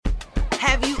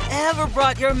Have you ever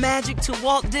brought your magic to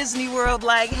Walt Disney World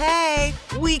like, hey,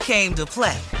 we came to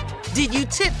play? Did you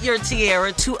tip your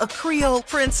tiara to a Creole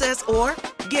princess or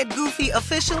get goofy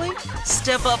officially?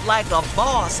 Step up like a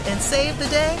boss and save the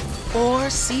day? Or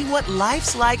see what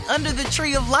life's like under the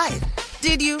tree of life?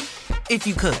 Did you? If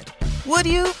you could. Would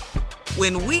you?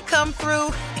 When we come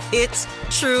through, it's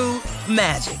true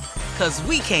magic. 'Cause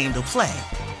we came to play.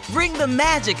 Bring the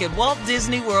magic at Walt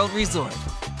Disney World Resort.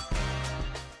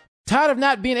 Tired of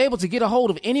not being able to get a hold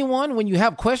of anyone when you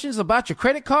have questions about your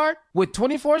credit card? With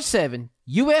 24/7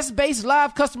 U.S.-based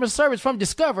live customer service from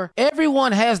Discover,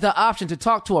 everyone has the option to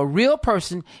talk to a real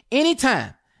person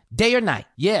anytime, day or night.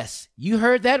 Yes, you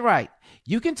heard that right.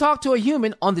 You can talk to a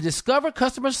human on the Discover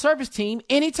customer service team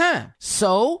anytime.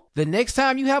 So, the next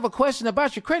time you have a question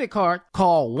about your credit card,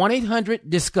 call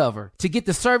 1-800-DISCOVER to get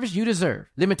the service you deserve.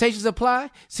 Limitations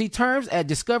apply. See terms at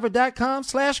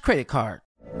discover.com/creditcard.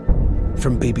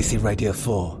 From BBC Radio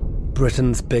 4,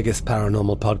 Britain's biggest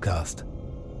paranormal podcast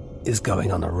is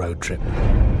going on a road trip.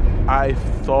 I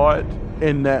thought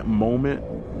in that moment,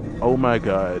 oh my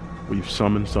God, we've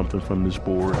summoned something from this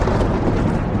board.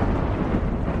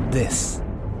 This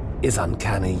is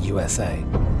Uncanny USA.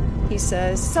 He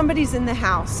says, somebody's in the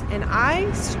house, and I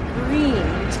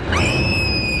screamed.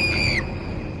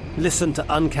 Listen to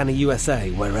Uncanny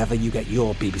USA wherever you get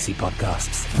your BBC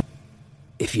podcasts,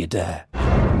 if you dare.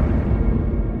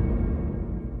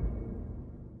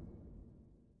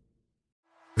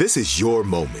 This is your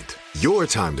moment, your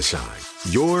time to shine,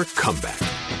 your comeback.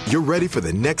 You're ready for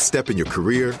the next step in your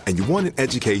career, and you want an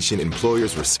education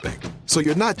employers respect. So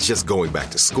you're not just going back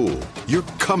to school, you're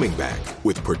coming back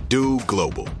with Purdue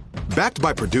Global. Backed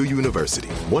by Purdue University,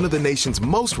 one of the nation's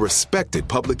most respected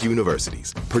public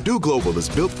universities, Purdue Global is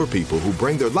built for people who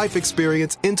bring their life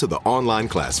experience into the online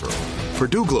classroom.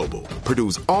 Purdue Global,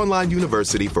 Purdue's online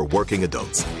university for working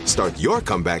adults. Start your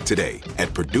comeback today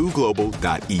at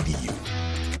purdueglobal.edu.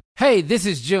 Hey, this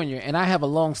is Junior, and I have a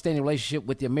long-standing relationship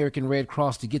with the American Red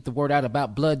Cross to get the word out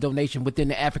about blood donation within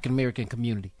the African-American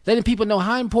community, letting people know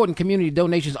how important community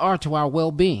donations are to our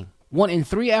well-being. 1 in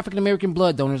 3 African-American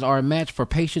blood donors are a match for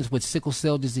patients with sickle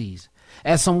cell disease.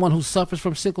 As someone who suffers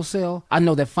from sickle cell, I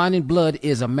know that finding blood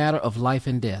is a matter of life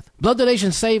and death. Blood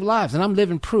donations save lives, and I'm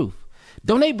living proof.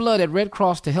 Donate blood at Red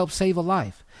Cross to help save a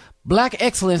life. Black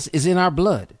excellence is in our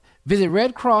blood. Visit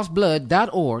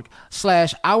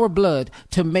redcrossblood.org/ourblood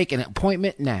to make an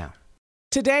appointment now.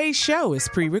 Today's show is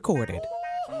pre-recorded.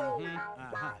 Y'all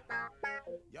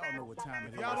know what time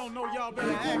it is. Y'all don't know, y'all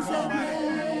better ask somebody.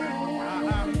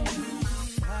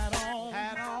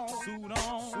 Hat on, suit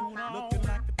on, looking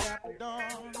like a dapper dog,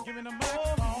 giving them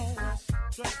microphone,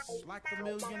 dressed like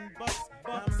 $1,000,000,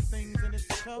 diamond things in his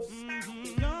cuffs.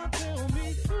 Y'all tell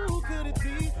me who could it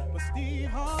be but Steve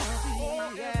Harvey?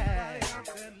 Oh, yeah.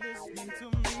 Everybody listening to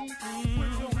me.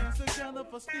 Put your hands together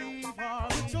for Steve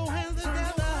Harvey. Put your hands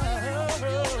together.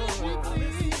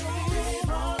 Steve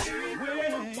Harvey.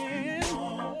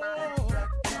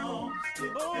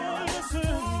 Oh,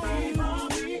 listen, Steve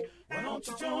Harvey. Why don't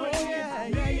you join me? Yeah.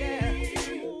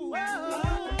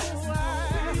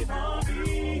 Steve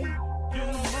Harvey. You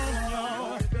know,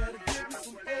 y'all better give me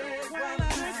some eggs while I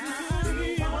listen to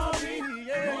Steve Harvey.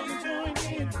 Yeah, you join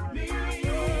in with me.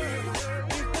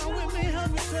 If you're with me,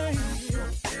 help me say,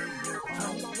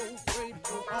 turn your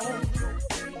radio on.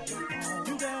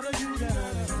 You gotta turn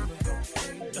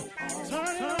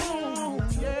it on.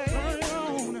 Yeah, turn it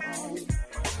on.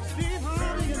 Steve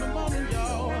Harvey in the morning,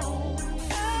 y'all.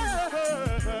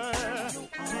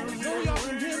 So y'all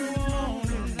can hear me on.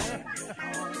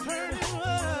 Turn it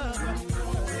up.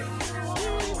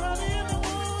 Steve Harvey in the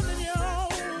morning, y'all.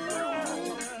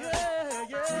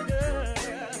 Yeah. Turn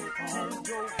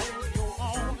your radio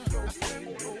on.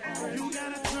 You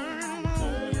gotta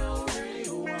turn your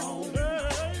radio on.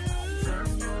 Turn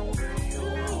your radio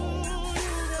on.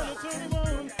 You gotta turn it on.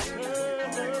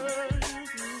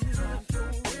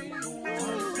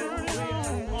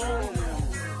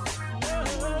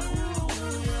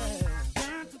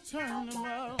 Turn them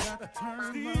up, got to turn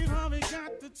Steve Harvey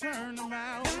got to turn them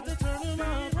out, got to turn them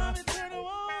up, Harvey turn them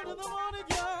on to the morning,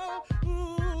 y'all.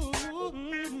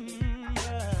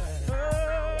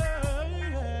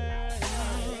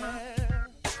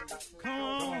 Come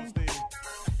on, Steve.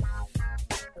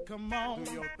 Come on,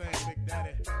 do your thing, Big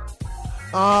Daddy.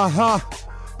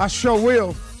 I sure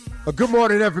will. Good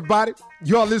morning, everybody.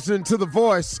 Y'all listening to The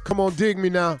Voice. Come on, dig me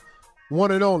now.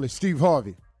 One and only, Steve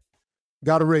Harvey.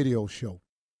 Got a radio show.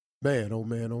 Man, oh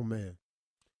man, oh man.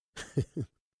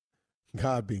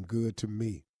 God been good to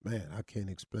me. Man, I can't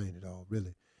explain it all,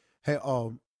 really. Hey, I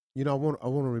want to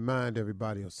remind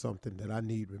everybody of something that I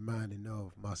need reminding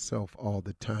of myself all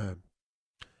the time.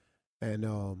 And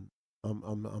I'm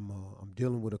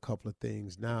dealing with a couple of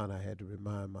things now, and I had to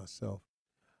remind myself.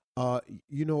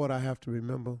 You know what I have to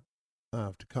remember? I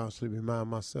have to constantly remind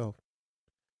myself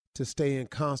to stay in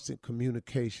constant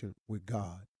communication with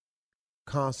God.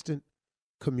 Constant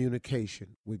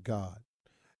communication with God.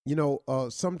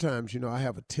 Sometimes, I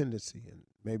have a tendency, and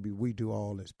maybe we do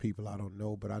all as people, I don't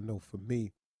know, but I know for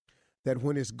me, that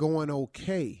when it's going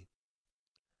okay,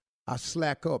 I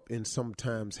slack up in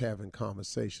sometimes having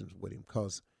conversations with him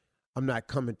because I'm not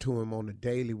coming to him on a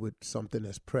daily with something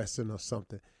that's pressing or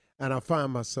something. And I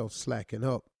find myself slacking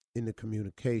up in the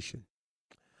communication.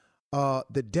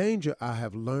 The danger I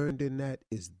have learned in that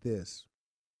is this.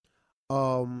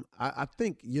 I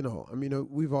think,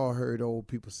 we've all heard old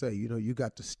people say, you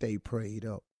got to stay prayed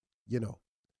up,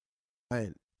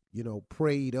 and,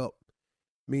 prayed up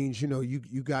means,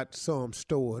 you got some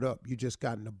stored up. You just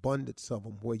got an abundance of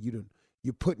them where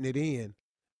you're putting it in.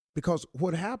 Because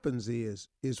what happens is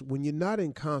when you're not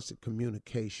in constant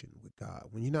communication with God,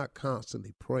 when you're not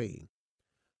constantly praying,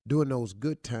 during those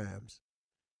good times,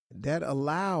 that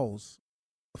allows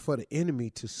for the enemy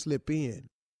to slip in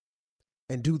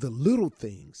and do the little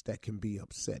things that can be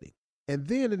upsetting. And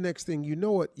then the next thing you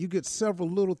know it, you get several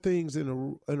little things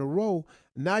in a row.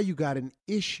 Now you got an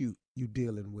issue you're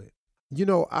dealing with.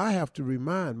 I have to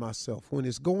remind myself when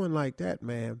it's going like that,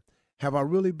 man, have I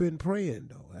really been praying,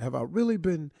 though? Have I really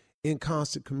been in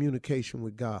constant communication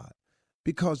with God?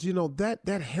 Because,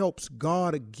 that helps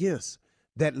guard against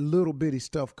that little bitty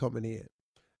stuff coming in.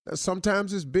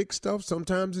 Sometimes it's big stuff,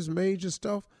 sometimes it's major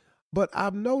stuff. But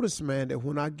I've noticed, man, that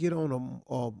when I get on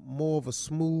a more of a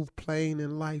smooth plane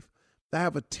in life, I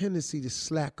have a tendency to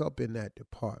slack up in that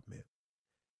department.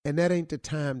 And that ain't the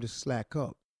time to slack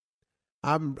up.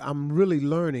 I'm really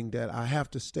learning that I have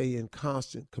to stay in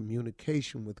constant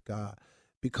communication with God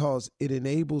because it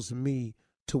enables me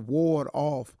to ward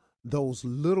off those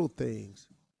little things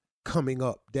coming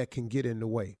up that can get in the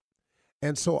way.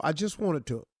 And so I just wanted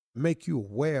to make you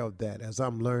aware of that as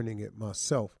I'm learning it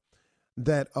myself,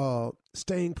 that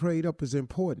staying prayed up is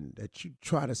important, that you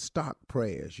try to stock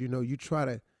prayers. You try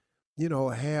to,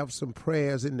 have some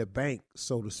prayers in the bank,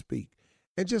 so to speak,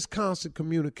 and just constant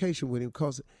communication with him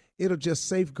because it'll just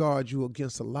safeguard you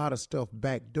against a lot of stuff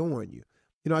backdooring you.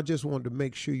 I just wanted to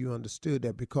make sure you understood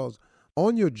that because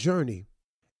on your journey,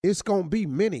 it's going to be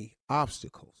many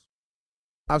obstacles.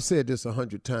 I've said this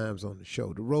 100 times on the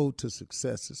show. The road to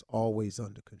success is always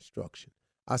under construction.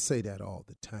 I say that all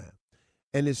the time.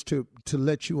 And it's to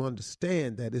let you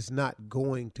understand that it's not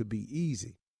going to be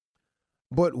easy.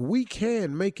 But we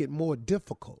can make it more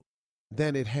difficult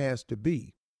than it has to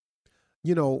be.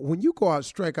 When you go out,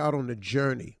 strike out on the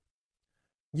journey,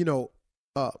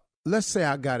 let's say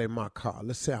I got in my car.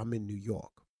 Let's say I'm in New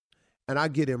York. And I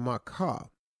get in my car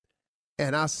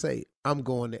and I say, I'm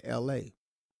going to L.A.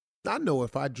 I know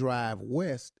if I drive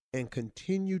west and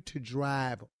continue to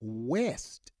drive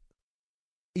west,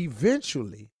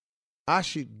 eventually I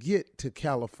should get to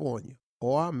California,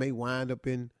 or I may wind up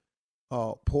in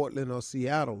Portland or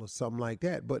Seattle or something like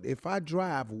that. But if I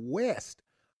drive west,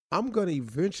 I'm going to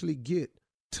eventually get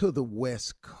to the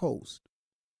West Coast.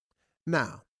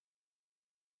 Now,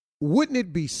 wouldn't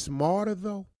it be smarter,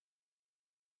 though,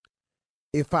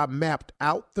 if I mapped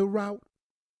out the route,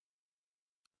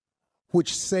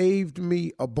 which saved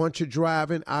me a bunch of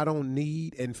driving I don't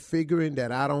need and figuring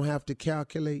that I don't have to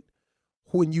calculate?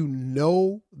 When you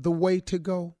know the way to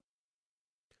go,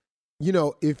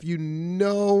 if you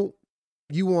know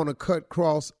you want to cut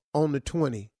cross on the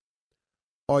 20,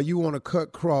 or you want to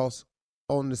cut cross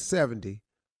on the 70,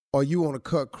 or you want to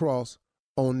cut cross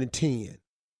on the 10,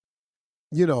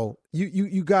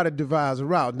 you got to devise a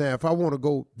route. Now, if I want to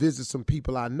go visit some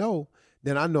people I know,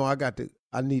 then I know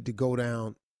I need to go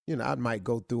down. I might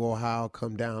go through Ohio,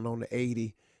 come down on the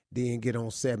 80, then get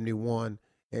on 71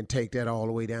 and take that all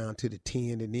the way down to the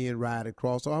 10 and then ride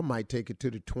across. Or I might take it to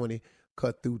the 20,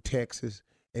 cut through Texas,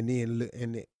 and then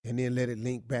let it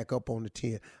link back up on the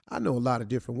 10. I know a lot of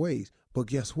different ways, but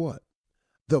guess what?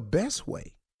 The best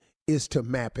way is to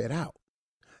map it out.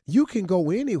 You can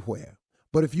go anywhere,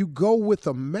 but if you go with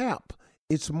a map,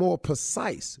 it's more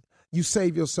precise. You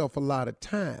save yourself a lot of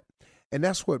time. And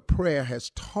that's what prayer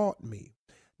has taught me.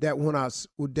 That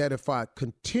if I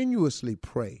continuously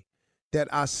pray, that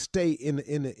I stay in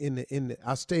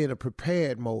a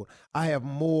prepared mode. I have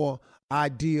more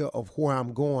idea of where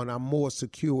I'm going. I'm more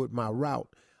secure with my route.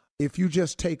 If you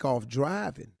just take off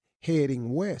driving,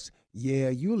 heading west, yeah,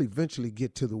 you'll eventually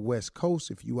get to the West Coast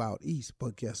if you out east.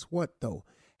 But guess what, though?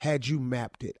 Had you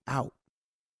mapped it out,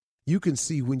 you can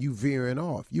see when you veering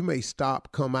off. You may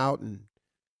stop, come out, and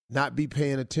not be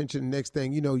paying attention. The next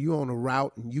thing you know, you're on a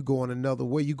route and you going another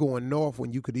way. You're going north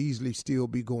when you could easily still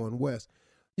be going west.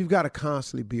 You've got to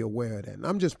constantly be aware of that. And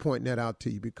I'm just pointing that out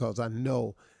to you because I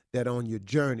know that on your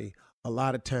journey, a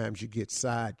lot of times you get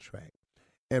sidetracked.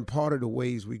 And part of the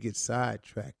ways we get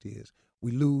sidetracked is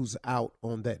we lose out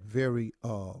on that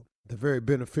the very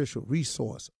beneficial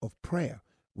resource of prayer.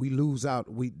 We lose out.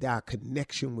 Our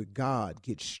connection with God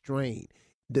gets strained.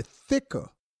 The thicker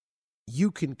you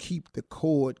can keep the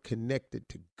cord connected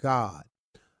to God,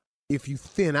 if you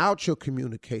thin out your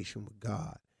communication with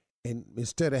God, and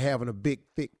instead of having a big,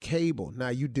 thick cable, now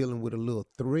you're dealing with a little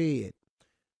thread.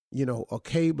 You know, a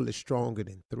cable is stronger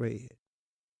than thread.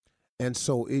 And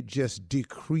so it just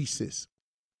decreases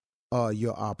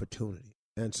your opportunity.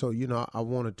 And so, you know, I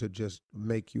wanted to just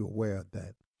make you aware of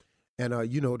that.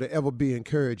 And, you know, to ever be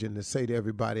encouraging to say to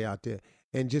everybody out there,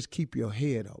 and just keep your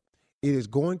head up. It is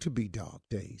going to be dark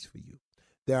days for you.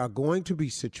 There are going to be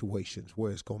situations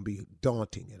where it's going to be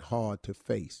daunting and hard to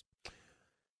face.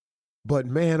 But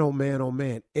man, oh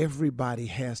man, everybody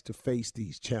has to face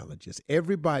these challenges.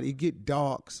 Everybody get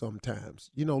dark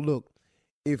sometimes. You know, look,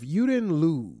 if you didn't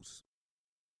lose,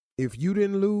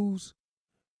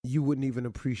 you wouldn't even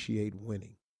appreciate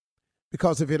winning.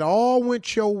 Because if it all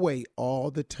went your way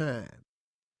all the time,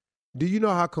 do you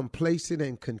know how complacent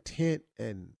and content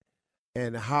and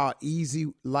how easy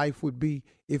life would be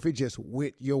if it just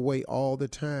went your way all the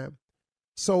time?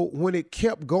 So when it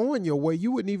kept going your way,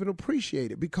 you wouldn't even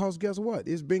appreciate it because guess what?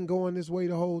 It's been going this way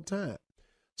the whole time.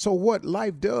 So what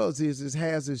life does is it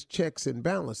has its checks and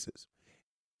balances.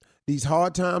 These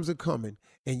hard times are coming,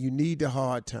 and you need the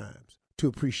hard times to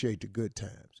appreciate the good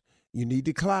times. You need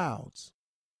the clouds,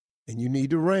 and you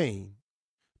need the rain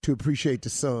to appreciate the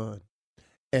sun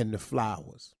and the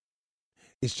flowers.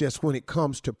 It's just when it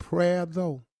comes to prayer,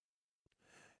 though,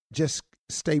 just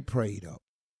stay prayed up.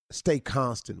 Stay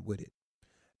constant with it.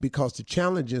 Because the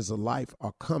challenges of life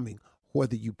are coming,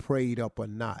 whether you prayed up or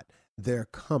not. They're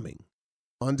coming.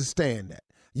 Understand that.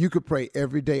 You could pray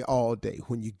every day, all day.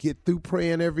 When you get through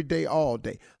praying every day, all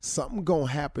day, something going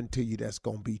to happen to you that's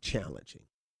going to be challenging.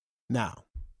 Now,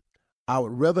 I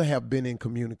would rather have been in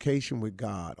communication with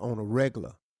God on a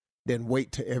regular than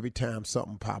wait till every time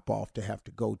something pop off to have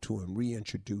to go to and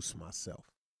reintroduce myself.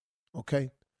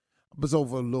 Okay? I was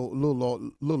over a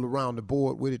little around the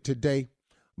board with it today.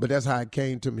 But that's how it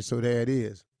came to me, so there it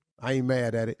is. I ain't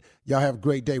mad at it. Y'all have a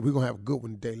great day. We're going to have a good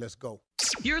one today. Let's go.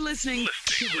 You're listening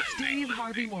to the Steve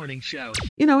Harvey Morning Show.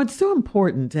 You know, it's so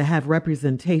important to have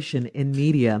representation in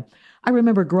media. I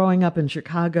remember growing up in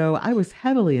Chicago, I was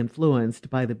heavily influenced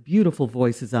by the beautiful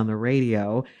voices on the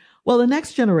radio. Well, the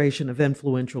next generation of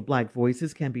influential Black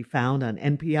voices can be found on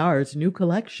NPR's new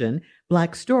collection,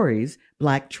 Black Stories,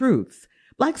 Black Truths.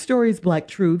 Black Stories, Black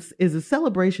Truths is a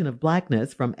celebration of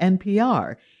Blackness from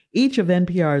NPR. Each of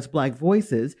NPR's Black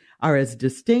voices are as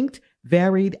distinct,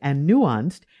 varied, and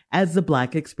nuanced as the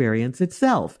Black experience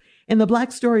itself. In the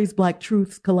Black Stories, Black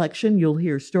Truths collection, you'll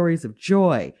hear stories of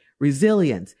joy,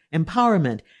 resilience,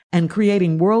 empowerment, and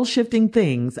creating world-shifting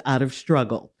things out of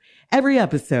struggle. Every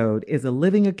episode is a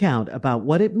living account about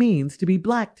what it means to be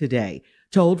Black today,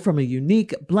 told from a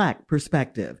unique Black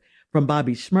perspective. From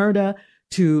Bobby Shmurda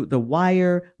to The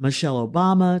Wire, Michelle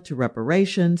Obama, to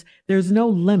reparations, there's no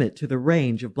limit to the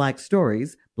range of Black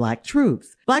stories, Black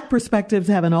truths. Black perspectives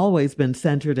haven't always been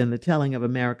centered in the telling of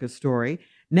America's story.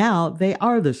 Now they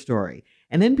are the story.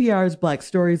 In NPR's Black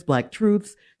Stories, Black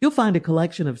Truths, you'll find a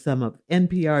collection of some of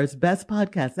NPR's best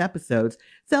podcast episodes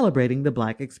celebrating the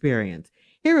Black experience.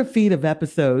 Hear a feed of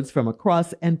episodes from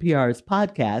across NPR's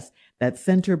podcasts that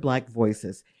center Black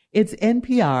voices. It's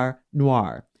NPR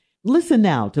Noir. Listen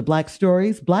now to Black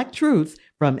Stories, Black Truths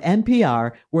from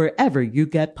NPR wherever you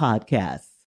get podcasts.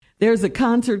 There's a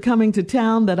concert coming to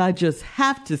town that I just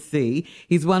have to see.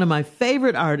 He's one of my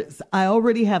favorite artists. I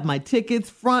already have my tickets,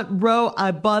 front row.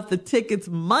 I bought the tickets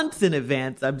months in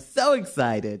advance. I'm so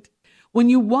excited.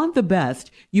 When you want the best,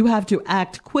 you have to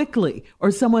act quickly or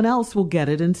someone else will get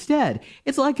it instead.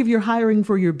 It's like if you're hiring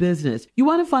for your business. You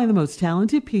want to find the most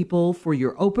talented people for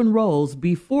your open roles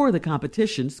before the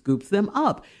competition scoops them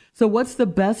up. So what's the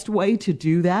best way to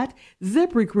do that?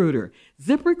 ZipRecruiter.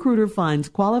 ZipRecruiter finds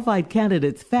qualified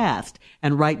candidates fast.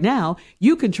 And right now,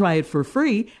 you can try it for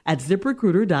free at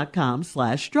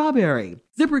ZipRecruiter.com/strawberry.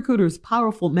 ZipRecruiter's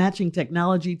powerful matching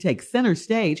technology takes center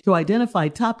stage to identify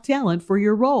top talent for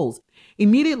your roles.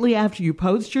 Immediately after you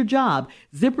post your job,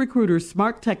 ZipRecruiter's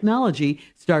smart technology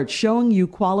starts showing you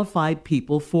qualified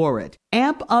people for it.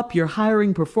 Amp up your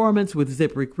hiring performance with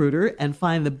ZipRecruiter and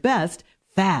find the best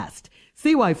fast.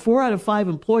 See why 4 out of 5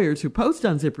 employers who post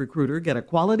on ZipRecruiter get a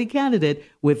quality candidate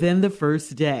within the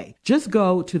first day. Just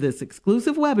go to this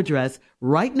exclusive web address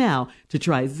right now to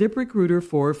try ZipRecruiter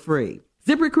for free.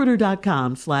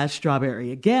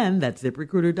 ZipRecruiter.com/strawberry. Again, that's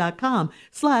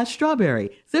ZipRecruiter.com/strawberry.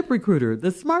 ZipRecruiter,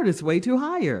 the smartest way to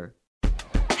hire.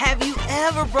 Have you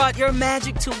ever brought your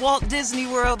magic to Walt Disney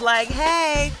World like,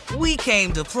 hey, we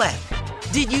came to play?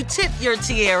 Did you tip your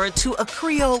tiara to a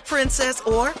Creole princess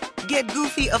or get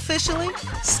goofy officially?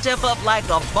 Step up like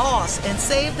a boss and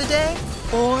save the day?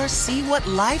 Or see what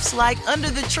life's like under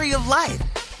the tree of life?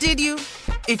 Did you?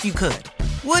 If you could.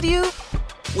 Would you?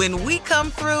 When we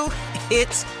come through,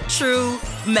 it's true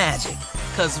magic.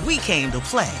 'Cause we came to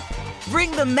play.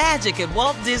 Bring the magic at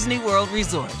Walt Disney World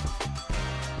Resort.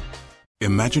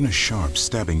 Imagine a sharp,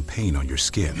 stabbing pain on your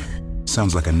skin.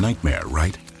 Sounds like a nightmare,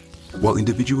 right? While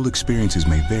individual experiences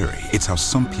may vary, it's how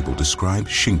some people describe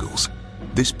shingles.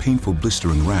 This painful,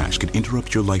 blistering rash could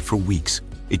interrupt your life for weeks.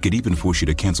 It could even force you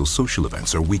to cancel social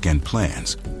events or weekend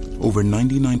plans. Over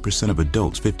 99% of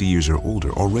adults 50 years or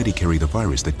older already carry the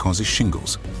virus that causes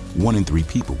shingles. 1 in 3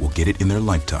 people will get it in their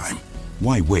lifetime.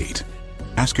 Why wait?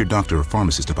 Ask your doctor or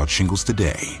pharmacist about shingles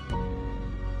today.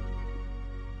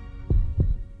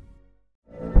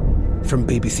 From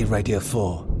BBC Radio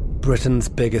 4, Britain's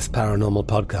biggest paranormal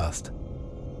podcast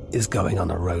is going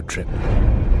on a road trip.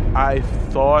 I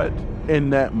thought in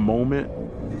that moment,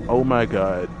 oh my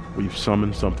God, we've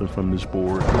summoned something from this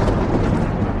board.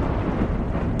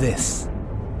 This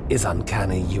is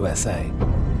Uncanny USA.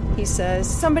 He says,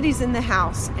 somebody's in the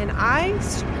house, and I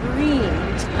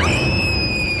screamed.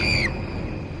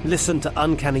 Listen to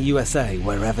Uncanny USA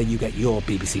wherever you get your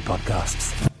BBC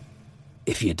podcasts,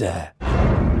 if you dare.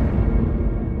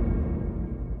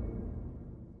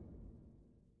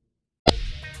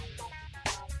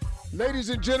 Ladies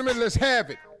and gentlemen, let's have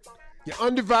it. Your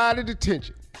undivided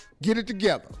attention. Get it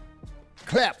together.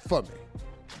 Clap for me.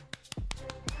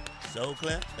 Soul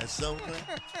clap? That's soul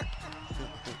clap?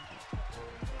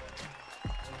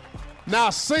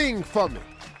 Now sing for me.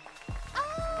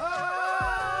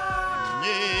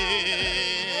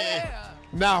 Yeah.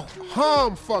 Now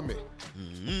hum for me.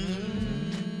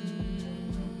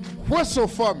 Whistle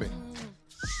for me.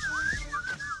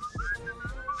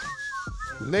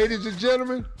 Ladies and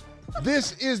gentlemen,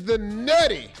 this is the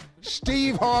Nutty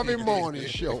Steve Harvey Morning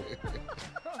Show.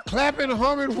 Clapping,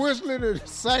 humming, whistling, and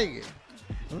singing.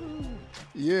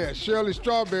 Yeah, Shirley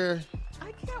Strawberry.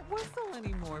 I can't whistle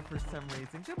anymore for some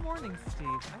reason. Good morning, Steve.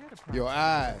 I had a problem. Your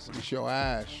eyes. It's your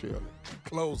eyes, Shirley.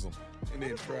 Close them and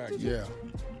then try again. Yeah.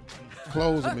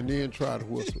 Close them and then try to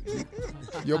whistle.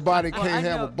 Your body can't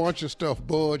have a bunch of stuff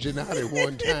bulging out at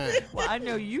one time. Well, I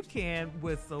know you can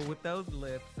whistle with those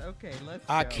lips. Okay, let's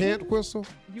go. I can't whistle?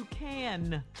 You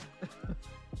can.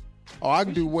 Oh, I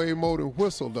can do way more than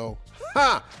whistle, though.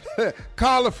 Ha!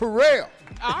 Carla Farrell.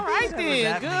 All right,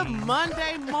 then. Good mean?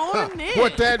 Monday morning.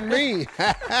 What that mean?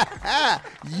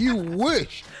 You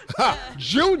wish.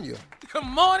 Junior. Good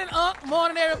morning, Unc.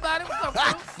 Morning, everybody. What's up,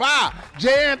 bro? Fire.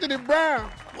 J. Anthony Brown.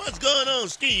 What's going on,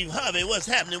 Steve Harvey? What's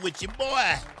happening with your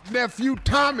boy? Nephew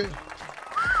Tommy.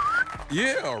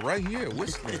 Yeah, right here.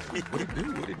 Whistling. What it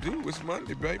do? What it do? It's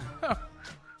Monday, baby.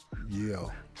 Yeah.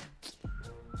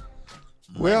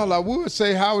 Well, I would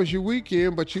say how was your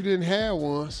weekend, but you didn't have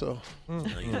one, so.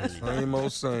 Same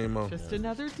old, same old. Just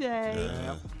another day.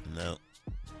 No.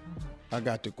 I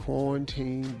got the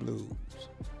quarantine blues.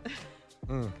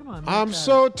 Come on. I'm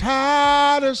so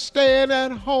tired of staying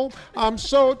at home. I'm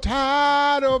so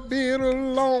tired of being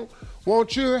alone.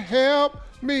 Won't you help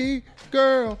me,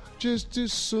 girl, just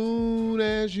as soon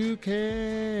as you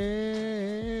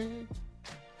can?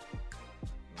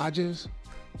 I just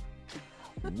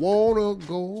wanna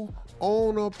go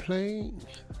on a plane.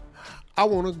 I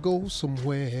wanna go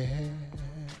somewhere.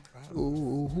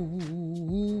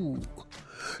 Ooh.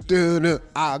 Dun-dun,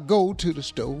 I go to the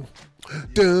store.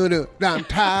 Dun-dun, I'm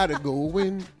tired of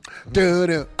going.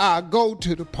 Dun-dun, I go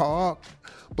to the park.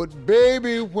 But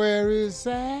baby, where is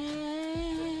that?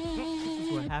 This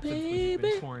is what happens when you've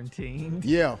been quarantined.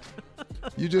 Yeah.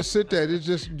 You just sit there.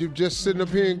 You're just sitting up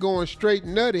here and going straight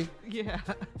nutty. Yeah.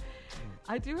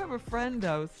 I do have a friend,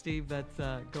 though, Steve, that's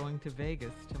going to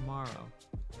Vegas tomorrow.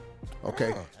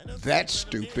 Okay, that's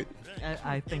stupid.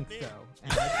 I think so.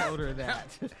 And I told her that.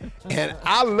 And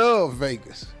I love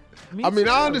Vegas. Me I mean,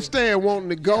 too. I understand wanting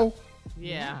to go.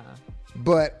 Yeah.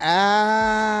 But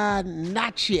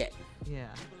not yet. Yeah.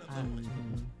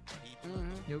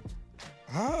 Nope.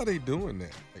 How are they doing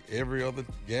that? Like every other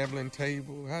gambling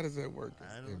table? How does that work?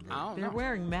 They're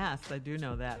wearing masks. I do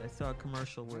know that. I saw a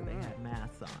commercial where they had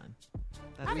masks on.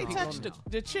 How they touch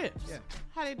the chips? Yeah.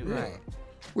 How they do Yeah. that?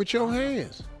 With your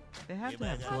hands. They have to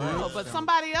have Oh, gloves. but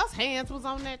somebody else's hands was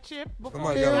on that chip before.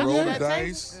 Somebody got to roll the that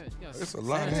dice. table. It's a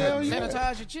lot.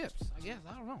 Sanitize your chips, I guess.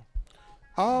 I don't know.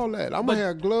 All that. I'm going to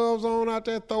have gloves on out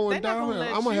there throwing They not down. gonna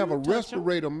let I'm going to have you a touch 'em.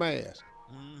 respirator mask.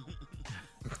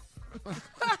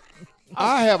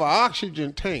 I have an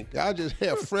oxygen tank. I just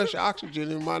have fresh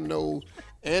oxygen in my nose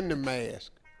and the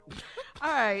mask.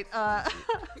 All right.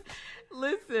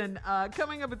 Listen,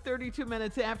 coming up at 32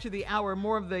 minutes after the hour,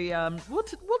 more of the,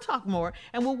 we'll talk more,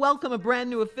 and we'll welcome a brand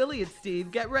new affiliate,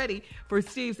 Steve. Get ready for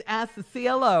Steve's Ask the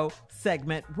CLO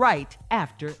segment right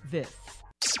after this.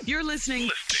 You're listening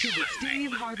to the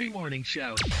Steve Harvey Morning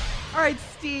Show. All right,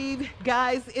 Steve,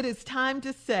 guys, it is time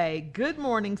to say good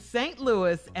morning, St.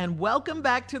 Louis, and welcome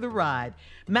back to the ride.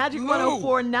 Magic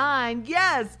 104.9.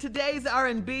 Yes, today's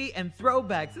R&B and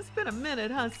throwbacks. It's been a minute,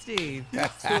 huh, Steve?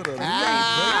 Back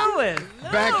Lou,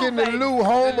 in the baby. Lou,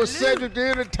 home of Cedric the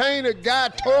Entertainer, Guy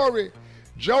Torrey,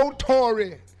 Joe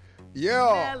Torrey.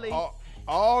 Yeah, Nelly.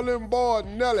 all them boys,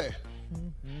 Nelly.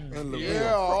 And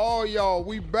Yeah, all y'all,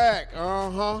 we back.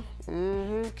 Uh-huh.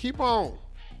 Mm-hmm. Keep on.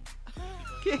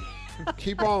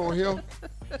 Keep on here.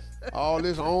 All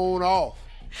this on off.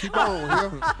 Keep on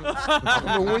here.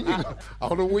 I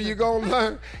don't know when you gonna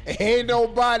learn. Ain't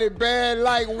nobody bad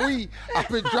like we. I've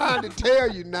been trying to tell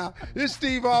you now. This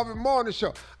Steve Harvey Morning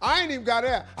Show. I ain't even got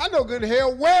that. I know good and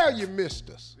hell where you missed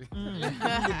us.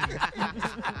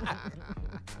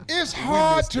 It's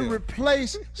hard to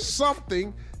replace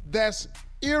something that's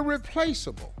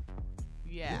irreplaceable.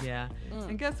 Yeah.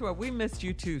 And guess what? We missed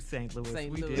you too, St. Louis.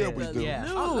 St. We Louis. did. Yeah, we do. Yeah.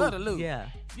 Lou. I love the Lou. Yeah.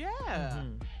 Yeah,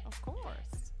 of course.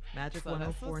 Magic So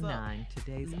that's what's 104.9.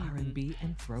 Today's R&B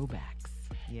and throwbacks.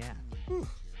 Yeah.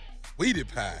 Weedy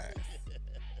pie.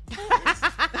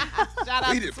 Shout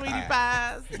out to Sweetie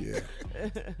Pies. Yeah.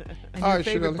 And All your right,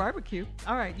 favorite Shirley. barbecue.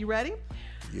 All right, you ready?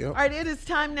 Yep. All right, it is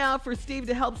time now for Steve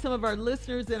to help some of our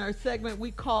listeners in our segment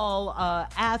we call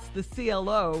Ask the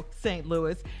CLO, St.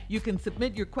 Louis. You can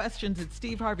submit your questions at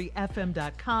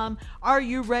steveharveyfm.com. Are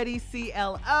you ready,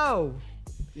 CLO?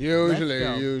 Usually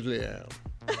am.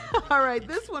 All right,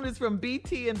 this one is from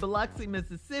BT in Biloxi,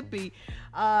 Mississippi.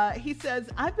 She says,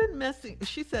 I've been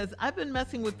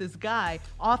messing with this guy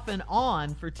off and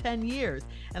on for 10 years,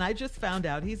 and I just found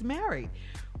out he's married.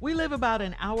 We live about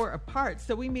an hour apart,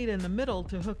 so we meet in the middle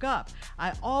to hook up.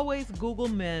 I always Google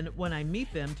men when I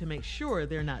meet them to make sure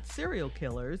they're not serial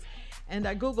killers. And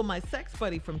I Google my sex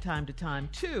buddy from time to time,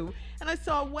 too, and I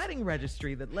saw a wedding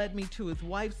registry that led me to his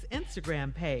wife's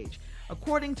Instagram page.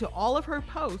 According to all of her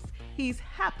posts, he's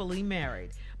happily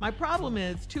married. My problem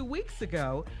is, 2 weeks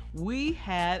ago, we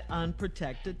had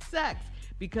unprotected sex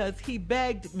because he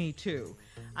begged me to.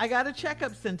 I got a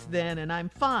checkup since then, and I'm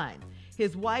fine.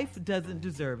 His wife doesn't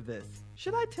deserve this.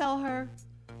 Should I tell her?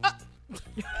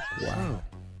 Wow.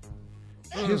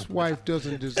 His wife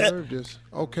doesn't deserve this.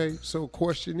 Okay, so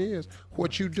question is,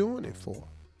 what you doing it for?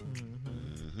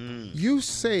 You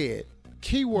said,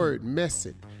 keyword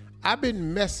messing. I've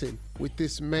been messing with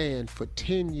this man for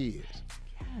 10 years.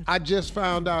 I just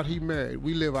found out he married.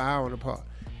 We live an hour apart.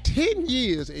 10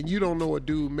 years and you don't know a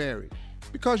dude married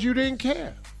because you didn't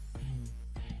care.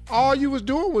 All you was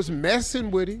doing was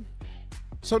messing with him.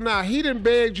 So now he done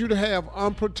begged you to have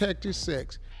unprotected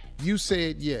sex. You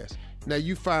said yes. Now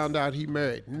you found out he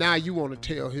married. Now you want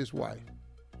to tell his wife.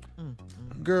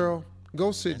 Girl,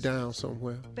 go sit down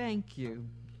somewhere. Thank you.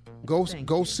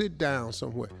 Go sit down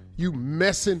somewhere. You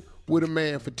messing with a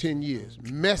man for 10 years.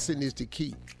 Messing is the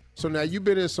key. So now you've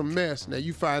been in some mess. Now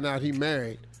you find out he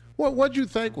married. What'd you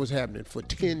think was happening for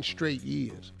 10 straight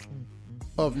years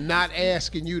of not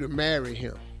asking you to marry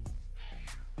him?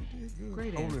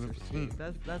 Great answer, Steve.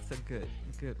 That's a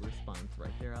good response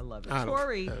right there. I love it.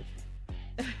 Tori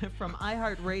from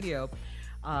iHeartRadio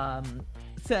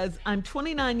says, I'm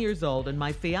 29 years old and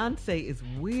my fiance is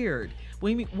weird.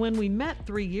 When we met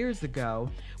 3 years ago,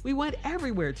 we went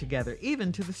everywhere together,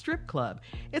 even to the strip club.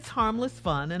 It's harmless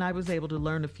fun, and I was able to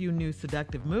learn a few new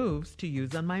seductive moves to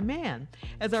use on my man.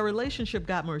 As our relationship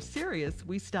got more serious,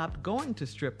 we stopped going to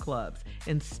strip clubs.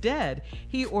 Instead,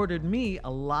 he ordered me a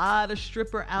lot of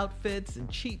stripper outfits and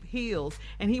cheap heels,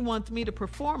 and he wants me to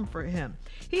perform for him.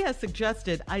 He has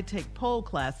suggested I take pole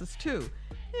classes too.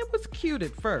 It was cute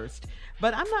at first,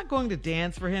 but I'm not going to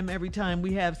dance for him every time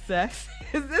we have sex.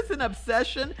 Is this an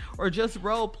obsession or just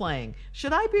role playing?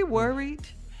 Should I be worried?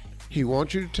 He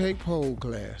wants you to take pole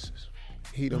classes.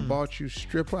 He done bought you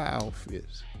stripper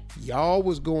outfits. Y'all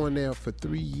was going there for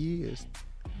 3 years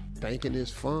thinking it's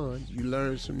fun. You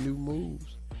learned some new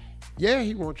moves. Yeah,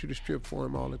 he wants you to strip for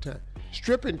him all the time.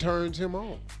 Stripping turns him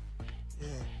on.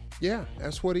 Yeah,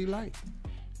 that's what he like.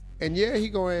 And yeah, he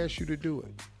gonna ask you to do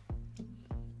it.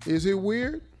 Is it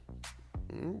weird?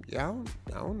 Yeah,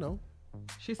 I don't know.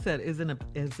 She said, is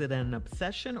it an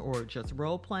obsession or just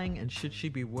role playing, and should she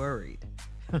be worried?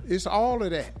 It's all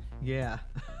of that. Yeah.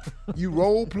 You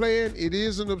role playing, it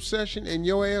is an obsession, and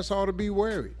your ass ought to be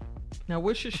worried. Now,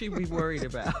 what should she be worried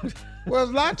about? Well,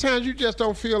 a lot of times you just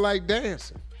don't feel like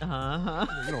dancing. Uh-huh.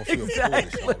 You don't feel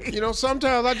exactly. You know,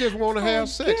 sometimes I just want to have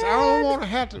sex. I don't want to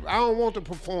have to. I don't want the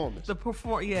performance.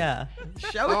 Yeah.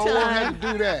 Showtime. I don't want to have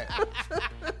to do that.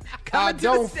 I to the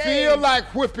don't stage. feel like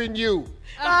whipping you.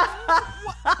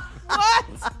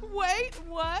 What? Wait,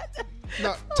 what?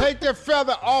 No, take that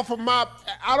feather off of my.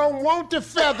 I don't want the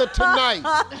feather tonight.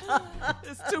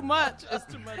 It's too much. It's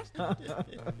too much.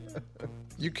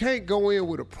 You can't go in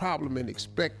with a problem and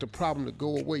expect the problem to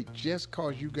go away just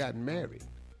because you got married.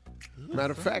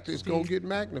 Matter of fact, it's going to get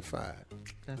magnified.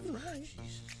 That's right.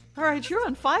 All right, you're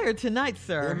on fire tonight,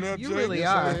 sir. You really Yes,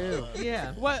 are. I am.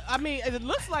 Yeah. Well, I mean, it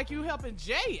looks like you helping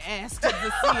Jay ask of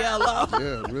the CLO.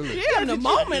 Yeah, really. Yeah, in the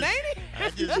moment, ain't he? I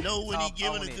just know when he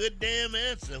giving a good damn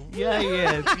answer. Yeah, he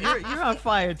is. You're on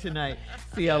fire tonight,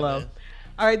 CLO.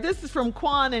 All right, this is from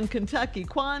Quan in Kentucky.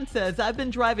 Quan says, I've been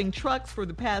driving trucks for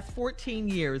the past 14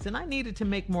 years, and I needed to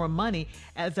make more money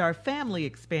as our family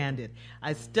expanded.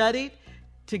 I studied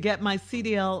to get my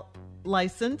CDL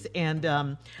license, and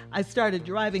I started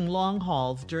driving long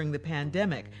hauls during the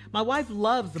pandemic. My wife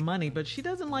loves the money, but she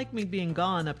doesn't like me being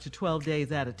gone up to 12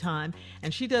 days at a time,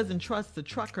 and she doesn't trust the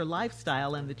trucker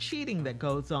lifestyle and the cheating that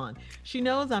goes on. She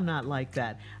knows I'm not like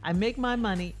that. I make my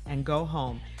money and go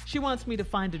home. She wants me to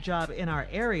find a job in our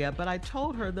area, but I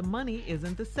told her the money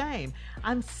isn't the same.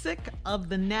 I'm sick of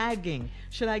the nagging.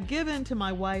 Should I give in to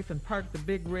my wife and park the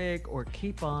big rig or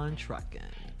keep on trucking?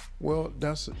 Well,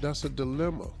 that's a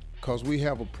dilemma because we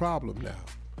have a problem now.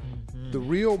 Mm-hmm. The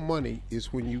real money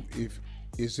is when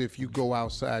if you go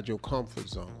outside your comfort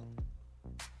zone.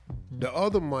 Mm-hmm. The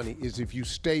other money is if you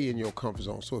stay in your comfort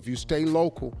zone. So if you stay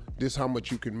local, this is how much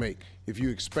you can make. If you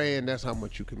expand, that's how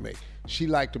much you can make. She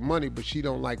liked the money, but she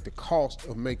don't like the cost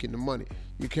of making the money.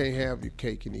 You can't have your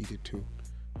cake and eat it too.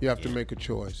 You have to make a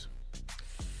choice.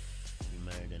 You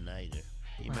married a nighter.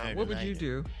 What would you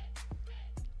do?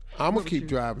 I'm going to keep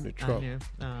driving the truck.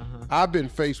 I've been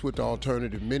faced with the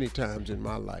alternative many times in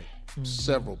my life. Mm-hmm.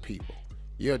 Several people.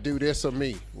 Yeah, do this or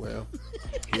me. Well,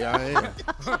 here I am.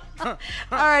 All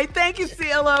right, thank you,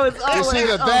 CLO. As always, it's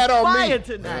either that or fire me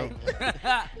tonight.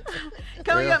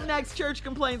 Coming up next, Church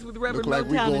Complaints with Reverend look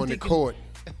like Motown we going to court.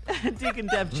 Deacon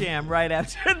Def Jam right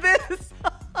after this.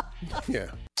 Yeah.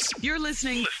 You're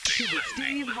listening to the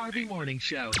Steve Harvey Morning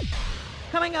Show.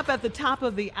 Coming up at the top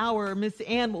of the hour, Miss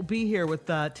Ann will be here with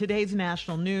today's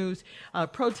national news.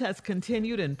 Protests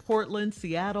continued in Portland,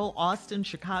 Seattle, Austin,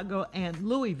 Chicago, and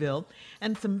Louisville.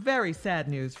 And some very sad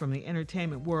news from the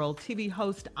entertainment world. TV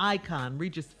host icon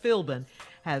Regis Philbin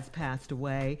has passed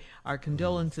away. Our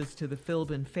condolences to the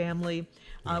Philbin family.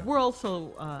 We'll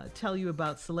also tell you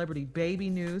about celebrity baby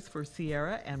news for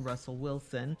Sierra and Russell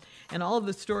Wilson. And all of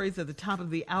the stories at the top of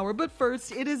the hour. But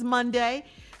first, it is Monday.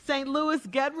 St. Louis,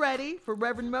 get ready for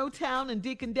Reverend Motown and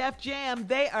Deacon Def Jam.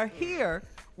 They are here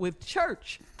with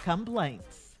Church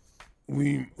Complaints.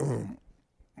 We,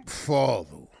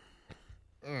 Father,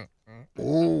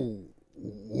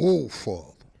 oh,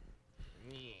 Father,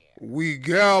 we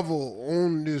gather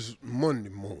on this Monday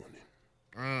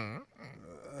morning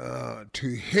to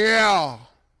hear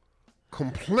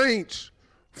complaints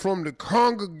from the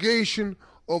congregation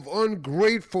of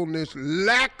ungratefulness,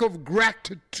 lack of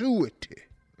gratitude.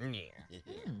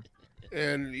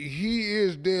 And he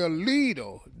is their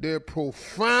leader, their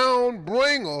profound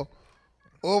bringer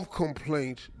of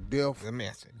complaints, Def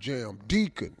Jam.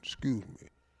 Deacon, excuse me.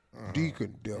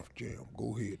 Deacon Def Jam.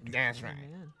 Go ahead, Deacon. That's right.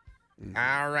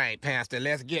 All right, Pastor,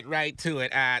 let's get right to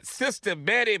it. Sister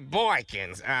Betty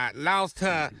Boykins lost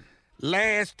her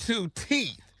last 2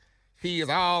 teeth. She is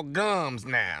all gums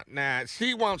now. Now,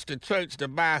 she wants the church to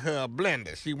buy her a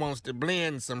blender. She wants to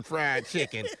blend some fried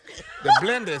chicken. The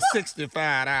blender is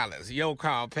 $65. Your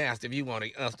call, Pastor, if you want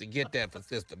us to get that for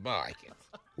Sister Boykins.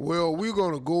 Well, we're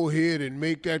going to go ahead and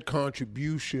make that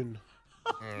contribution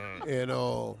and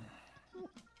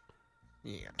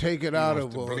take it out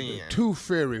of the Tooth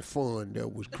Fairy Fund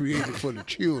that was created for the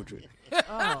children.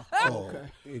 Okay.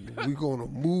 We're going to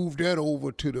move that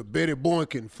over to the Betty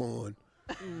Boykin Fund.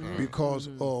 Because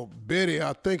Betty,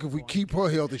 I think if we keep her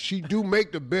healthy, she do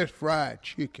make the best fried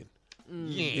chicken.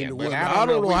 Yeah, but I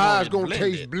don't know how it's gonna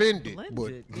taste blended,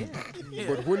 but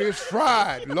when it's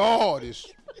fried, Lord,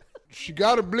 she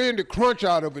gotta blend the crunch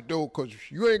out of it though, cause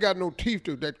you ain't got no teeth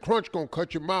to that crunch gonna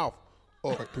cut your mouth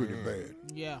up pretty bad.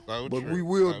 Yeah. But we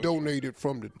will donate it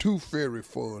from the Tooth Fairy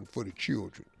Fund for the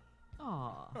children.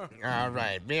 All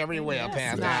right, very well,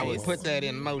 Pastor. I will nice. put that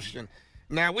in motion.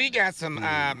 Now, we got some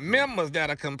members that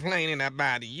are complaining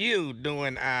about you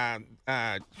doing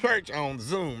church on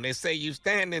Zoom. They say you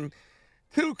standing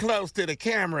too close to the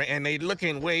camera and they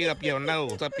looking way up your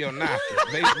nose, up your nostril.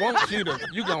 They want you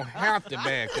gonna have to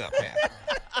back up, Pastor.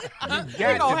 You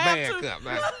got to back up,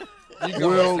 man.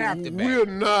 Well, we're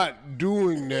not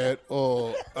doing that.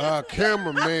 Our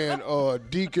cameraman,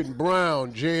 Deacon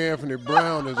Brown, J. Anthony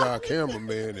Brown, is our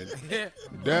cameraman, and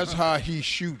that's how he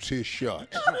shoots his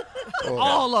shots.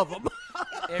 All of them.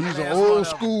 He's an old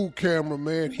school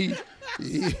cameraman. He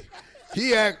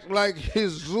acts like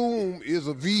his Zoom is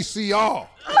a VCR.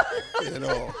 And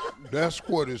that's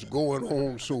what is going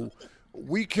on. So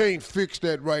we can't fix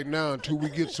that right now until we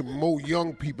get some more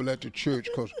young people at the church,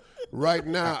 because right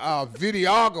now our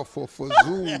videographer for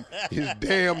Zoom is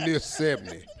damn near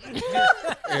 70.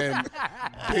 And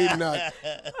they're not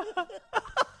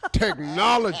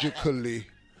technologically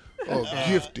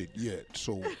gifted yet.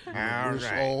 So that's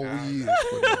all we is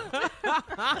for them.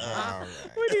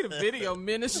 We need a video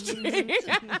ministry.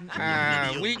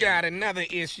 We got another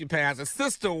issue, Pastor.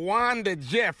 Sister Wanda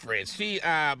Jeffries, she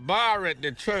borrowed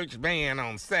the church van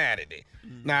on Saturday.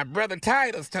 Now, Brother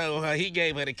Titus told her, he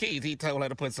gave her the keys. He told her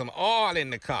to put some oil in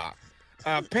the car.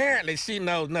 Apparently, she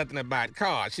knows nothing about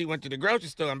cars. She went to the grocery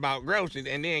store and bought groceries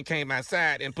and then came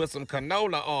outside and put some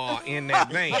canola oil in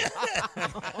that van.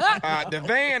 The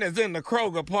van is in the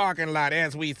Kroger parking lot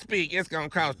as we speak. It's going to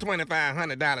cost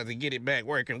 $2,500 to get it back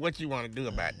working. What you want to do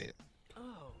about this?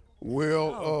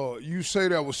 Well, you say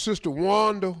that was Sister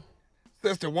Wanda?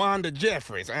 Sister Wanda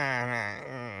Jeffries.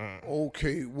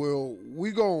 Okay, well,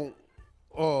 we gonna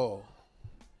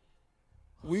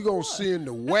send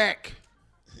the whack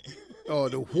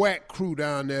crew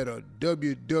down there, the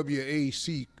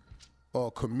WWAC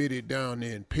committee down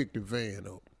there and pick the van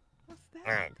up. What's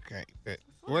that? Okay.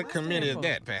 What committee is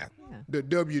that, Pat? The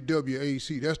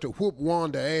WWAC. That's the Whoop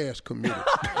Wanda Ass Committee.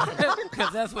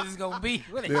 Because that's what it's going to be.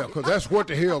 Yeah, because that's what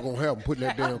the hell going to happen, putting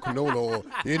that damn canola oil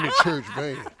in the church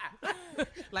van.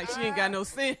 Like she ain't got no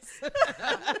sense.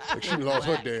 Like she lost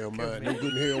her damn mind. No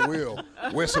good in hell well.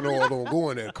 Western oil don't go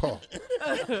in that car.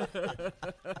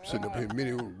 Sitting up here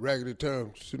many raggedy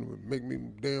times, sitting up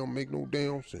make no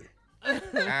damn sense.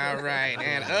 All right,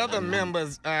 and other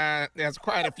members, there's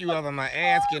quite a few of them are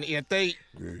asking if they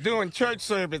doing church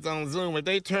service on Zoom, if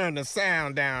they turn the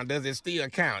sound down, does it still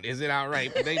count? Is it all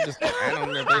right? But they just, I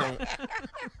don't know if they don't.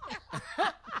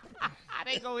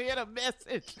 They gonna hear the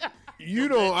message.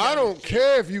 I don't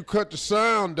care if you cut the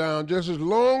sound down, just as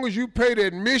long as you pay the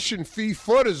admission fee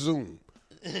for the Zoom.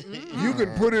 You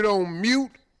can put it on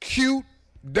mute, cute,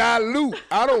 dilute.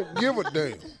 I don't give a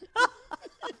damn.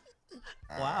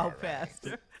 Wow,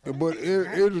 Pastor. But it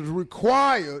is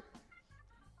required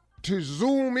to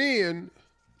Zoom in.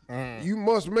 You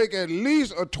must make at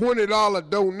least a $20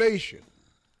 donation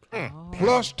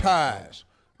plus ties.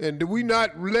 And we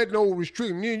not let no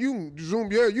restriction. You can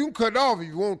Zoom, you can cut it off if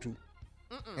you want to.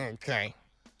 Okay.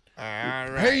 All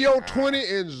right. Pay your 20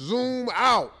 and Zoom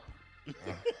out.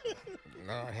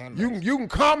 You can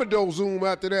Commodore Zoom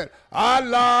after that. I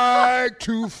like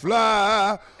to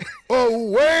fly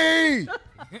away.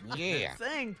 Yeah.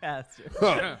 Sing,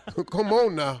 Pastor. Come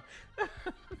on now.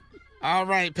 All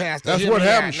right, Pastor. That's what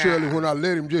happened, Shirley, when I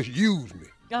let him just use me.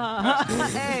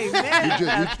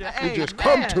 Amen. He just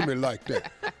come to me like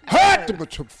that. Hot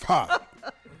to fire.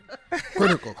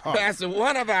 Critical heart. Pastor,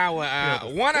 one of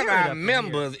our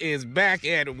members is back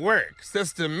at work.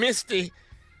 Sister Misty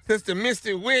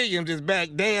Williams is back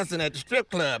dancing at the strip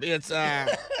club. It's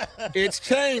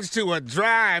changed to a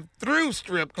drive-through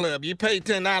strip club. You pay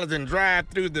 $10 and drive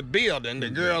through the building. The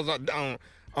girls are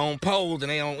on poles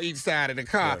and they on each side of the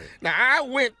car. Right. Now I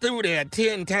went through there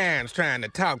 10 times trying to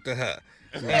talk to her.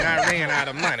 And I ran out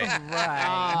of money.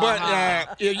 Right.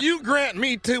 But if you grant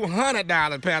me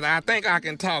 $200, Pastor, I think I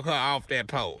can talk her off that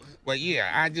pole. But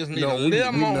yeah, I just need a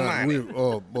little more money.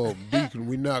 Deacon,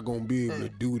 we're not gonna be able to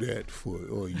do that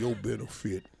for your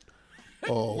benefit.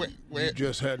 You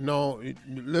just had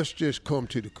let's just come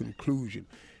to the conclusion.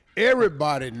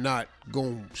 Everybody not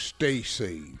gonna stay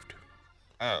saved.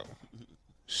 Oh.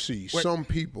 See, some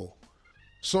people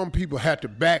had to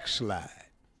backslide.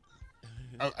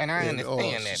 Oh, and I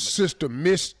understand that. Sister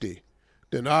Misty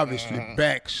then obviously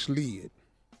backslid.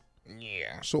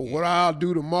 Yeah. So what I'll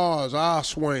do tomorrow is I'll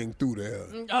swing through there.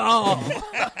 Oh.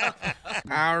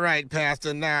 All right,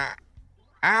 Pastor. Now,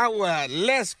 our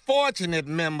less fortunate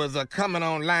members are coming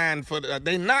online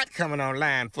they're not coming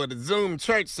online for the Zoom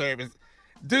church service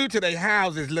due to their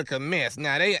houses look a mess.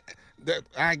 Now,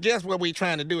 I guess what we're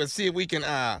trying to do is see if we can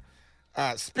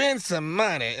spend some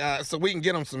money so we can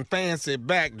get them some fancy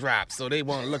backdrops so they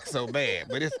won't look so bad.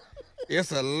 But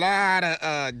it's a lot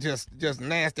of just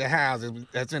nasty houses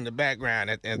that's in the background,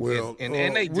 and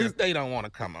they don't want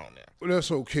to come on there. Well,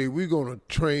 that's okay. We're going to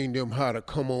train them how to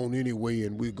come on anyway,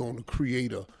 and we're going to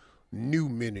create a new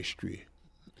ministry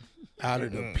out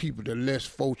of the people, the less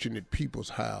fortunate people's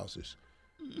houses.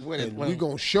 We're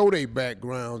going to show their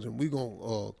backgrounds, and we're going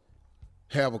to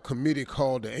have a committee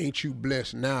called the Ain't You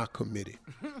Blessed Now Committee.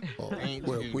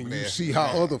 When you see how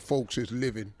other folks is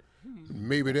living,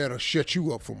 maybe that'll shut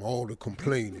you up from all the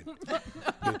complaining.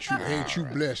 That you ain't you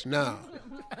blessed now.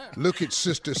 Look at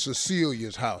Sister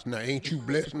Cecilia's house. Now, ain't you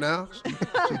blessed now? See,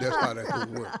 that's how that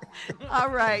could work. All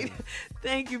right.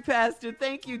 Thank you, Pastor.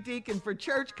 Thank you, Deacon, for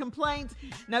church complaints.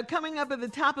 Now, coming up at the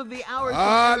top of the hour.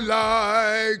 I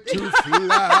like to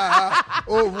fly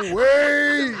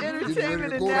away.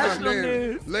 Entertainment and national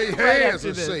news. Lay hands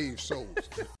and save souls.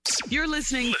 You're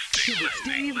listening to the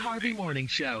Steve Harvey Morning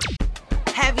Show.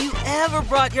 Have you ever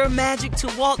brought your magic to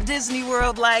Walt Disney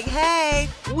World like, hey,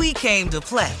 we came to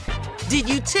play? Did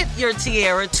you tip your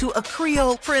tiara to a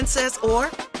Creole princess or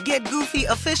get goofy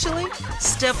officially?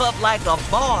 Step up like a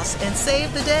boss and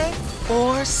save the day?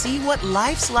 Or see what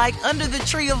life's like under the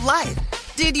tree of life?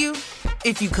 Did you?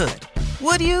 If you could.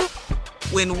 Would you?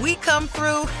 When we come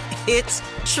through, it's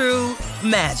true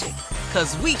magic.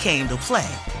 'Cause we came to play.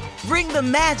 Bring the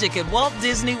magic at Walt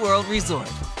Disney World Resort.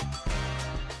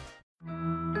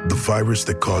 The virus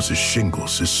that causes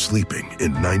shingles is sleeping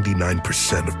in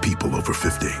 99% of people over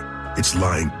 50. It's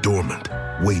lying dormant,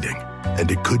 waiting,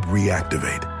 and it could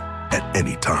reactivate at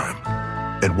any time.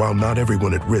 And while not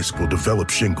everyone at risk will develop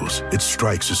shingles, it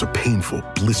strikes as a painful,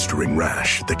 blistering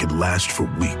rash that can last for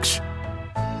weeks.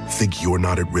 Think you're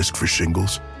not at risk for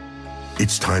shingles?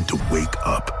 It's time to wake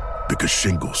up, because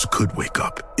shingles could wake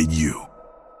up in you.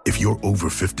 If you're over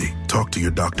 50, talk to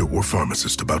your doctor or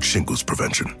pharmacist about shingles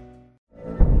prevention.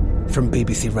 From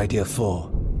BBC Radio 4,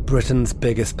 Britain's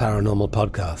biggest paranormal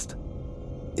podcast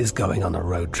is going on a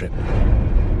road trip.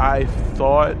 I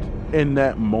thought in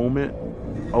that moment,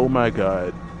 oh my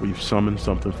God, we've summoned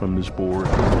something from this board.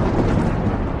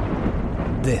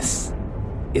 This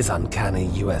is Uncanny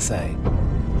USA.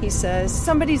 He says,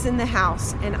 somebody's in the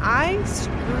house, and I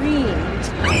screamed.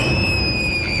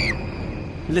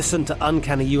 Listen to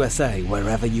Uncanny USA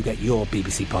wherever you get your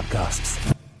BBC podcasts,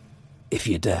 if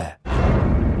you dare.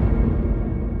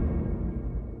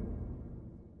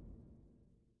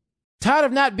 Tired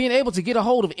of not being able to get a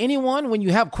hold of anyone when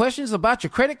you have questions about your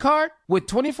credit card? With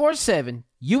 24/7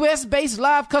 U.S.-based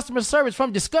live customer service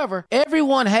from Discover,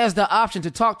 everyone has the option to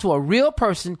talk to a real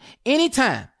person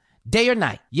anytime, day or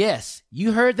night. Yes,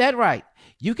 you heard that right.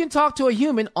 You can talk to a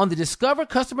human on the Discover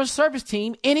customer service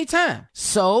team anytime.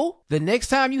 So, the next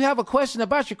time you have a question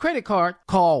about your credit card,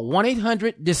 call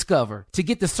 1-800-DISCOVER to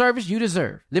get the service you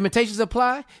deserve. Limitations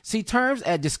apply. See terms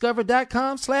at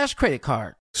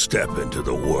discover.com/creditcard. Step into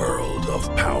the world of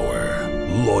power,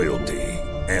 loyalty,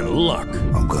 and luck.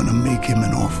 I'm gonna make him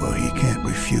an offer he can't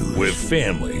refuse. With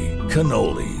family,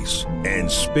 cannolis, and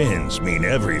spins mean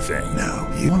everything. Now,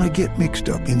 you wanna get mixed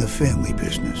up in the family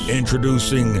business.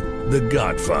 Introducing The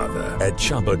Godfather at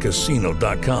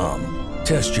ChumbaCasino.com.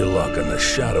 Test your luck in the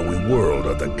shadowy world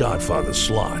of The Godfather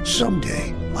slot.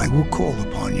 Someday, I will call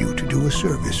upon you to do a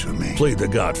service for me. Play The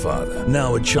Godfather,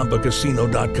 now at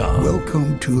ChumbaCasino.com.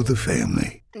 Welcome to the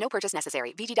family. No purchase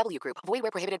necessary. VGW Group. Void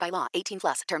where prohibited by law.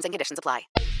 18+. Terms and conditions apply.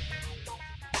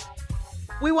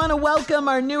 We want to welcome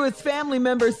our newest family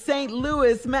member, St.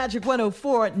 Louis, Magic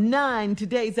 104.9.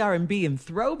 Today's R&B and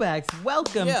throwbacks.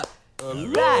 Welcome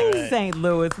back, St.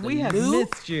 Louis. We have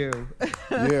missed you.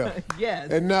 Yeah.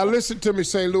 Yes. And now listen to me,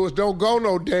 St. Louis. Don't go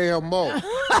no damn more.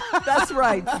 That's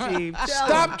right, Steve.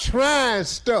 Stop trying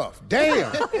stuff.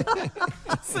 Damn.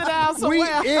 Sit down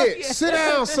somewhere. Sit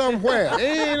down somewhere.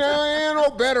 Ain't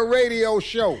no better radio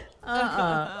show.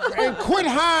 And quit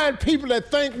hiring people that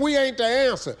think we ain't the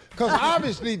answer. Because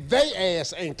obviously they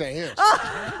ass ain't the answer.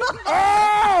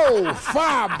 Oh,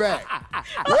 fire back.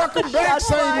 Welcome back,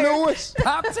 St. Louis.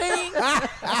 Top team.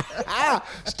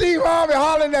 Steve Harvey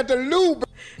hollering at the lube.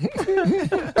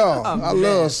 I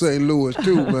love St. Louis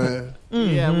too, man.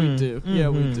 Yeah, we do. Yeah,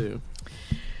 we do.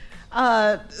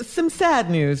 Some sad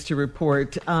news to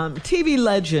report. TV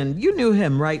legend, you knew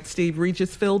him, right, Steve?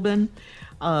 Regis Philbin,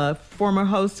 former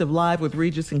host of Live with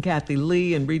Regis and Kathy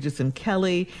Lee and Regis and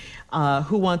Kelly,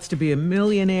 Who Wants to Be a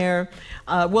Millionaire.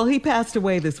 Well, he passed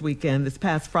away this weekend, this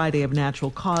past Friday, of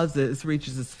natural causes.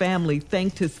 Regis's family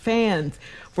thanked his fans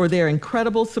for their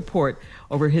incredible support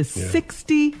over his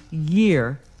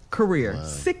 60-year career.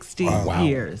 60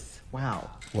 years. Wow.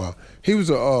 Wow. He was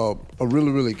a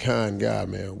really, really kind guy,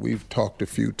 man. We've talked a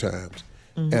few times.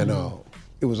 And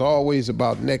it was always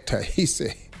about necktie. He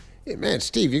said, hey, man,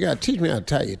 Steve, you got to teach me how to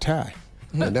tie your tie.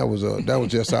 And that was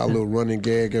just our little running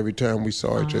gag every time we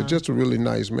saw each other. Just a really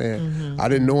nice man. I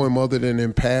didn't know him other than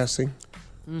in passing,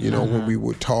 when we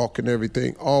would talk and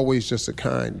everything. Always just a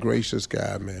kind, gracious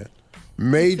guy, man.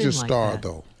 Major star,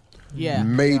 though. Yeah.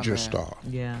 Major star.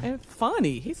 Yeah. And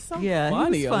funny. He's so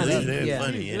funny. He's funny. He's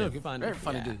funny. Very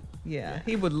funny dude. Yeah,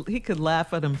 he could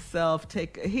laugh at himself.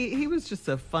 He was just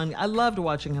a fun. I loved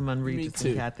watching him on Regis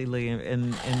and Kathy Lee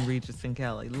and Regis and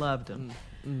Kelly. Loved him.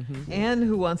 And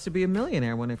Who Wants to Be a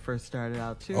Millionaire when it first started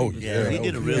out too. Oh yeah, he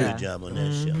did a really good job on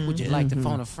that show. Would you like to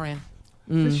phone a friend?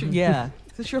 Is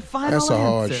this your final That's a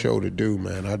hard answer? show to do,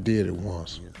 man. I did it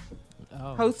once.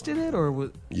 Hosted it or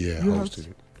was? Yeah, you hosted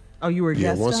it. Oh, you were a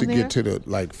guest once on it there? get to the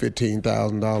like $15,000,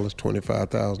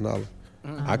 $25,000,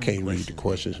 I can't read the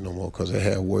questions no more because it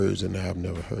had words in there I've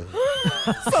never heard.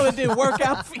 So it didn't work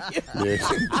out for you. Yeah,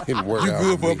 it didn't work You out.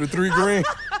 good for up to $3,000?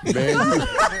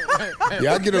 Man,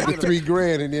 I get up to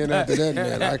 $3,000 and then after that,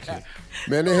 man, I can't.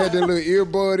 Man, they had that little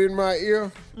earbud in my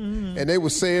ear and they were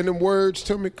saying them words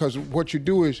to me because what you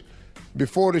do is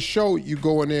before the show, you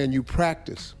go in there and you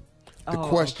practice the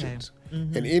questions.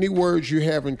 And any words you're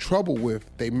having trouble with,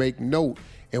 they make note.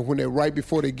 And when they're right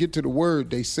before they get to the word,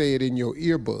 they say it in your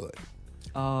earbud.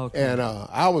 Oh, okay. And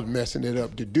I was messing it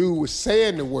up. The dude was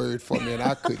saying the word for me and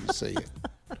I couldn't say it.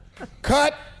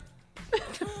 Cut!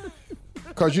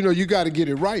 Because, you got to get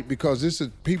it right because this is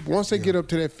people, once they get up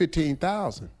to that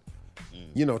 15,000,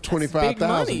 25,000. Big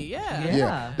money,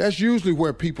 yeah. That's usually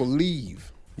where people leave.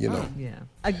 Yeah.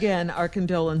 Again, our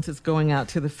condolences going out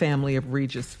to the family of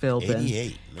Regis Philbin.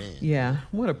 88, man. Yeah,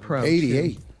 what a pro.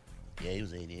 88. Yeah, he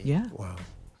was 88. Yeah. Wow.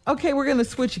 Okay, we're going to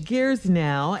switch gears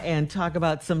now and talk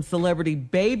about some celebrity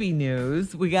baby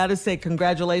news. We got to say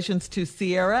congratulations to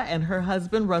Sierra and her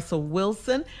husband, Russell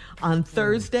Wilson. On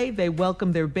Thursday, they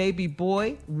welcomed their baby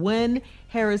boy, Wynn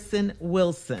Harrison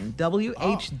Wilson.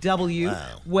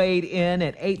 WHW weighed in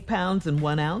at 8 pounds and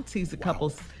 1 ounce. He's a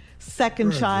couple's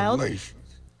second child.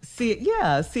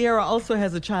 Sierra also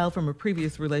has a child from a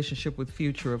previous relationship with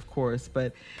Future, of course,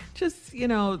 but just,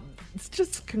 it's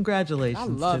just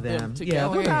congratulations to them. Yeah,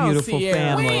 what a beautiful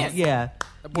family. Win. Yeah.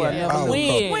 That boy never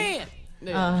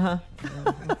win.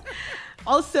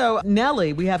 Also,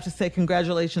 Nelly, we have to say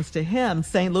congratulations to him.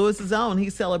 St. Louis's own. He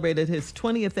celebrated his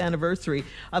 20th anniversary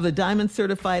of the Diamond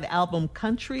Certified album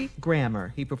Country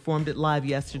Grammar. He performed it live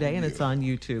yesterday, and it's on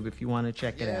YouTube if you want to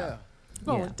check it out.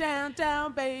 Going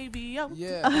down, baby. Oh,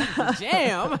 yeah.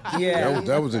 Jam. Yeah.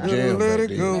 That was a jam. Let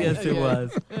it go. Yes, it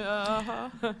was.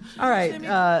 All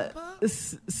right.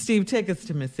 Steve, take us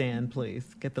to Miss Ann, please.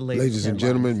 Get the latest. Ladies and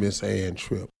gentlemen, Miss Ann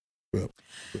Tripp.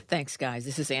 Thanks, guys.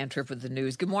 This is Ann Tripp with the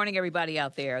news. Good morning, everybody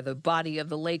out there. The body of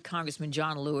the late Congressman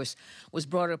John Lewis was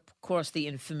brought across the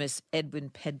infamous Edwin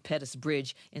Pettus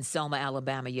Bridge in Selma,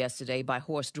 Alabama yesterday by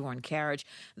horse-drawn carriage.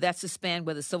 That's the span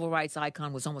where the civil rights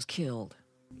icon was almost killed.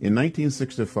 In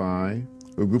 1965,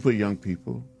 a group of young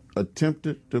people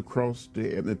attempted to cross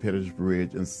the Edmund Pettus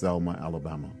Bridge in Selma,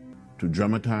 Alabama, to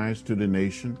dramatize to the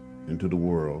nation and to the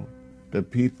world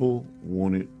that people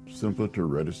wanted simply to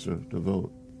register to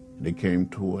vote. They came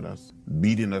toward us,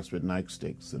 beating us with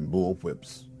nightsticks and bull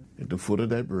whips. At the foot of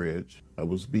that bridge, I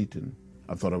was beaten.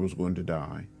 I thought I was going to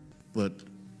die. But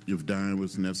if dying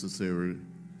was necessary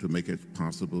to make it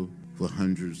possible for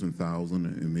hundreds and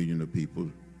thousands and millions of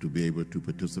people to be able to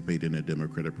participate in a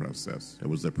democratic process, that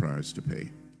was the price to pay.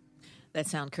 That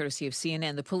sound courtesy of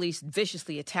CNN. The police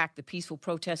viciously attacked the peaceful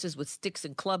protesters with sticks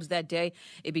and clubs that day.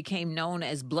 It became known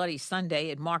as Bloody Sunday.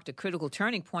 It marked a critical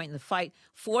turning point in the fight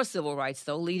for civil rights,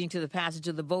 though, leading to the passage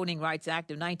of the Voting Rights Act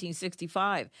of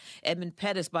 1965. Edmund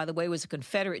Pettus, by the way, was a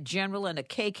Confederate general and a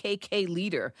KKK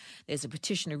leader. There's a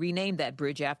petition to rename that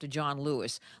bridge after John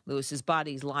Lewis. Lewis's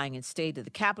body is lying in state at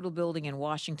the Capitol building in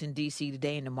Washington, D.C.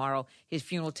 today and tomorrow. His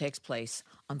funeral takes place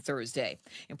on Thursday.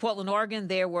 In Portland, Oregon,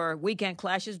 there were weekend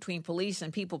clashes between police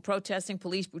and people protesting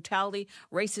police brutality,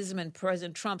 racism, and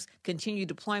President Trump's continued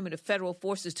deployment of federal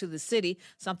forces to the city,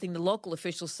 something the local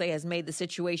officials say has made the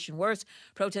situation worse.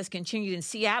 Protests continued in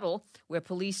Seattle, where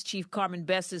Police Chief Carmen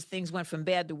Best says things went from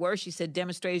bad to worse. She said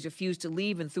demonstrators refused to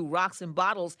leave and threw rocks and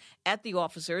bottles at the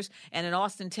officers. And in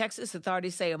Austin, Texas,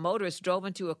 authorities say a motorist drove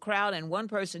into a crowd and one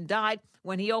person died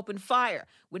when he opened fire.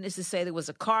 Witnesses say there was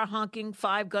a car honking,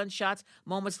 5 gunshots.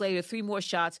 Moments later, 3 more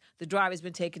shots. The driver's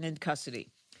been taken into custody.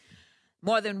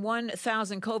 More than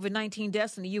 1,000 COVID-19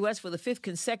 deaths in the U.S. for the fifth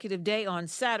consecutive day on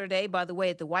Saturday. By the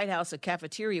way, at the White House, a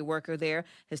cafeteria worker there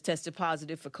has tested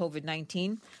positive for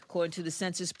COVID-19. According to the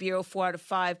Census Bureau, 4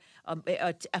 out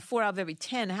of every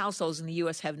 10 households in the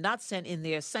U.S. have not sent in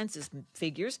their census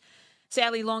figures.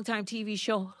 Sadly, longtime TV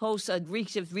show host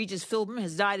Regis Philbin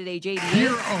has died at age 88.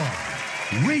 Here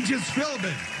are Regis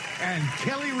Philbin and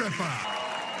Kelly Ripa.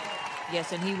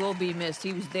 Yes, and he will be missed.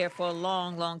 He was there for a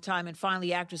long, long time. And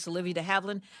finally, actress Olivia de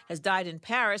Havilland has died in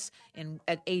Paris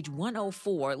at age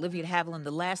 104. Olivia de Havilland,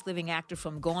 the last living actor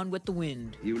from Gone with the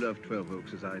Wind. You love 12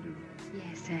 Oaks as I do.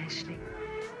 Yes, Ashley.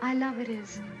 I love it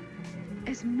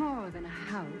as more than a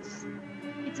house.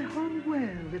 It's a whole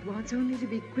world that wants only to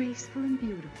be graceful and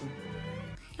beautiful.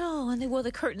 Oh, and they wore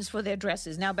the curtains for their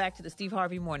dresses. Now back to the Steve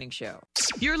Harvey Morning Show.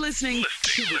 You're listening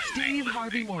to the Steve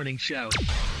Harvey Morning Show.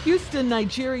 Houston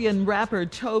Nigerian rapper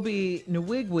Toby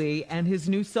Nwigwe and his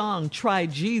new song, Try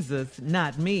Jesus,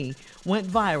 Not Me, went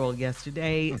viral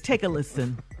yesterday. Take a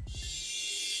listen.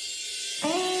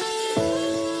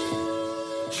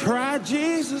 Try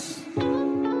Jesus,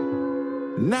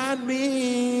 not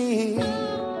me,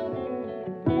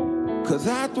 'cause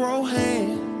I throw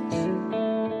hands.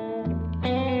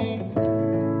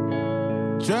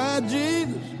 Try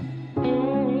Jesus,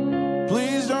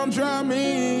 please don't try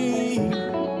me,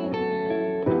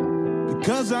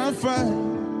 because I fight.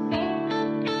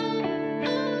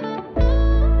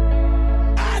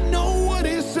 I know what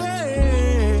he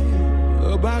said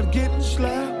about getting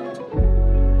slapped,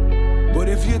 but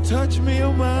if you touch me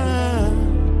or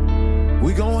mine,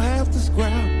 we gon' have to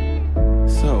scrap.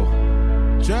 So,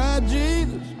 try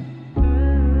Jesus,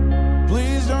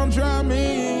 please don't try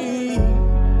me,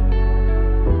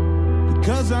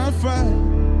 because I fight.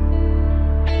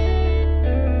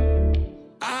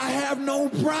 I have no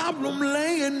problem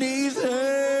laying these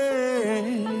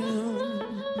hands.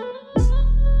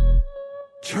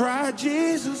 Try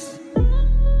Jesus,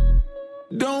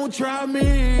 don't try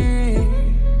me,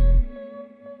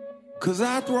 'cause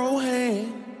I throw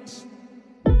hands.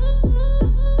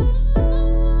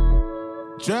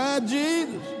 Try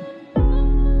Jesus,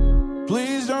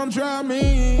 please don't try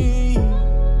me,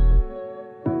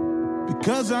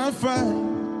 because I fight.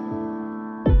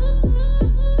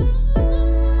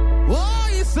 Oh,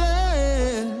 you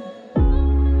said,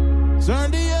 turn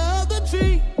the other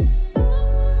cheek.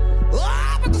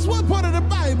 Oh, but this one part of the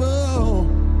Bible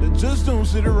that just don't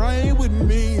sit right with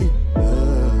me.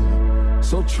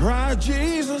 So try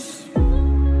Jesus,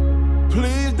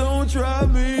 please don't try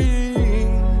me,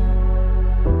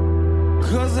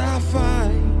 'cause I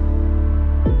fight.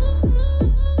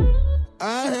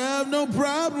 I have no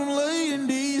problem laying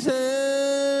these hands.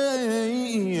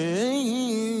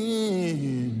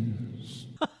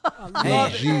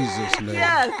 In Jesus' name.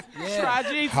 Yes. Try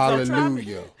Jesus.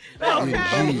 Hallelujah.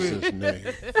 In Jesus' name.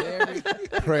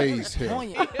 Praise him.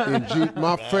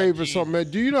 My favorite song, man.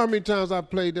 Do you know how many times I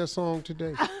played that song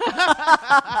today?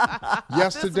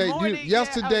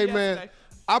 Yesterday, man,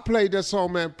 I played that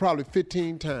song, man, probably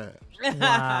 15 times.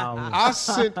 Wow. I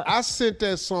sent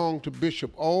that song to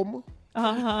Bishop Ulmer.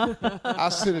 I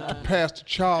sent it to Pastor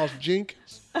Charles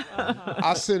Jenkins.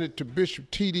 I sent it to Bishop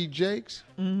T.D. Jakes.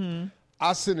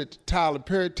 I sent it to Tyler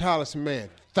Perry. Tyler said, man,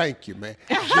 thank you, man.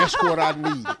 Just what I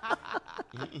needed.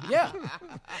 Yeah.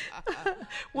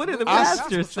 What did the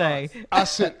pastor say? I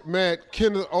said, man,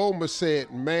 Kenneth Ulmer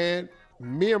said, man,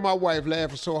 me and my wife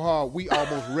laughing so hard, we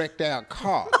almost wrecked our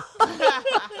car.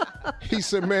 He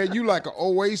said, man, you like an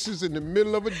oasis in the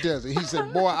middle of a desert. He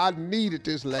said, boy, I needed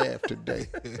this laugh today.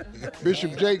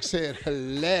 Bishop Jake said,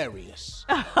 hilarious.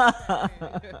 All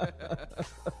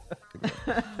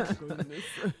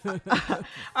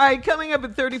right, coming up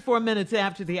at 34 minutes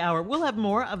after the hour, we'll have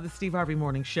more of the Steve Harvey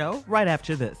Morning Show right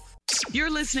after this.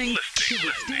 You're listening to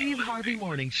the Steve Harvey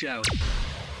Morning Show.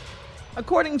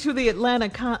 According to the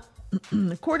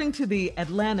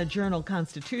Atlanta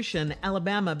Journal-Constitution,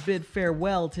 Alabama bid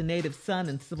farewell to native son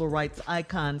and civil rights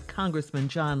icon Congressman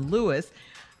John Lewis.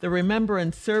 The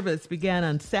remembrance service began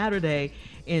on Saturday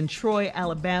in Troy,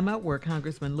 Alabama, where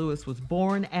Congressman Lewis was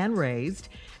born and raised.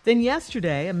 Then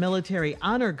yesterday, a military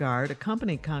honor guard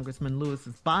accompanied Congressman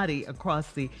Lewis's body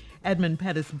across the Edmund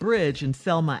Pettus Bridge in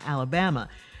Selma, Alabama.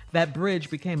 That bridge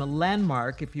became a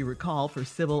landmark, if you recall, for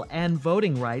civil and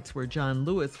voting rights, where John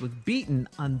Lewis was beaten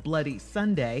on Bloody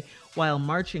Sunday while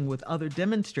marching with other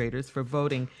demonstrators for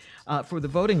the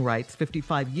voting rights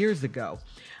 55 years ago.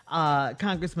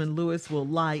 Congressman Lewis will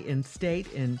lie in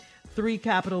state in 3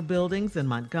 Capitol buildings in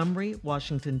Montgomery,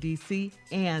 Washington, D.C.,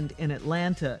 and in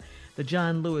Atlanta. The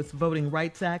John Lewis Voting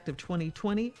Rights Act of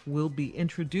 2020 will be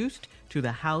introduced to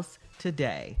the House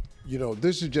today. You know,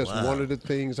 this is just one of the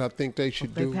things I think they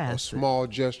should do. A small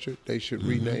gesture. They should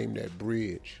rename that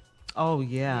bridge. Oh,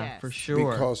 yeah, for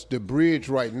sure. Because the bridge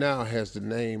right now has the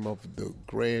name of the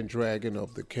Grand Dragon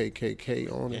of the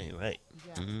KKK on it. Yeah, right.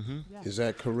 Is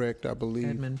that correct, I believe?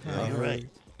 Edmund Powell. You're right.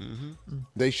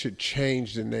 They should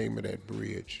change the name of that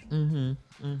bridge to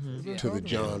the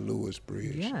John Lewis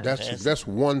Bridge. Yes. That's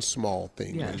one small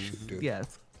thing they should do.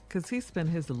 Yes, because he spent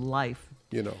his life.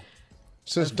 You know,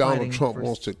 since Donald Trump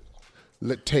wants to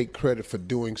take credit for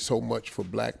doing so much for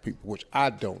black people, which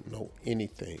I don't know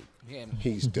anything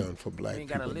he's done for black ain't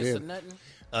people. Got a list of nothing?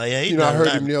 Oh, yeah, you know, I heard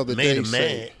him the other day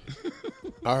say.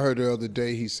 I heard the other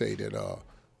day he say that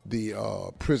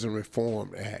the Prison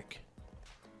Reform Act,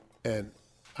 and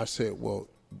I said, well,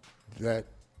 that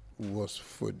was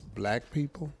for black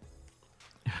people.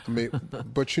 I mean,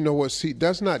 but you know what? See,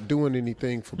 that's not doing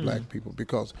anything for black people,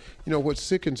 because you know what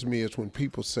sickens me is when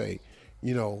people say,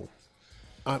 we're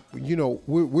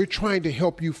trying to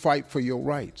help you fight for your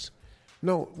rights.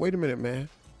 No, wait a minute, man.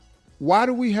 Why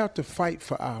do we have to fight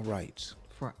for our rights?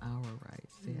 For our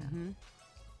rights, yeah.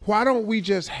 Why don't we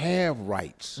just have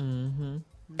rights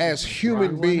as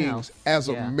human beings, as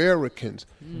Americans,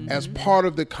 as part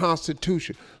of the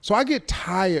Constitution? So I get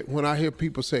tired when I hear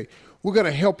people say, we're going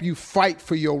to help you fight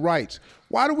for your rights.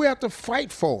 Why do we have to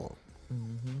fight for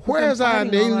them? Where's our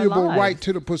inalienable right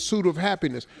to the pursuit of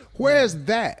happiness? Where's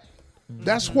that?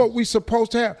 That's what we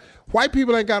supposed to have. White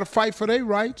people ain't got to fight for their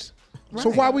rights. Right. So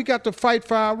why we got to fight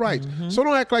for our rights? So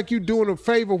don't act like you doing a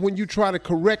favor when you try to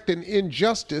correct an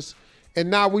injustice, and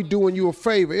now we doing you a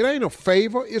favor. It ain't a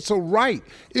favor. It's a right.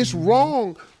 It's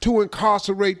wrong to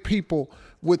incarcerate people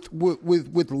with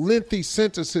lengthy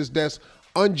sentences that's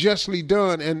unjustly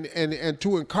done, and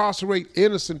to incarcerate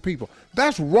innocent people.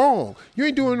 That's wrong. You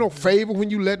ain't doing no favor when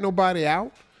you let nobody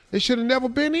out. They should have never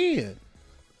been in.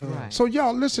 Right. So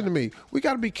y'all, listen to me. We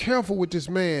got to be careful with this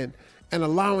man and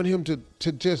allowing him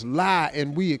to just lie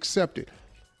and we accept it.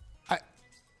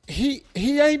 He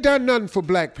ain't done nothing for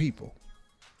black people.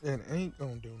 And ain't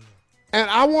gonna do nothing. And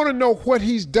I want to know what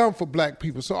he's done for black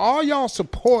people. So all y'all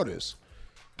supporters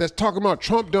that's talking about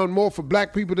Trump done more for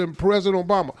black people than President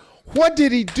Obama, what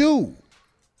did he do?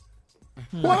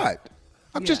 What?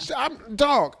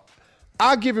 Dog,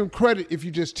 I'll give him credit if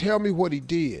you just tell me what he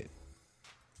did.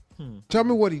 Tell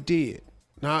me what he did.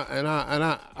 Now, and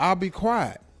I'll be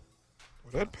quiet.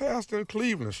 Well, that pastor in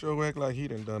Cleveland sure act like he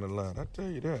done done a lot. I tell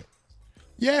you that.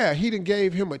 Yeah, he done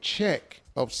gave him a check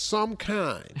of some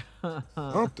kind.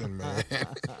 Something, man.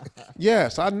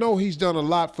 Yes, I know he's done a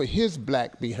lot for his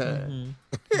black behind.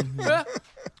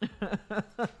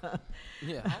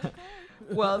 Yeah.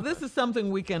 Well, this is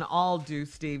something we can all do,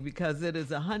 Steve, because it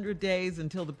is 100 days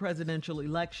until the presidential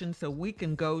election, so we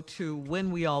can go to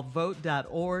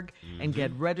whenweallvote.org and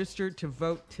get registered to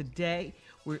vote today.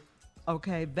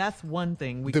 That's one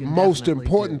thing we can do. The most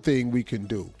important thing we can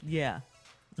do. Yeah.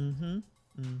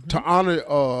 To honor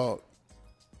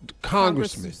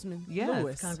Congressman. Yes,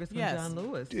 Lewis. Congressman John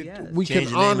Lewis. Yes. We Change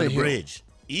can the name honor of the him. bridge.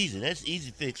 Easy. That's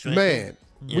easy fix right Man,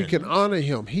 there. we can honor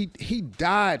him. He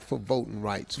died for voting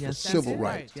rights, for civil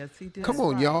rights. Yes, he did. Come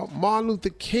on, y'all. Martin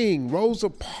Luther King, Rosa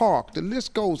Parks, the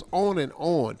list goes on and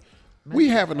on. We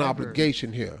have an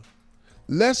obligation here.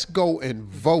 Let's go and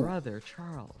vote. Brother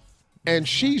Charles. And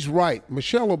she's right.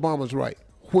 Michelle Obama's right.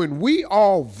 When we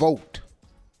all vote.org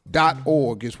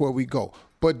is where we go.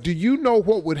 But do you know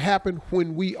what would happen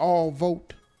when we all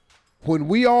vote? When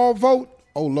we all vote,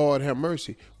 oh Lord have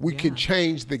mercy, we can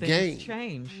change the game.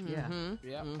 Change,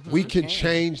 We can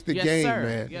change the game,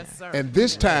 man. Yes, sir. And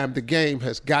this time the game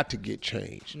has got to get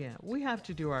changed. Yeah, we have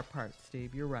to do our part,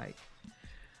 Steve. You're right.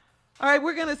 All right,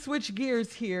 we're going to switch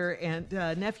gears here, and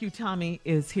Nephew Tommy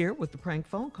is here with the prank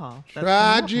phone call. That's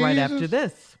coming up right after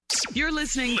this. You're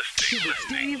listening to the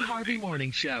Steve Harvey Morning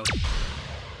Show.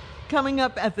 Coming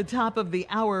up at the top of the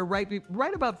hour,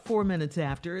 right about 4 minutes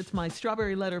after, it's my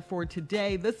strawberry letter for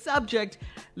today. The subject,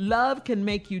 love can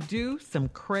make you do some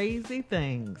crazy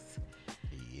things.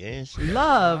 Yes.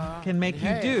 Love can make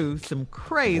you do some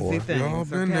crazy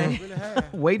things, okay?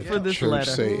 Wait for this Church letter.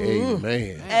 say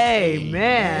amen.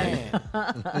 Amen.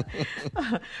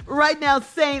 Right now,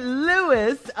 St.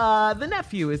 Louis, the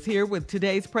nephew is here with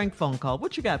today's prank phone call.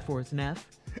 What you got for us, Neff?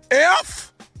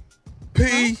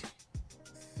 FPC.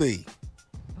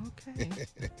 Okay.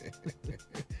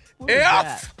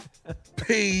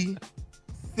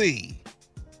 FPC.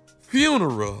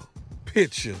 Funeral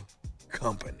Picture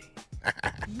Company.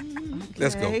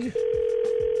 Let's go.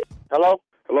 Hello?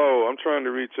 Hello, I'm trying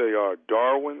to reach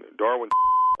Darwin.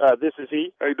 This is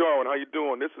he. Hey, Darwin, how you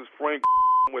doing? This is Frank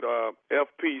with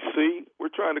FPC.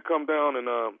 We're trying to come down and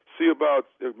see about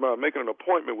making an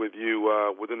appointment with you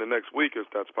within the next week, if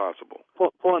that's possible.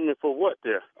 Appointment for what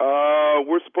there?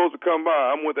 We're supposed to come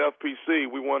by. I'm with FPC.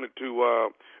 We wanted to,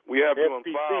 we have you on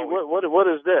file. What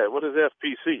is that? What is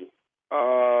FPC?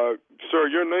 Sir,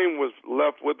 your name was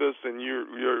left with us, and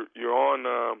you're on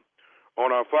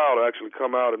our file to actually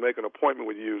come out and make an appointment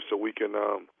with you so we can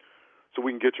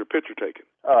get your picture taken.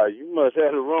 You must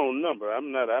have the wrong number.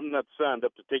 I'm not signed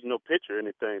up to take no picture or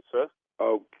anything, sir.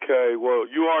 Okay, well,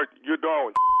 you're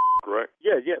Darwin, correct?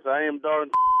 Yes, I am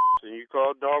Darwin, and you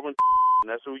call Darwin, and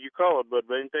that's who you call. But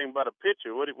anything about a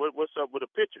picture, what's up with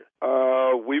a picture?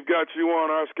 We've got you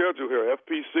on our schedule here,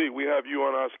 FPC. We have you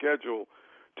on our schedule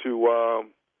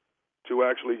to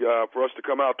actually for us to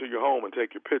come out to your home and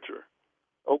take your picture.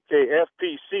 Okay,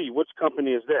 FPC. Which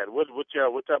company is that? What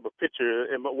type of picture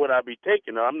would I be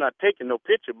taking? I'm not taking no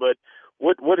picture, but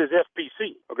what is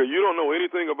FPC? Okay, you don't know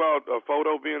anything about a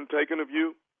photo being taken of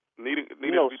you needing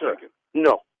no, to be sir. taken?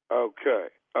 No.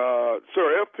 Okay,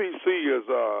 sir. FPC is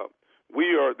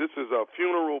this is a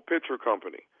funeral picture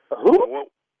company. Who?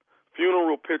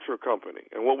 Funeral picture company,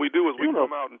 and what we do is we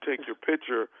come out and take your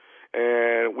picture,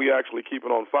 and we actually keep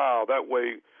it on file. That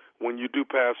way, when you do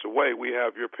pass away, we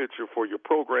have your picture for your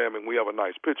program, and we have a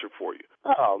nice picture for you.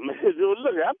 Oh, man,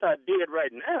 look, I'm not dead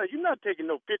right now. You're not taking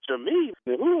no picture of me.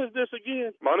 Who is this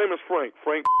again? My name is Frank.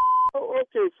 Frank. Oh,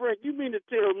 okay, Frank, you mean to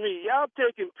tell me y'all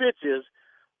taking pictures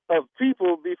of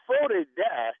people before they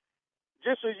die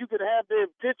just so you could have their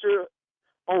picture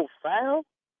on file?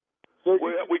 So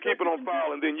we keep it on file,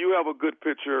 and then you have a good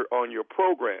picture on your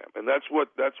program, and that's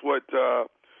what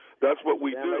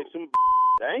we do. Like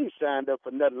I ain't signed up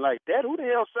for nothing like that. Who the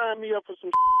hell signed me up for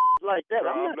some like that?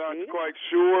 I'm not quite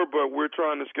sure, but we're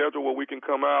trying to schedule where we can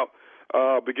come out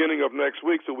beginning of next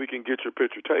week so we can get your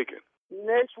picture taken.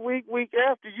 Next week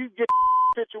after, you get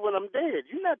picture when I'm dead.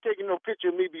 You're not taking no picture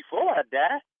of me before I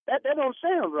die. That don't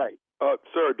sound right.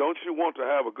 Sir, don't you want to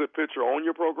have a good picture on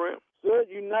your program? Sir,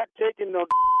 you're not taking no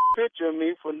picture of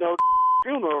me for no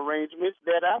funeral arrangements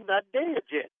that I'm not dead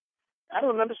yet. I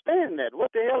don't understand that.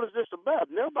 What the hell is this about?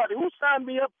 Nobody. Who signed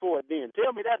me up for it then?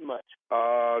 Tell me that much.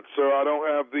 Sir, I don't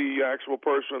have the actual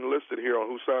person listed here on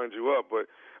who signed you up,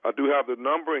 but I do have the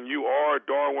number, and you are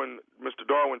Darwin, Mr.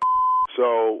 Darwin.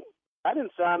 So I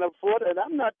didn't sign up for it, and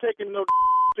I'm not taking no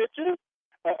picture.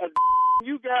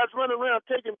 You guys run around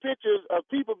taking pictures of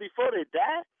people before they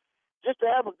die just to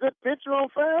have a good picture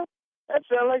on file? That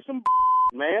sounds like some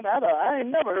man. I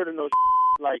ain't never heard of no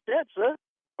like that, sir.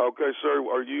 Okay, sir.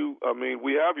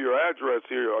 We have your address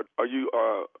here. Are you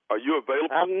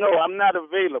available? I'm not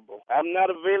available. I'm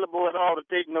not available at all to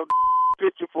take no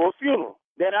picture for a funeral.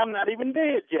 That I'm not even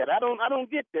dead yet. I don't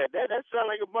get that. That sounds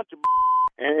like a bunch of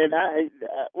and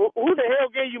who the hell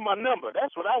gave you my number?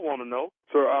 That's what I want to know.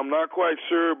 Sir, I'm not quite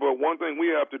sure, but one thing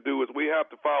we have to do is we have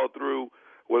to follow through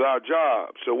with our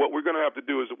job. So what we're going to have to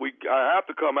do is I have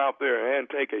to come out there and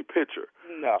take a picture.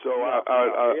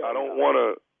 I don't want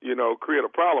to, create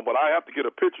a problem, but I have to get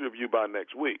a picture of you by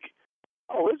next week.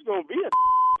 Oh, it's going to be a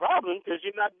problem because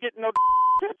you're not getting no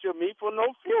picture of me for no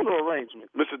funeral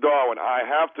arrangement. Mr. Darwin, I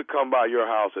have to come by your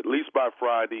house at least by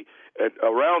Friday at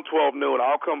around 12 noon.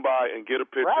 I'll come by and get a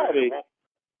picture. Friday?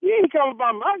 You ain't coming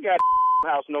by my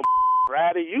house no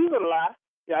Friday. You a lie.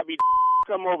 I be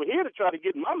come over here to try to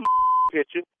get my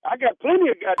picture. I got plenty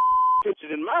of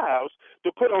pictures in my house to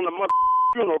put on the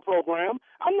funeral program.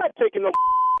 I'm not taking no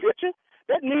picture.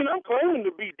 That means I'm claiming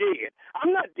to be dead.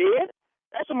 I'm not dead.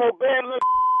 That's some old bad luck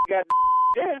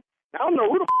there. I don't know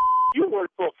who the you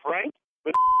work for, Frank,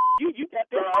 but you got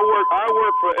that. Sir, I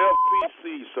work for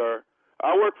FPC, sir.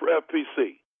 I work for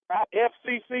FPC.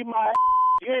 FCC,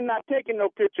 you ain't not taking no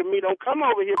picture of me. Don't come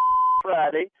over here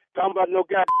Friday talking about no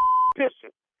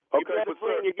picture. Okay, you better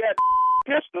bring sir, your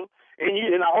pistol,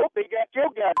 and I hope they got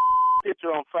your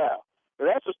picture on file. But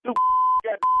that's a stupid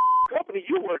company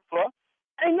you work for.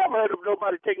 I ain't never heard of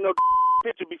nobody taking no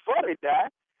picture before they die.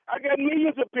 I got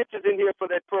millions of pictures in here for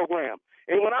that program.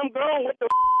 And when I'm gone, what the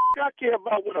I care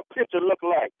about what a picture look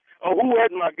like or who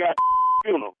had my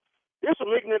funeral. This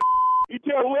some ignorant you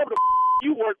tell whoever the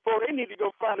you work for, they need to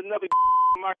go find another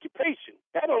occupation.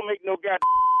 That don't make no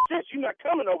sense. You're not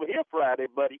coming over here Friday,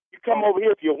 buddy. You come over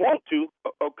here if you want to.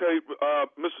 Okay,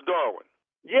 Mr. Darwin.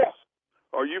 Yes.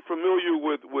 Are you familiar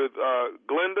with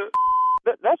Glenda?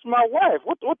 That's my wife.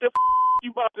 What the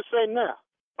you about to say now?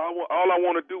 All I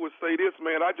want to do is say this,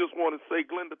 man. I just want to say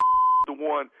Glenda the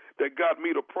one that got me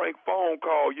to prank phone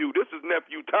call you. This is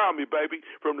nephew Tommy, baby,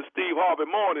 from the Steve Harvey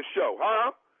Morning Show,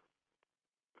 huh?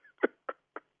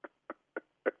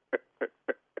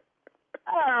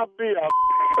 I'll be a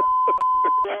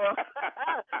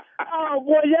oh,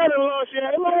 boy, y'all done lost your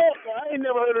mind. I ain't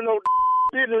never heard of no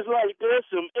business like this.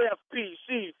 Some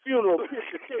FPC, funeral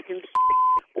picture taking.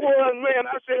 Boy,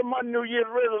 man, I said my New Year's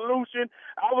resolution,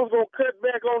 I was going to cut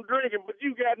back on drinking, but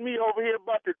you got me over here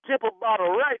about to tip a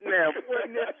bottle right now. Boy,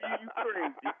 nephew, you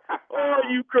crazy. Oh,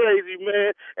 you crazy,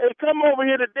 man. Hey, come over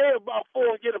here today about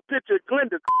 4 and get a picture of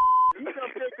Glenda. You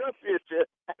come take her picture.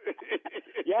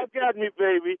 Y'all got me,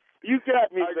 baby. You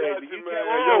got me, baby. Got you, man.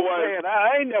 Oh, man,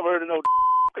 I ain't never heard of no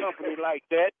company like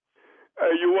that.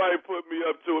 Hey, your wife put me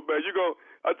up to it, man.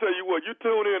 I tell you what, you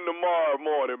tune in tomorrow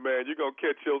morning, man. You're going to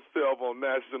catch yourself on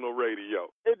national radio.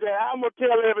 I'm going to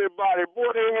tell everybody, boy,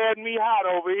 they had me hot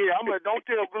over here. Don't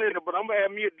tell Glenda, but I'm going to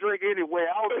have me a drink anyway.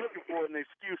 I was looking for an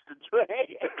excuse to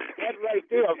drink. That's right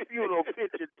there, a funeral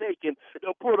picture taken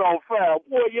to put on file.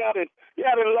 Boy, y'all done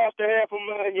lost a half a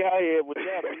mind y'all had with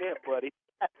that and that, buddy.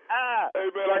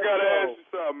 Hey, man, I got to ask you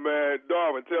something, man.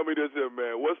 Darwin, tell me this here,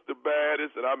 man. What's the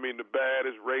baddest, and I mean the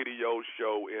baddest radio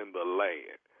show in the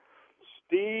land?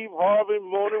 Steve Harvey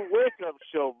Morning Wake Up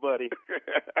Show, buddy.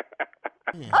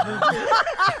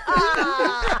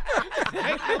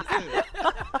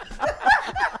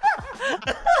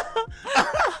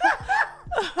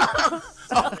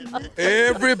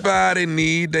 Everybody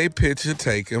need their picture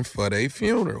taken for their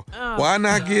funeral. Why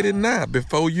not get it now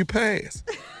before you pass?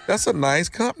 That's a nice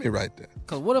company right there.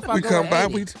 Cause what if I go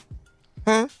at 80?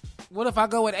 Huh? What if I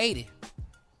go at 80?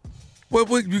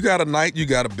 Well, you got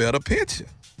a better picture.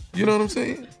 You know what I'm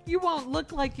saying? You won't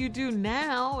look like you do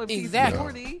now if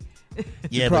exactly. he's 40.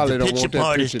 Yeah, but the picture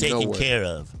part is taken care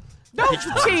of. Don't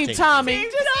Team Tommy. You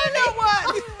know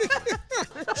what?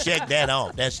 Check that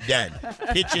off. That's done.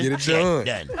 Picture Get it check,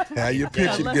 done. Have your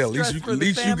picture together. At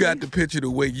least you got the picture the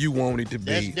way you want it to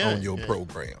be on your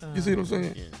program. You see what I'm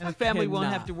saying? And the family won't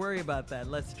have to worry about that.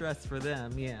 Less stress for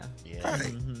them. Yeah.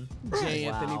 J.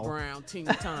 Anthony Brown, Team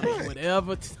Tommy,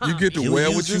 whatever. Tommy. You get to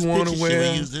wear what you want to wear.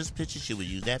 Should we use this picture? Should we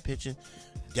use that picture?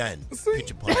 Done.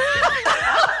 Picture part.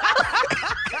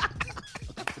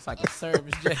 It's like a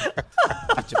service, Jay.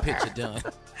 Get your picture done.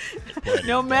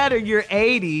 No matter you're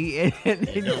 80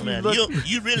 and don't matter.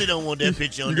 You really don't want that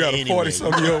picture on there anyway. You got a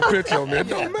 40-something-year-old picture on there. It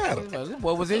don't matter.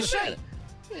 What was in shape?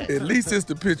 At least it's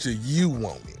the picture you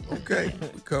wanted, okay?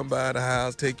 We come by the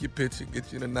house, take your picture,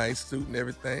 get you in a nice suit and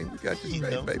everything. We got you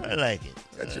straight, baby. I like it.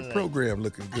 Got your program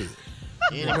looking good.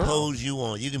 Any pose you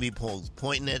want. You can be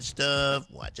pointing at stuff.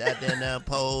 Watch out there now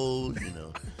pose,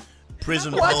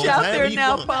 Prison watch pose. Out there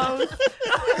now pose.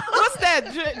 What's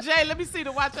that, Jay? Let me see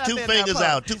the watch out there now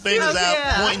pose. Two fingers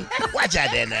out, pointing. Watch out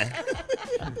there now.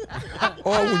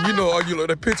 Or when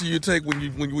the picture you take when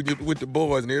you with the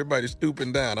boys and everybody's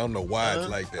stooping down. I don't know why it's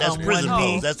like that. That's prison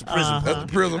pose. That's the prison pose. That's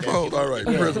the prison pose. All right,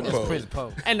 prison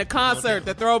pose. And the concert,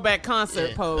 the throwback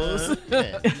concert pose. You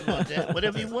want that?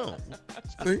 Whatever you want.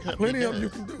 See, plenty of them you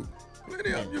can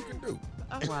do.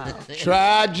 Wow.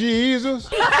 Try Jesus,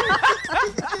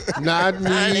 not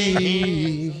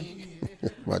me.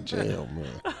 My jam,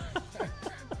 man.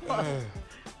 I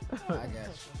got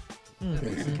you.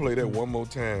 You can play that one more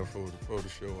time for the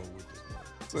show I'm with this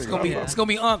man. It's gonna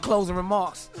be on closing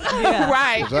remarks. Yeah.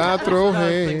 Right. I throw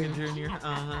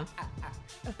hands.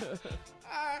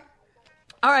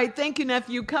 All right, thank you,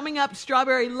 nephew. Coming up,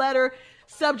 Strawberry Letter.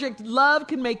 Subject, love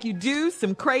can make you do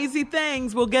some crazy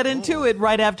things. We'll get into it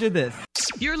right after this.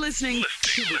 You're listening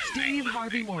to the Steve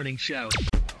Harvey Morning Show.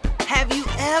 Have you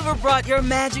ever brought your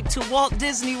magic to Walt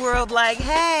Disney World like,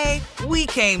 hey, we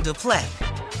came to play?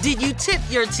 Did you tip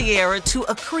your tiara to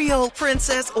a Creole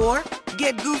princess or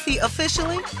get goofy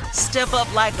officially? Step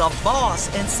up like a boss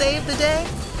and save the day?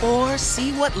 Or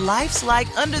see what life's like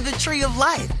under the tree of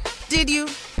life? Did you?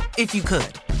 If you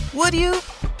could. Would you?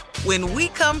 When we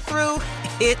come through,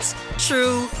 it's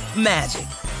true magic.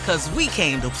 'Cause we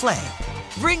came to play.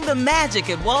 Bring the magic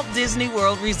at Walt Disney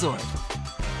World Resort.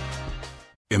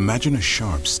 Imagine a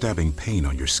sharp, stabbing pain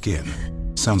on your skin.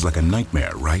 Sounds like a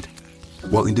nightmare, right?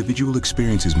 While individual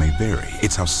experiences may vary,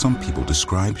 it's how some people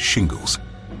describe shingles.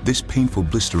 This painful,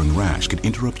 blistering rash could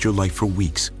interrupt your life for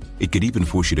weeks. It could even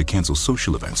force you to cancel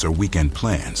social events or weekend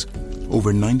plans.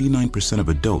 Over 99% of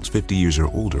adults 50 years or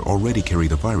older already carry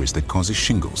the virus that causes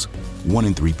shingles. 1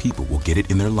 in 3 people will get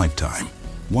it in their lifetime.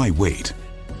 Why wait?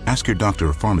 Ask your doctor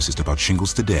or pharmacist about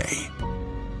shingles today.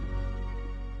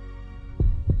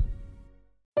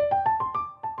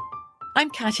 I'm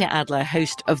Katya Adler,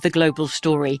 host of The Global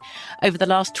Story. Over the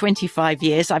last 25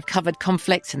 years, I've covered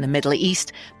conflicts in the Middle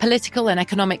East, political and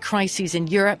economic crises in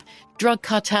Europe, drug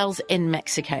cartels in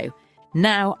Mexico.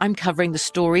 Now I'm covering the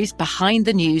stories behind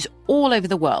the news all over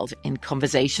the world in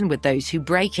conversation with those who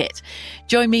break it.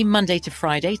 Join me Monday to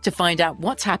Friday to find out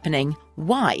what's happening,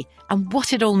 why, and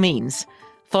what it all means.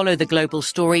 Follow The Global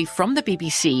Story from the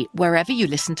BBC wherever you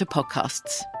listen to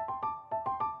podcasts.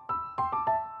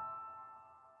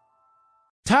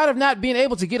 Tired of not being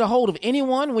able to get a hold of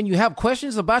anyone when you have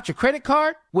questions about your credit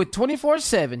card? With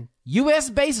 24/7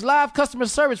 U.S.-based live customer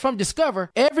service from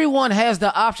Discover, everyone has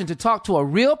the option to talk to a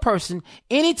real person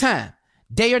anytime,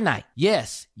 day or night.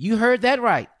 Yes, you heard that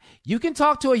right. You can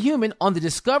talk to a human on the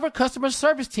Discover customer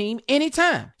service team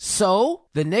anytime. So,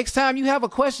 the next time you have a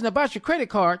question about your credit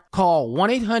card, call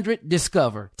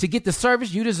 1-800-DISCOVER to get the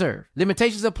service you deserve.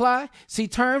 Limitations apply. See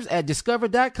terms at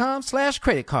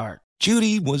discover.com/creditcard.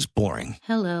 Judy was boring.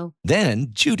 Hello. Then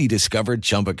Judy discovered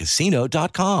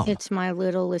ChumbaCasino.com. It's my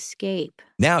little escape.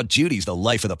 Now Judy's the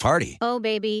life of the party. Oh,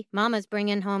 baby, mama's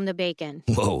bringing home the bacon.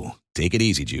 Whoa, take it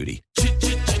easy, Judy.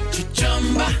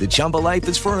 The Chumba life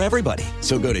is for everybody.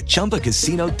 So go to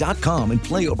ChumbaCasino.com and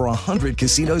play over 100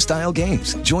 casino-style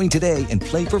games. Join today and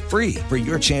play for free for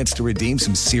your chance to redeem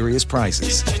some serious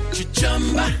prizes.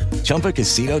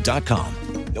 ChumbaCasino.com.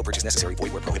 No purchase necessary.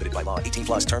 Void where prohibited by law. 18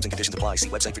 plus terms and conditions apply. See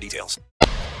website for details.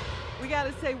 We got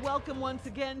to say welcome once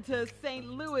again to St.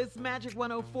 Louis Magic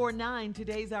 104.9.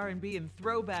 Today's R&B and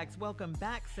throwbacks. Welcome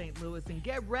back, St. Louis, and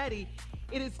get ready.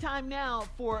 It is time now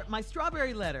for my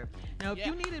strawberry letter. Now, if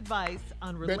you need advice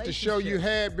on relationships. Bet the show you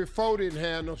had before didn't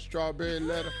have no strawberry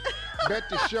letter. Bet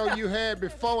the show you had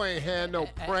before ain't had no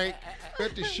prank.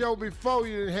 Bet the show before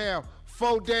you didn't have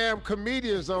 4 damn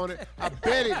comedians on it. I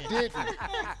bet it didn't.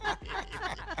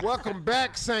 Welcome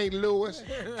back, St. Louis.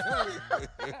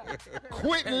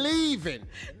 Quit leaving.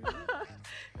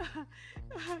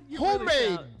 Who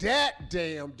made that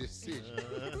damn decision?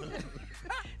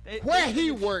 Where he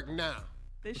work now?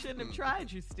 They shouldn't have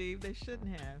tried you, Steve. They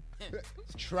shouldn't have.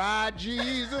 Try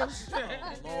Jesus?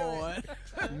 Oh, Lord.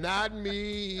 Not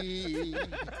me.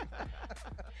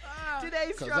 Today's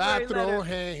Because strawberry I throw letter.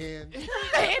 hands.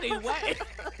 Anyway.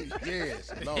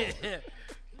 Yes, Lord.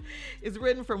 Is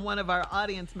written from one of our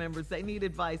audience members. They need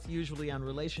advice usually on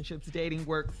relationships, dating,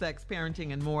 work, sex,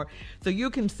 parenting, and more. So you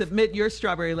can submit your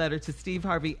strawberry letter to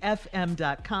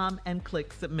steveharveyfm.com and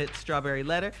click submit strawberry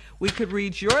letter. We could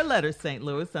read your letter, St.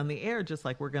 Louis, on the air, just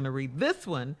like we're going to read this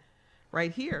one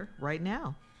right here, right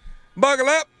now. Buckle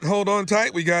up. Hold on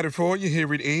tight. We got it for you.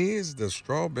 Here it is, the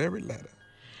strawberry letter.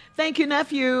 Thank you,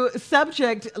 nephew.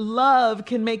 Subject, love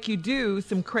can make you do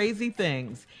some crazy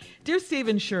things. Dear Steve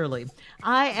and Shirley,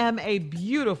 I am a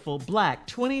beautiful black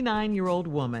 29-year-old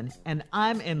woman, and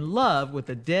I'm in love with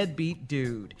a deadbeat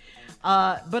dude.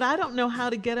 But I don't know how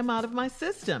to get him out of my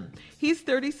system. He's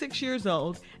 36 years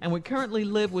old, and we currently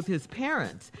live with his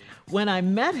parents. When I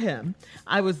met him,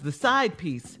 I was the side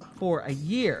piece for a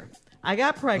year. I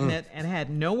got pregnant and had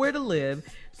nowhere to live,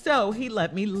 so he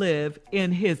let me live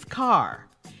in his car.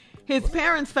 His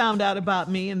parents found out about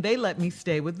me and they let me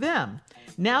stay with them.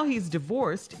 Now he's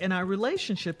divorced and our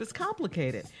relationship is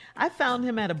complicated. I found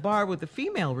him at a bar with a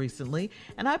female recently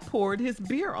and I poured his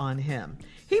beer on him.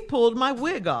 He pulled my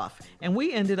wig off and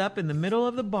we ended up in the middle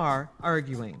of the bar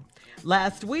arguing.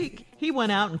 Last week, he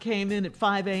went out and came in at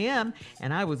 5 a.m.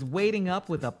 and I was waiting up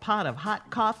with a pot of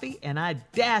hot coffee and I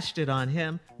dashed it on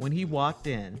him when he walked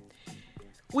in.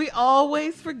 We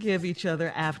always forgive each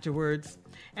other afterwards.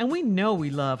 And we know we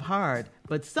love hard,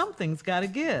 but something's got to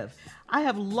give. I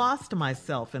have lost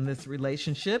myself in this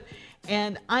relationship,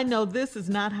 and I know this is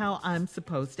not how I'm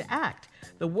supposed to act.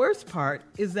 The worst part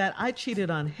is that I cheated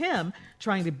on him,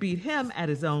 trying to beat him at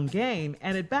his own game,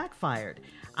 and it backfired.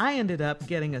 I ended up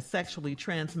getting a sexually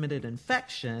transmitted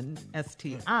infection,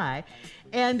 STI,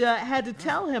 and had to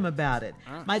tell him about it.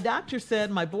 My doctor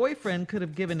said my boyfriend could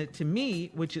have given it to me,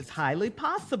 which is highly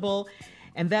possible.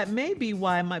 And that may be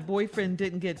why my boyfriend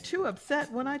didn't get too upset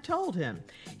when I told him.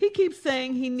 He keeps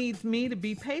saying he needs me to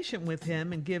be patient with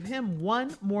him and give him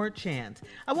one more chance.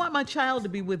 I want my child to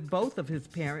be with both of his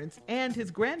parents and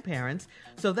his grandparents,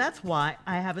 so that's why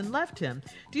I haven't left him.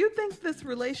 Do you think this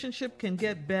relationship can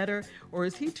get better, or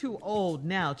is he too old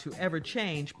now to ever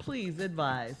change? Please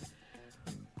advise.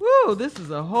 Woo, this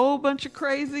is a whole bunch of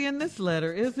crazy in this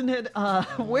letter, isn't it?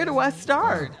 Where do I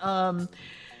start?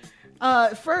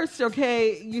 First,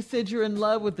 okay, you said you're in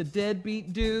love with a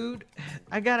deadbeat dude.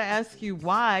 I gotta ask you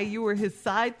why. You were his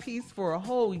side piece for a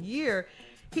whole year.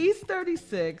 He's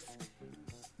 36.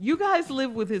 You guys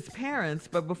live with his parents,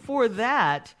 but before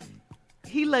that,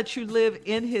 he let you live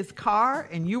in his car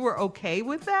and you were okay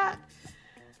with that?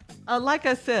 Like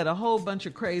I said, a whole bunch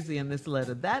of crazy in this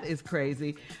letter. That is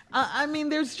crazy. I mean,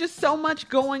 there's just so much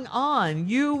going on.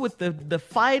 You with the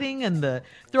fighting and the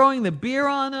throwing the beer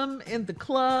on him in the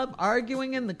club,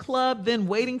 arguing in the club, then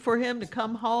waiting for him to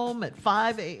come home at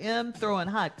 5 a.m., throwing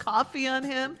hot coffee on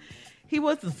him. He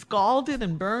wasn't scalded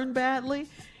and burned badly.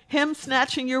 Him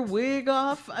snatching your wig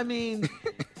off. I mean,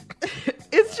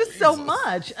 it's just so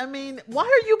much. I mean, why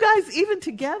are you guys even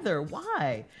together?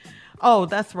 Why? Oh,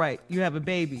 that's right. You have a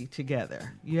baby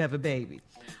together. You have a baby.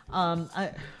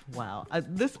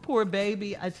 This poor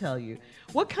baby, I tell you.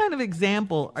 What kind of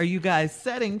example are you guys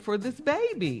setting for this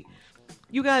baby?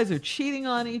 You guys are cheating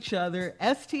on each other.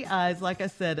 STIs, like I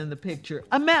said in the picture,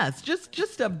 a mess.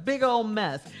 Just a big old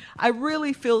mess. I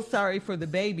really feel sorry for the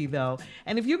baby, though.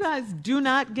 And if you guys do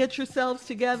not get yourselves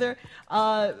together,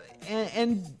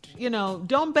 and you know,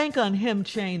 don't bank on him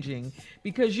changing,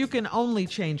 because you can only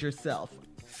change yourself.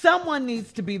 Someone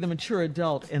needs to be the mature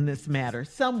adult in this matter.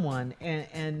 Someone,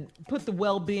 and put the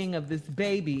well-being of this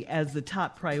baby as the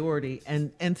top priority,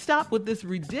 and stop with this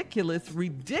ridiculous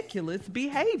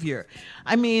behavior.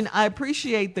 I mean, I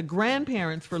appreciate the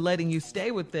grandparents for letting you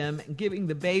stay with them and giving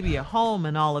the baby a home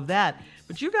and all of that,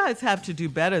 but you guys have to do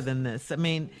better than this. I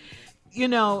mean, you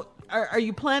know, are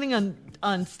you planning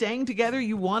on staying together?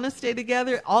 You want to stay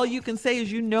together? All you can say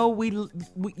is, you know,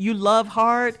 you love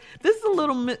hard. This is a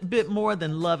little bit more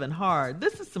than loving hard.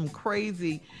 This is some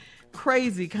crazy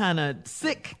kind of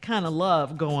sick kind of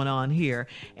love going on here.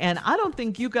 And I don't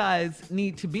think you guys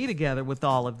need to be together with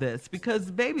all of this, because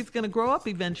the baby's going to grow up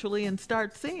eventually and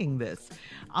start seeing this.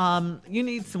 You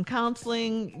need some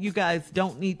counseling. You guys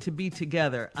don't need to be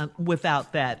together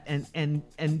without that,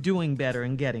 and doing better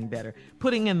and getting better,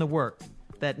 putting in the work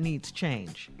that needs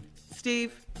change.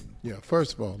 Steve? Yeah,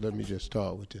 first of all, let me just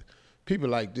start with this. People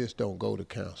like this don't go to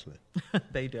counseling.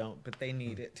 They don't, but they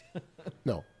need it.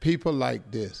 No, people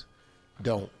like this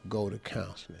don't go to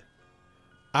counseling.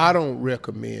 I don't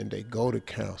recommend they go to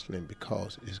counseling,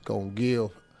 because it's going to give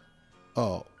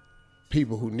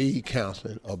people who need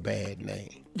counseling a bad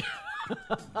name.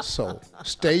 So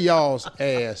stay y'all's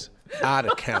ass out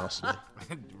of counseling,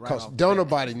 because don't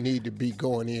nobody need to be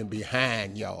going in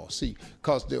behind y'all. See,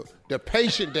 because the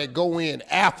patient that go in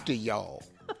after y'all,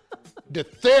 the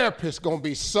therapist going to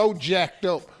be so jacked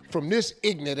up from this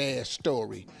ignorant ass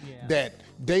story that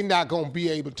they not going to be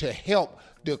able to help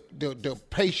the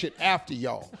patient after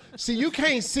y'all. See, you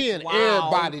can't send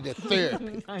everybody to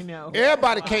therapy. I know.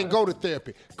 Everybody can't go to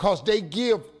therapy, because they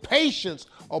give patients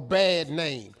a bad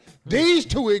name. These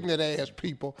two ignorant ass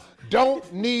people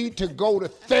don't need to go to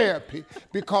therapy,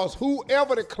 because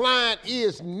whoever the client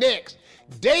is next,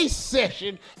 their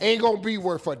session ain't gonna be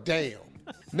worth a damn.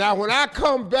 Now, when I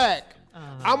come back,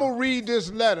 I'm gonna read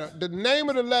this letter. The name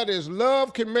of the letter is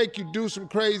Love Can Make You Do Some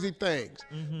Crazy Things.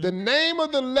 The name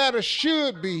of the letter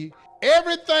should be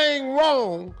Everything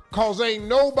Wrong, 'Cause Ain't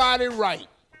Nobody Right.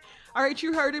 All right,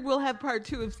 you heard it. We'll have part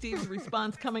 2 of Steve's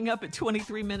response coming up at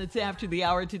 23 minutes after the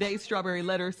hour. Today's Strawberry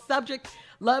Letter subject,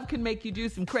 love can make you do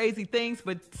some crazy things,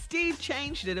 but Steve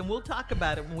changed it, and we'll talk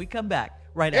about it when we come back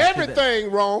right after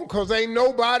Everything wrong, 'cause ain't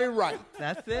nobody right.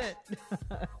 That's it.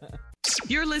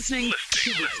 You're listening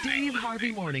to the Steve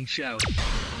Harvey Morning Show.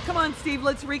 Come on, Steve,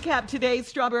 let's recap today's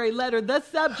Strawberry Letter. The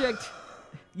subject,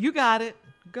 you got it.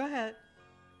 Go ahead.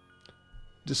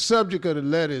 The subject of the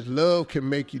letter is Love Can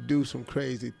Make You Do Some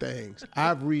Crazy Things.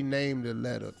 I've renamed the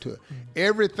letter to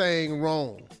Everything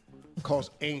Wrong,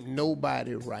 'Cause Ain't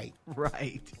Nobody Right.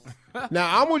 Right.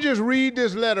 Now, I'm going to just read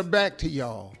this letter back to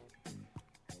y'all.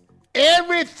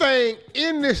 Everything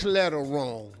in this letter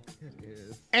wrong.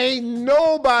 Ain't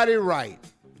nobody right.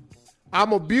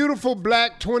 I'm a beautiful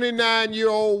black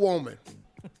 29-year-old woman.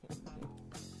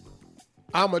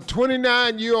 I'm a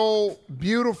 29-year-old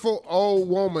beautiful old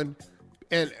woman,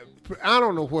 and I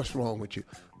don't know what's wrong with you.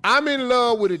 I'm in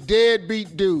love with a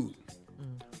deadbeat dude.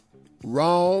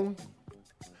 Wrong.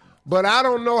 But I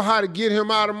don't know how to get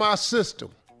him out of my system.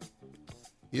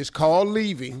 It's called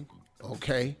leaving,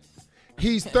 okay?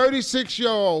 He's 36 years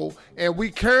old, and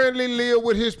we currently live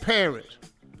with his parents.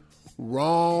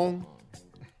 Wrong.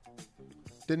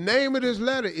 The name of this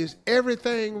letter is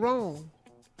Everything Wrong,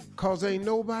 'Cause Ain't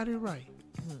Nobody Right.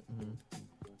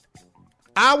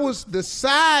 I was the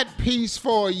side piece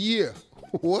for a year.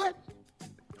 What?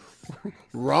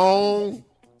 Wrong.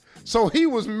 So he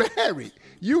was married.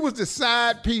 You was the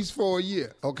side piece for a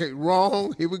year. Okay,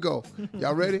 wrong. Here we go.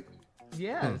 Y'all ready?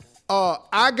 Yes.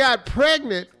 I got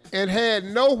pregnant and had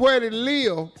nowhere to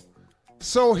live,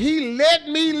 so he let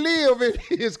me live in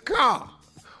his car.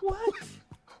 What?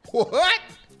 What?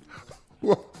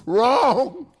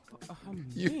 Wrong.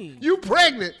 You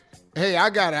pregnant. Hey, I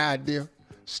got an idea.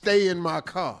 stay in my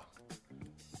car.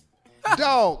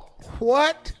 Dog,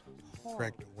 what?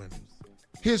 Crack the windows.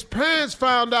 His parents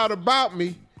found out about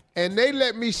me, and they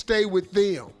let me stay with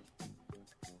them.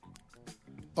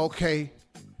 Okay,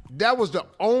 that was the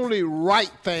only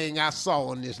right thing I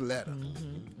saw in this letter.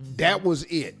 That was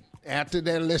it. After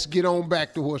that, let's get on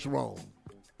back to what's wrong.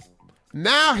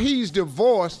 Now he's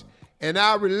divorced, and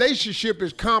our relationship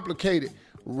is complicated.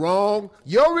 Wrong.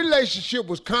 Your relationship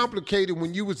was complicated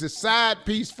when you was a side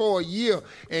piece for a year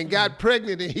and got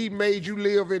pregnant, and he made you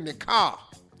live in the car.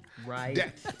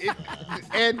 Right.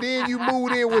 And then you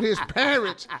moved in with his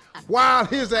parents while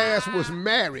his ass was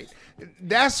married.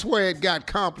 That's where it got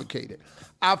complicated.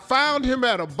 I found him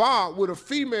at a bar with a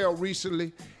female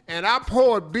recently, and I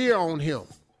poured beer on him.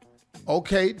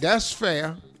 Okay, that's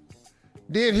fair.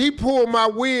 Then he pulled my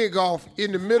wig off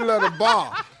in the middle of the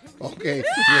bar. Okay,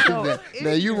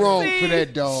 now you wrong for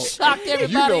that, dog. Shocked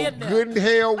everybody you know in there. good and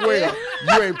hell well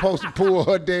you ain't supposed to pull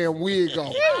her damn wig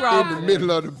off in the middle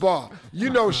of the bar.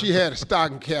 You know she had a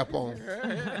stocking cap on.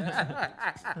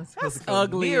 That's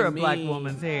ugly. Near a black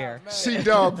woman's hair. See,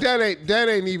 dog, that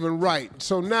ain't even right.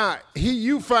 So now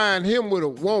you find him with a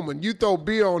woman, you throw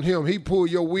beer on him, he pull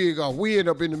your wig off. We end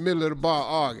up in the middle of the bar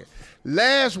arguing.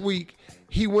 Last week,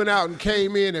 he went out and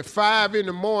came in at 5 in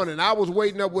the morning. I was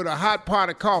waiting up with a hot pot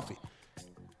of coffee.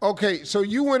 Okay, so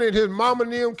you went in his mama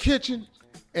and them kitchen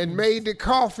and made the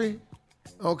coffee.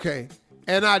 Okay,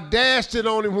 and I dashed it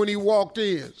on him when he walked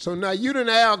in. So now you done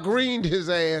Al Greened his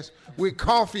ass with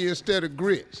coffee instead of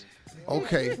grits.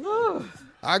 Okay,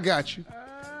 I got you.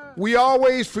 We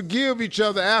always forgive each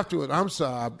other afterwards. I'm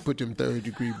sorry I put them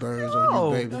third-degree burns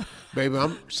on you, baby. Baby,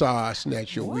 I'm sorry I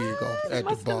snatched your wig off at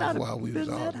the bar while we was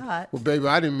arguing. Well, baby,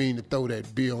 I didn't mean to throw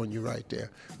that beer on you right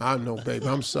there. I know, baby.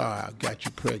 I'm sorry I got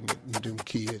you pregnant with them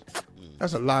kids.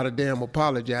 That's a lot of damn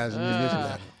apologizing in this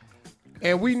letter.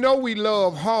 And we know we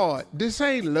love hard. This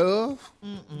ain't love.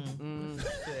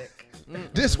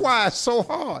 This why it's so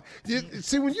hard.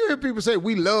 See, when you hear people say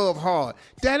we love hard,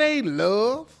 that ain't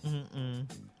love.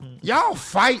 Y'all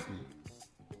fighting.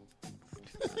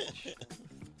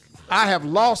 I have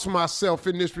lost myself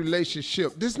in this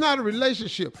relationship. This is not a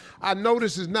relationship. I know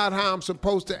this is not how I'm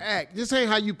supposed to act. This ain't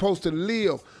how you supposed to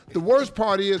live. The worst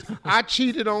part is I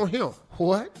cheated on him.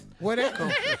 What? Where that come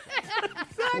from?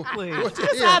 Exactly.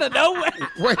 It's out of nowhere.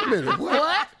 Wait a minute.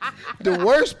 What? The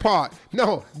worst part.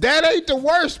 No, that ain't the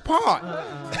worst part.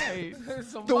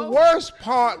 The worst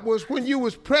part was when you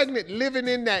was pregnant living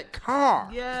in that car.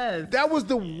 Yes. That was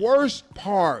the worst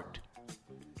part.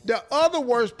 The other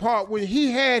worst part when he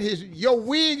had your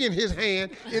wig in his hand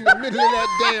in the middle of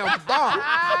that damn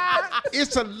bar.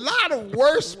 It's a lot of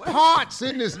worse parts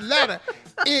in this letter.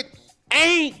 It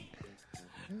ain't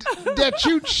that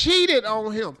you cheated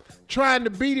on him, trying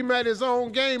to beat him at his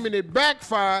own game, and it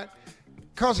backfired.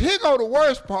 Because here go the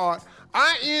worst part.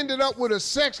 I ended up with a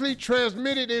sexually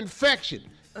transmitted infection.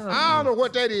 I don't know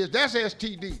what that is. That's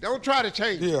STD. Don't try to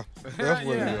change it. Yeah, that's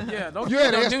what it is. Yeah, don't You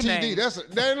had STD.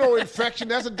 That ain't no infection.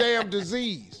 That's a damn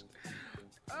disease.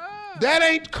 That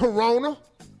ain't corona.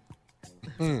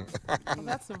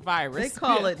 That's a virus. They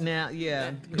call it now,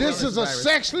 yeah. This is a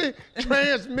sexually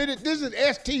transmitted. This is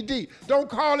STD. Don't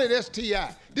call it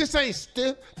STI. This ain't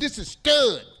stiff. This is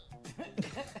stud.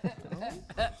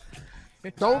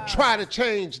 Don't try to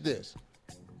change this.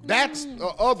 That's the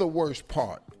other worst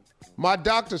part. My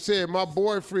doctor said my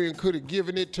boyfriend could have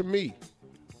given it to me.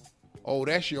 Oh,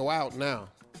 that's your out now.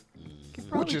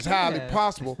 Which is highly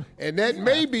possible. And that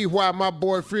may be why my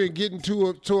boyfriend getting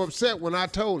too upset when I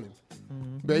told him.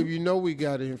 Baby, you know we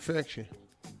got an infection.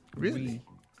 Really?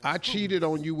 I cheated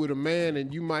on you with a man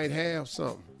and you might have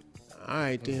something. All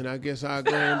right, then. I guess I'll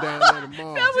go on down there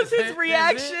tomorrow. That was his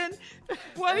reaction.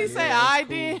 What did he say? I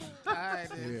did? Yeah.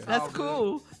 That's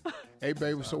cool. Hey,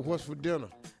 baby, so what's for dinner?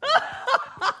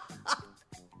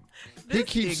 He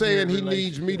keeps saying he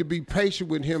needs me to be patient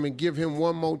with him and give him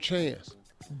one more chance.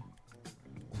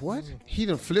 What? He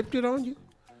done flipped it on you?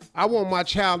 I want my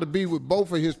child to be with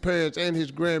both of his parents and his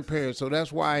grandparents, so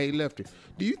that's why he left it.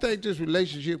 Do you think this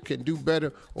relationship can do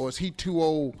better, or is he too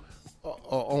old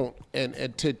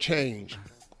and to change?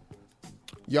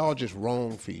 Y'all just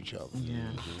wrong for each other.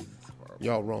 Yeah.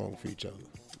 Y'all wrong for each other.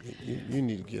 You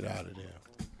need to get out of there.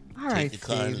 All right, Take the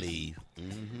car and Steve. leave.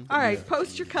 Mm-hmm. All right,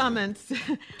 post your comments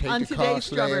on Take the car today's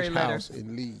Strawberry / Letter house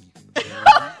and leave.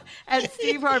 at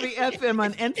Steve Harvey FM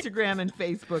on Instagram and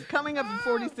Facebook. Coming up in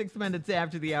 46 minutes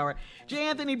after the hour, J.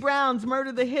 Anthony Brown's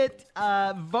Murder the Hit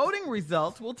voting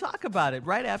results. We'll talk about it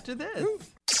right after this.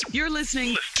 You're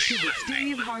listening to the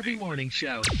Steve Harvey Morning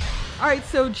Show. All right,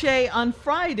 so Jay, on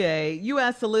Friday, you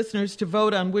asked the listeners to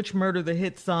vote on which Murder the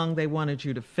Hit song they wanted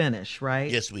you to finish,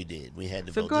 right? Yes, we did. We had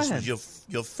to So vote. go This ahead. was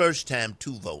your first time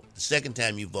to vote. The second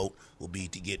time you vote will be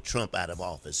to get Trump out of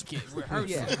office.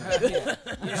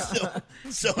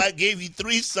 So I gave you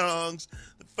 3 songs.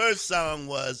 The first song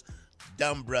was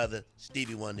Dumb Brother,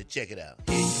 Stevie Wonder. Check it out.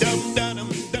 Dum dum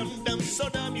dum dum, so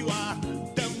dumb you are.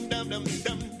 Dum dum dum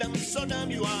dum dum, so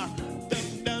dumb you are.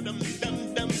 Dum dum dum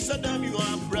dum dum, so dumb you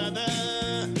are, brother.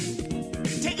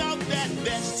 Take off that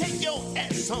vest, take your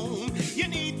ass home. You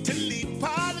need to leave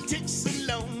politics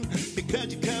alone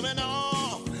because you're coming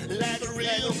off like a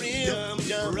real dumb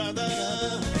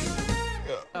brother.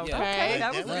 Okay,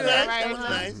 that was good. That was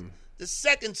nice. The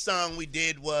second song we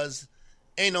did was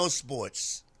Ain't No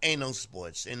Sports. Ain't no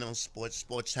sports. Ain't no sports.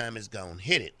 Sports time is gone.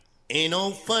 Hit it. Ain't no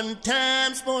fun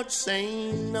time. Sports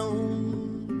ain't no.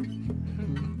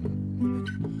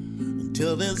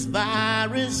 Until this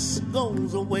virus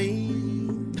goes away.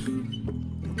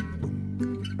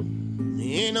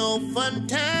 Ain't no fun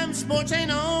time. Sports ain't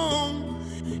on.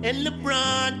 And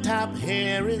LeBron top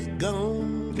hair is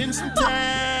gone. Been some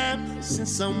time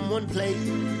since someone played.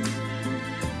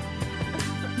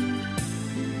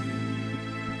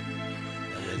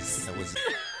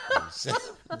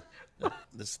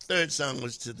 The third song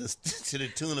was to the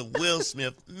tune of Will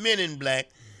Smith, Men in Black.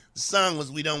 The song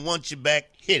was We Don't Want You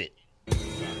Back. Hit it.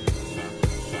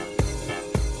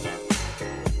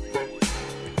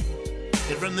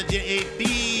 It's from the JAB.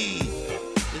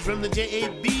 It's from the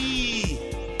JAB.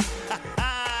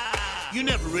 You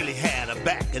never really had a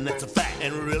back, and that's a fact.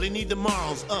 And we really need the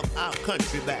morals of our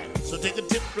country back. So take a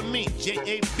tip from me,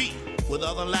 JAB. With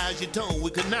all the lies you told,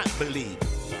 we could not believe.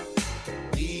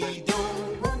 We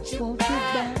don't want you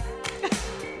back.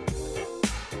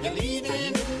 You're leaving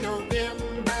in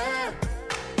November.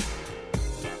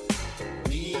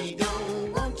 We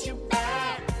don't want you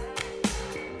back.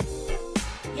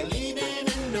 You're leaving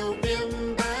in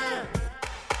November.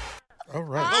 All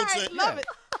right. Love it.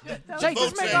 The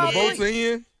votes are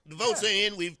in. The votes are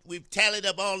in. We've tallied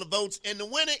up all the votes, and the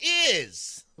winner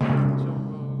is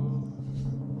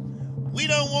We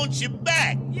Don't Want You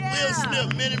Back. Yeah. Will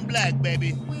Smith, Men in Black,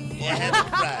 baby. We'll have it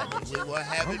Friday. We'll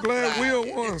have I'm it glad Friday.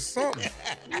 Will won something.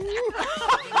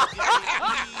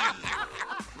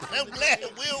 I'm glad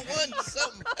Will won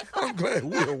something. I'm glad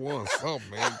Will won something,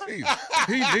 man.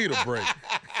 He need a break.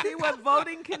 See what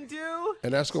voting can do?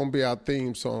 And that's going to be our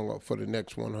theme song for the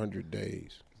next 100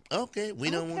 days. Okay, we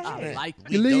don't want you back.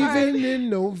 You're leaving in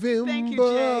November. Thank you,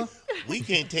 Jay. We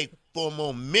can't take 4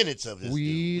 more minutes of this.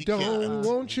 We don't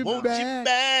want you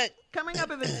back. Coming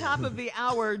up at the top of the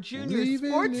hour, Junior Leaving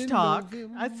Sports in Talk.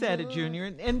 November. I said it, Junior.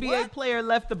 An NBA player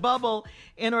left the bubble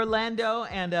in Orlando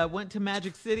and went to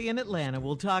Magic City in Atlanta.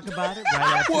 We'll talk about it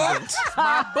right after this.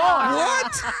 My boy.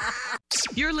 What?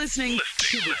 You're listening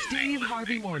to the Steve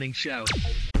Harvey Morning Show.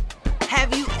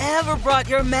 Have you ever brought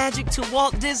your magic to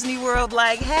Walt Disney World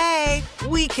like, hey,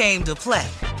 we came to play?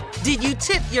 Did you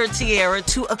tip your tiara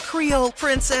to a Creole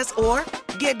princess or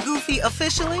get goofy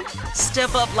officially?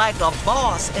 Step up like a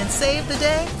boss and save the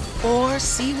day? Or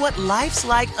see what life's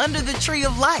like under the tree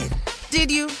of life?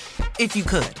 Did you? If you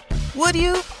could. Would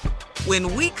you?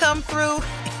 When we come through,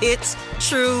 it's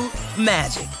true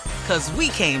magic. 'Cause we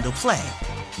came to play.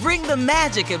 Bring the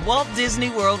magic at Walt Disney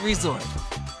World Resort.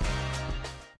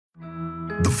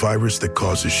 The virus that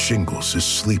causes shingles is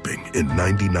sleeping in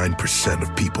 99%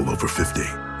 of people over 50.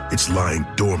 It's lying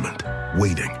dormant,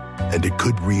 waiting, and it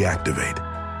could reactivate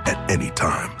at any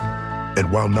time.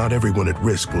 And while not everyone at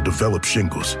risk will develop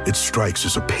shingles, it strikes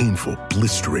as a painful,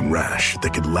 blistering rash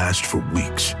that can last for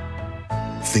weeks.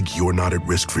 Think you're not at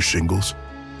risk for shingles?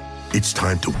 It's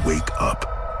time to wake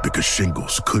up, because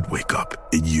shingles could wake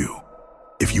up in you.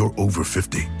 If you're over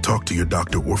 50, talk to your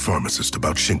doctor or pharmacist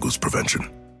about shingles prevention.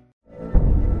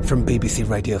 From BBC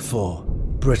Radio 4,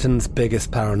 Britain's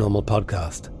biggest paranormal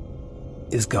podcast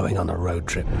is going on a road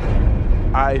trip.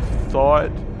 I thought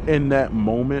in that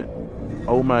moment,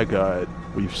 oh my God,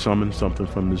 we've summoned something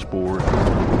from this board.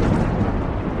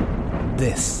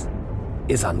 This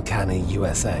is Uncanny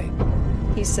USA.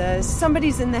 He says,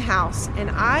 somebody's in the house, and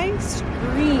I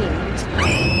screamed.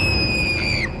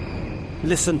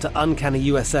 Listen to Uncanny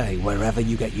USA wherever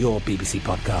you get your BBC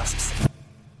podcasts,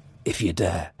 if you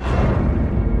dare.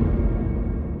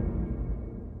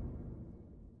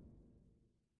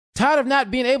 Tired of not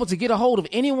being able to get a hold of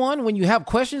anyone when you have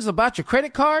questions about your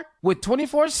credit card? With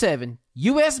 24/7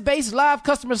 U.S.-based live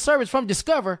customer service from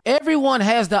Discover, everyone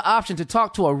has the option to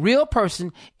talk to a real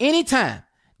person anytime,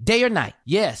 day or night.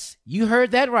 Yes, you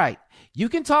heard that right. you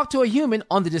can talk to a human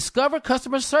on the Discover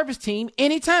customer service team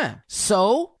anytime.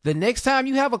 So, the next time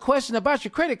you have a question about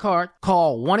your credit card,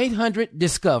 call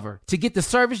 1-800-DISCOVER to get the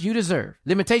service you deserve.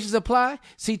 Limitations apply.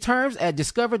 See terms at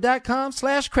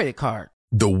discover.com/creditcard.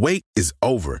 The wait is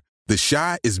over. The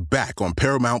Chi is back on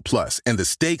Paramount Plus, and the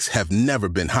stakes have never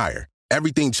been higher.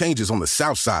 Everything changes on the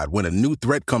South Side when a new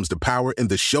threat comes to power in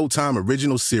the Showtime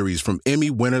original series from Emmy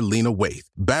winner Lena Waithe.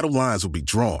 Battle lines will be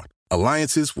drawn,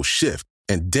 alliances will shift,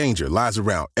 and danger lies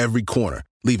around every corner,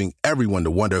 leaving everyone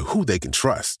to wonder who they can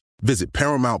trust. Visit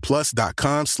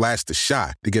ParamountPlus.com/The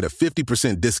Chi to get a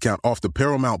 50% discount off the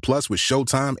Paramount Plus with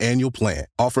Showtime annual plan.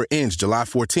 Offer ends July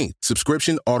 14th.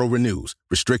 Subscription auto-renews.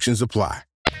 Restrictions apply.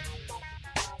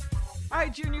 All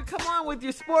right, Junior, come on with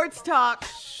your sports talk.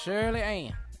 Shirley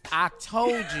Ann, I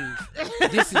told you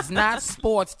this is not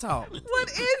sports talk.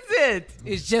 What is it?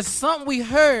 It's just something we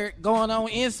heard going on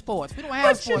in sports. We don't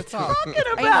have sports talk. What you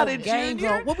talking about, Ain't no games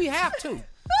on. Well, we have to.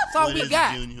 That's all we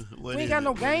got. We ain't got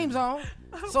no games on.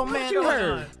 So, man, you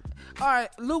heard? All right,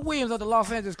 Lou Williams of the Los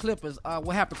Angeles Clippers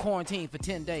will have to quarantine for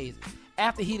 10 days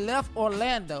after he left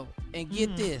Orlando and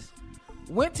get this,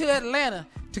 went to Atlanta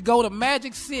to go to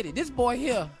Magic City. This boy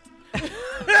here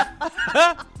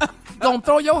gonna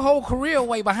throw your whole career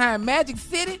away behind Magic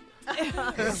City.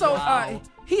 So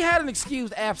he had an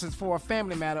excused absence for a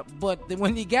family matter, but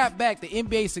when he got back, the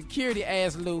NBA security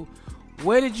asked Lou,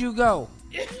 "Where did you go?"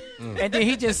 And then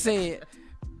he just said,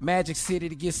 "Magic City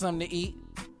to get something to eat."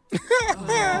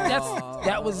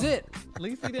 That was it. At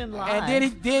least he didn't lie.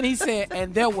 And then he said,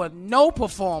 and there were no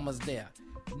performers there.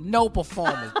 No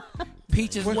performers.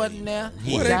 Peaches wasn't there.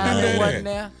 Diamond wasn't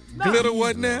there. Glitter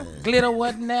wasn't there. Glitter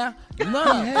wasn't there.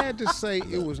 None. He had to say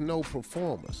it was no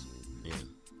performers. He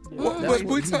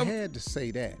had to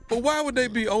say that. But why would they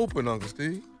be open, Uncle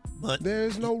Steve? But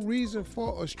there's no reason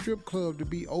for a strip club to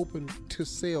be open to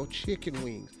sell chicken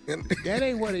wings. That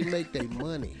ain't where they make their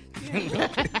money.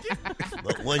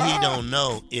 But what he don't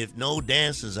know, if no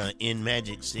dancers are in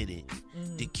Magic City,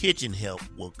 the kitchen help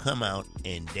will come out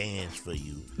and dance for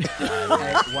you.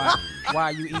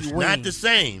 Why you eat wings? It's not the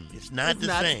same. It's not the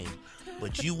same.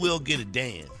 But you will get a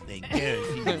dance. They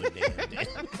guarantee you a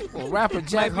dance. Well, rapper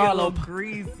Jack Harlow,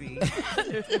 greasy.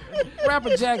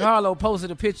 Rapper Jack Harlow posted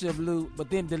a picture of Lou,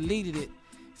 but then deleted it.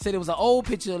 Said it was an old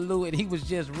picture of Lou, and he was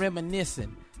just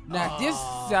reminiscing. Now this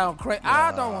sound crazy.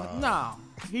 I don't know.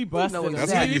 He busted him.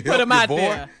 That's how you put him out boy.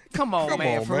 there. Come on,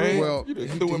 man. For real. Well, You he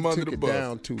just threw him under took the it bus.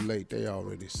 down too late. They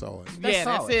already saw it.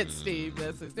 That's it, Steve.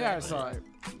 That's it. They already saw it.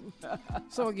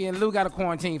 So again, Lou got a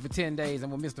quarantine for 10 days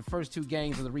and will miss the first two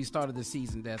games of the restart of the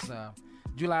season. That's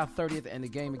July 30th and the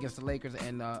game against the Lakers,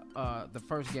 and the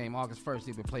first game, August 1st,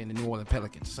 he'll be playing the New Orleans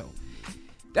Pelicans. So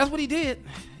that's what he did.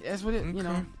 That's what it, you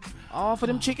know, all for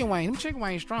them chicken wings. Them chicken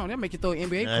wings strong. They'll make you throw an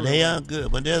NBA Now, they are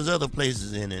good, but there's other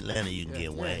places in Atlanta you can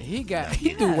get wings. He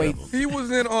threw weight. He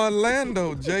was in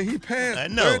Orlando, Jay. He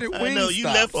passed 30 wing I know. You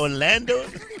stops. left Orlando?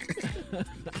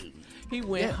 He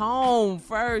went home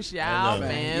first, y'all.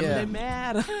 Man, Yeah. they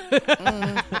mad.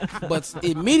 But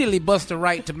immediately bust a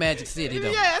right to Magic City,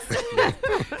 though. Yes.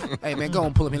 Hey, man, go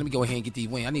and pull up here. Let me go ahead and get these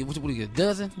wings. I need, what we get, a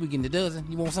dozen? We getting a dozen?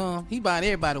 You want some? He buying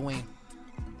everybody a wing.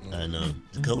 I know.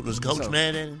 Was Coach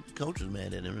mad at him? Coach was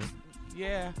mad at him. Right?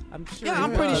 Yeah, I'm sure. Yeah,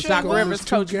 I'm pretty sure. Doc Well, Rivers it's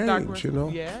two coaching Doc games, Rivers. you know?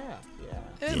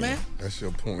 Yeah, man. That's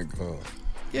your point guard.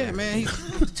 Yeah, man.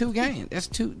 It's 2 games. That's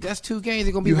two games.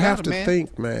 They're gonna be. You without have him, to man.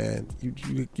 think, man.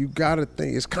 You got to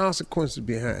think. It's consequences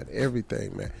behind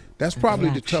everything, man. That's probably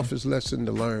the toughest lesson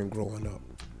to learn growing up.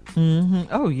 Mm-hmm.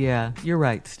 Oh, yeah. You're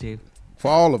right, Steve. For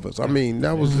all of us. I mean,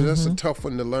 that's a tough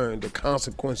one to learn, the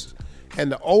consequences. And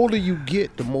the older you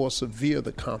get, the more severe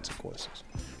the consequences.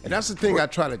 And that's the thing I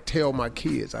try to tell my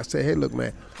kids. I say, hey, look,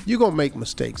 man, you're going to make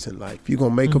mistakes in life. You're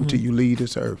going to make them till you leave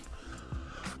this earth.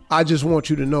 I just want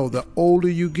you to know the older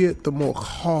you get, the more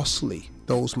costly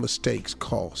those mistakes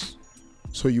cost.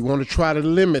 So you want to try to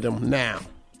limit them now.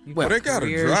 Well, they got a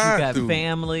Careers, drive-through. You got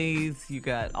families. You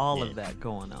got all of that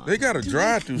going on. They got a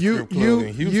drive-through strip club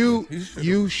in Houston.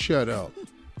 You shut up.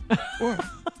 What?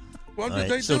 Well, Right,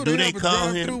 they so do. do They they have a call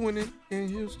him? drive-through in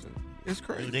Houston. It's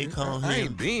crazy. Do they call I him?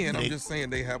 ain't been. I'm They- just saying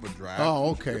they have a drive. Oh,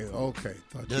 okay.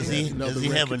 Thought Does you he had another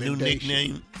have a new recommendation.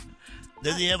 nickname?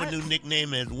 Does he have a new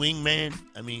nickname as Wingman?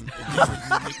 I mean,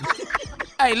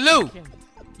 Hey, Lou,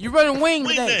 you running wing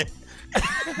today?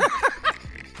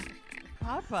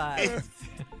 Popeye.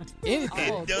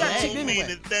 Anything. It Yeah, don't chicken mean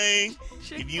anyway. a thing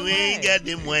if you ain't got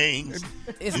them wings.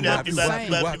 It's You not know, the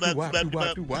same.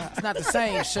 It's not the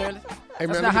same, Shirley. Hey,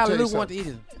 That's man, not how let me tell Lou you want to eat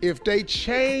something. it. If they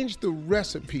change the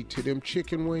recipe to them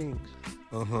chicken wings,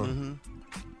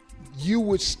 you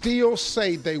would still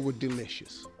say they were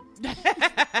delicious.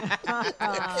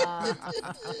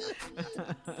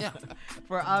 Yeah.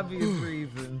 For obvious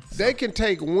reasons. They can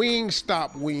take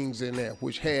Wingstop wings in there,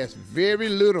 which has very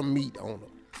little meat on them.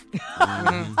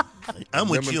 I'm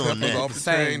with you on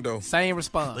that. Same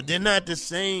response. But they're not the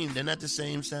same. They're not the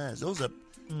same size. Those are,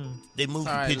 they move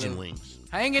the pigeon wings.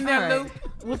 Hang in there, Lou.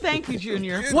 Well, thank you,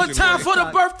 Junior. One time for the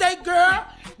birthday girl.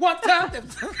 One time.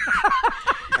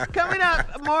 Coming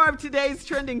up, more of today's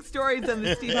trending stories on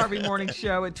the Steve Harvey Morning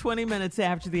Show at 20 minutes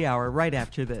after the hour, right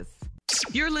after this.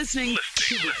 You're listening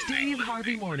to the Steve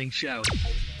Harvey Morning Show.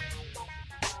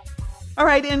 All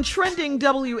right, in trending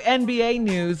WNBA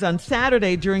news, on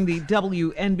Saturday during the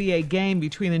WNBA game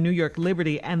between the New York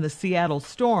Liberty and the Seattle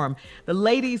Storm, the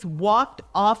ladies walked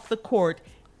off the court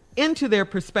into their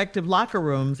respective locker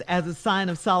rooms as a sign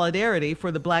of solidarity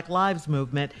for the Black Lives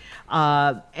Movement.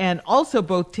 And also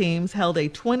both teams held a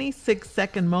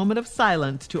 26-second moment of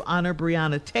silence to honor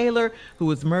Breonna Taylor, who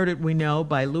was murdered, we know,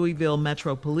 by Louisville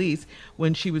Metro Police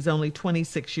when she was only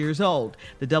 26 years old.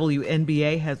 The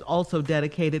WNBA has also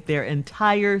dedicated their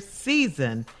entire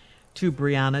season to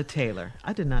Breonna Taylor.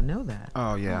 I did not know that.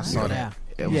 Oh, yeah, I saw that.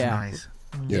 It was nice.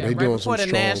 Yeah, they doing some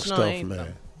strong stuff,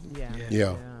 man.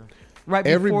 Yeah. Right,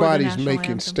 everybody's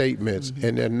making statements,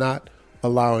 and they're not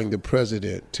allowing the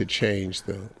president to change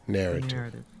the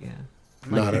narrative. Yeah,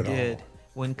 not at all.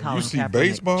 When Colin you see Kaepernick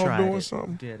baseball tried doing it,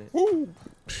 something? Did it. Woo.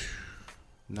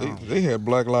 No. They had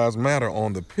Black Lives Matter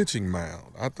on the pitching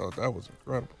mound. I thought that was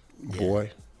incredible.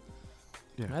 Boy.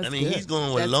 Yeah. I mean, he's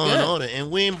going with law and order,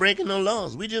 and we ain't breaking no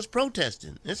laws. We just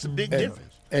protesting. It's a big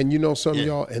difference. And you know something,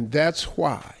 y'all? And that's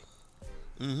why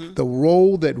the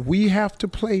role that we have to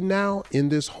play now in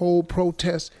this whole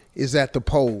protest is at the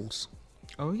polls.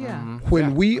 Oh, yeah.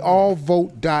 When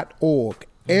weallvote.org,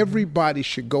 everybody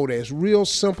should go there. It's real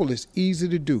simple. It's easy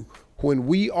to do. When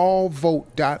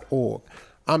weallvote.org.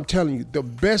 I'm telling you, the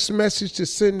best message to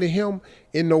send to him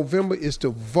in November is to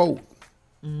vote.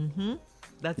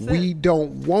 That's it. We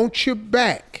don't want you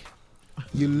back.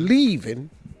 You're leaving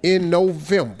in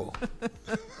November.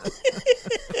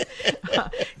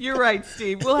 You're right,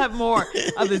 Steve. We'll have more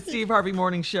of the Steve Harvey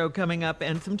Morning Show coming up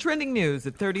and some trending news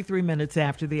at 33 minutes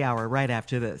after the hour, right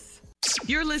after this.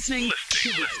 You're listening to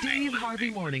the Steve Harvey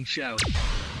Morning Show.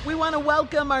 We want to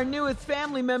welcome our newest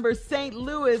family member, St.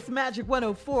 Louis Magic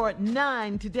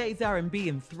 104.9. Today's R&B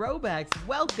and throwbacks.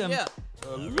 Welcome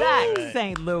back,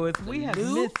 St. Louis. We have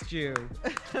missed you.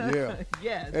 Yeah.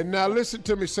 Yes. And now listen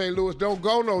to me, St. Louis. Don't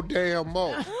go no damn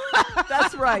more.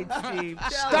 That's right, Steve.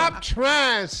 Stop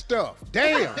trying stuff.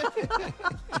 Damn.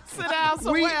 Sit down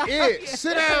somewhere.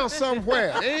 Sit down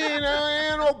somewhere. Ain't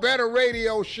no better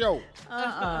radio show.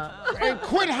 And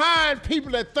quit hiring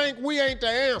people that think we ain't the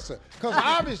answer. Because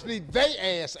obviously they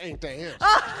ass ain't the answer.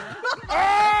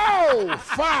 Oh,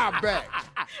 fire back.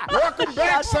 Welcome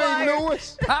back, St.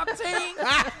 Louis. Top team.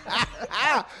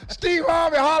 Steve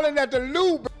Harvey hollering at the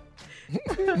lube.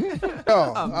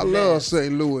 I love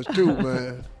St. Louis too,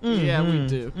 man. Yeah, we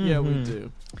do. Yeah, we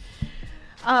do.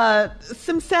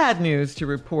 Some sad news to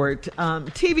report.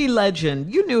 TV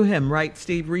legend, you knew him, right,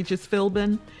 Steve? Regis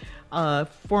Philbin,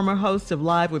 former host of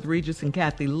Live with Regis and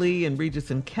Kathy Lee and Regis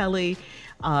and Kelly,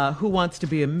 Who Wants to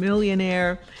Be a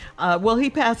Millionaire. Well, he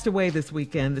passed away this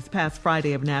weekend, this past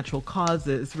Friday, of natural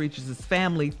causes. Regis's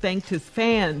family thanked his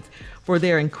fans for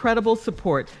their incredible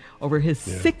support over his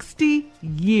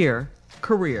 60-year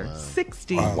career.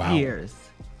 60 years.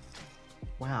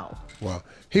 Wow. Wow.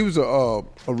 He was a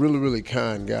really, really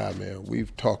kind guy, man.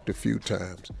 We've talked a few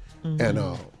times. And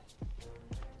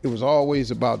it was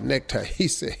always about necktie. He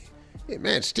said, hey,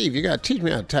 man, Steve, you got to teach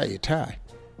me how to tie your tie.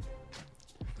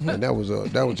 And that was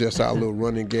just our little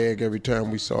running gag every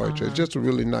time we saw each other. Just a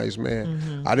really nice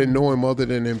man. I didn't know him other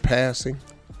than in passing,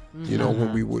 you know,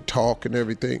 when we would talk and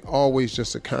everything. Always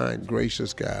just a kind,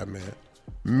 gracious guy, man.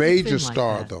 Major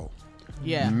star, though.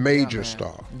 Yeah. Major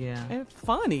star. Yeah. And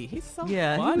funny. He's so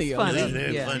funny. He was funny. He's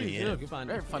very funny,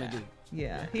 Very funny dude.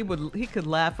 Yeah, he could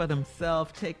laugh at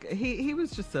himself. He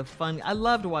was just a fun. I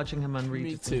loved watching him on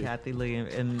Regis and Kathy Lee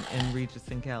and Regis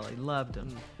and Kelly. Loved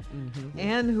him.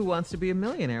 And Who Wants to Be a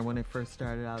Millionaire when it first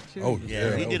started out too. Oh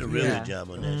yeah, he did a really good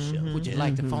job on that show. Would you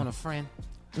like to phone a friend?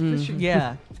 Is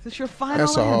this your final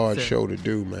That's a hard answer? show to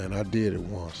do, man. I did it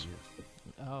once.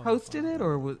 Hosted it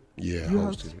or was? Yeah, you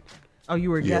hosted it. Oh, you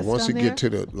were a guest once on it there? get to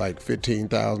the like $15,000,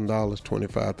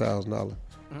 $25,000.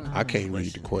 I can't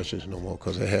read the questions no more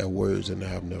because they had words in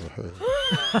there I've never heard.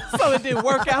 So it didn't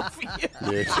work out for you.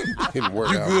 Yeah, it didn't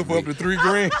work You out good for for up to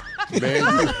 $3,000? Man,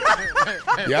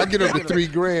 I get up to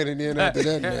 $3,000 and then after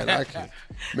that, man, I can't.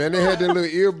 Man, they had that little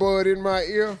earbud in my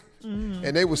ear.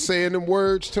 and they were saying them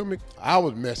words to me, I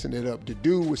was messing it up. The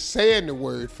dude was saying the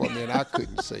word for me, and I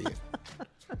couldn't say it.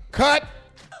 Cut!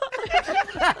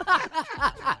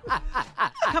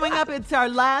 Coming up, it's our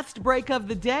last break of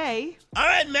the day. All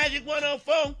right, Magic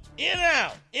 104. In and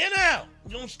out. In and out.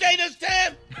 You gonna stay this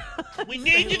time? We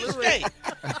need you to stay.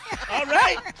 All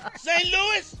right? St.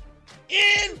 Louis,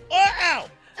 in or out?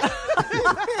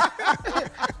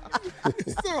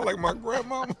 You sound like my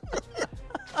grandmama.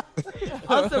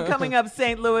 Also coming up,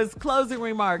 St. Louis, closing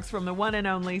remarks from the one and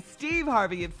only Steve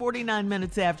Harvey at 49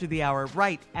 minutes after the hour,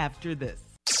 right after this.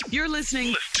 You're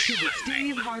listening to the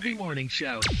Steve Harvey Morning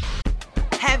Show.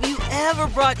 Have you ever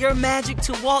brought your magic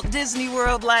to Walt Disney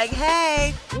World like,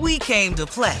 hey, we came to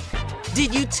play?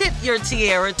 Did you tip your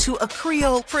tiara to a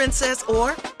Creole princess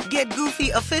or get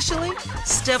goofy officially?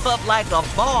 Step up like a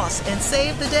boss and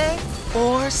save the day?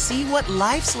 Or see what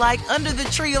life's like under the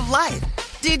tree of life?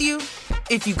 Did you?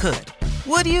 If you could.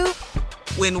 Would you?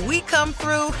 When we come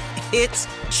through, it's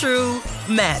true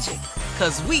magic.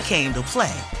 'Cause we came to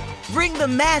play. Bring the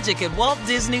magic at Walt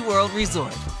Disney World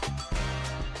Resort.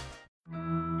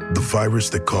 The virus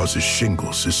that causes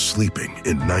shingles is sleeping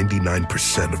in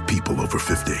 99% of people over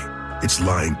 50. It's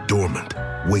lying dormant,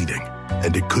 waiting,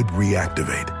 and it could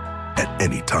reactivate at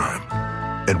any time.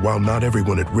 And while not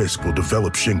everyone at risk will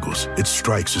develop shingles, it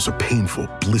strikes as a painful,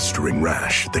 blistering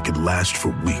rash that can last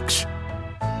for weeks.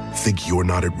 Think you're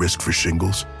not at risk for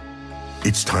shingles?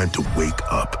 It's time to wake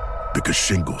up, because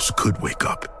shingles could wake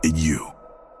up in you.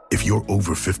 If you're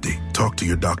over 50, talk to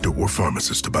your doctor or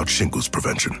pharmacist about shingles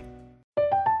prevention.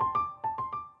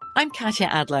 I'm Katya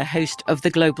Adler, host of The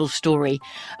Global Story.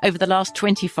 Over the last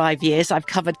 25 years, I've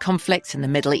covered conflicts in the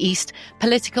Middle East,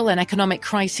 political and economic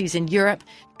crises in Europe,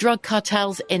 drug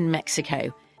cartels in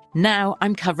Mexico. Now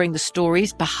I'm covering the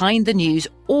stories behind the news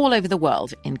all over the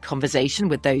world in conversation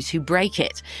with those who break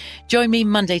it. Join me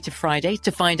Monday to Friday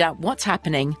to find out what's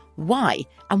happening, why,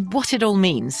 and what it all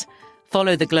means.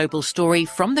 Follow The Global Story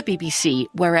from the BBC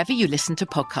wherever you listen to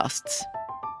podcasts.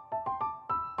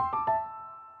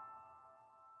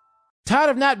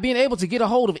 Tired of not being able to get a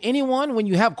hold of anyone when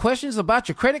you have questions about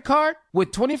your credit card?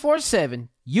 With 24/7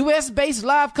 U.S.-based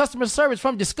live customer service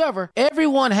from Discover,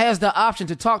 everyone has the option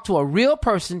to talk to a real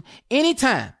person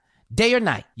anytime, day or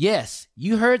night. Yes,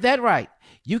 you heard that right.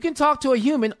 You can talk to a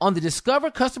human on the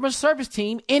Discover customer service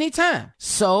team anytime.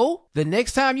 So, the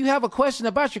next time you have a question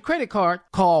about your credit card,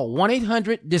 call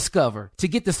 1-800-DISCOVER to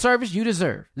get the service you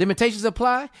deserve. Limitations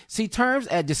apply. See terms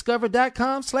at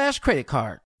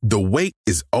discover.com/creditcard. The wait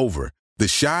is over. The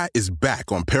Chi is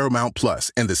back on Paramount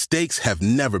Plus, and the stakes have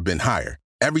never been higher.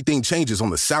 Everything changes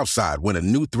on the South Side when a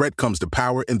new threat comes to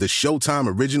power in the Showtime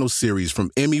original series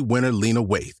from Emmy winner Lena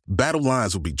Waithe. Battle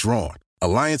lines will be drawn,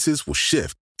 alliances will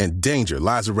shift, and danger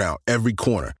lies around every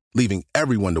corner, leaving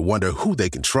everyone to wonder who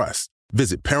they can trust.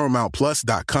 Visit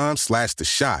ParamountPlus.com/The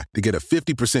Chi to get a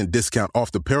 50% discount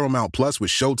off the Paramount Plus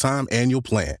with Showtime annual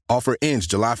plan. Offer ends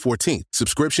July 14th.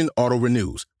 Subscription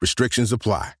auto-renews. Restrictions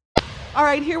apply. All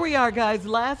right, here we are, guys.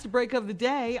 Last break of the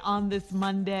day on this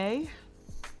Monday.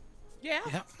 Yeah.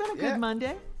 It's been a good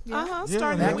Monday. Yeah.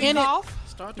 Starting the week off.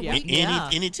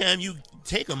 Anytime you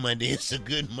take a Monday, it's a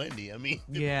good Monday. I mean,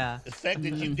 the fact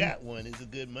that you got one is a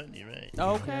good Monday, right?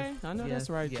 Okay. I know that's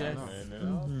right, Jeff. I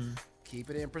know. Mm-hmm.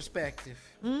 Keep it in perspective.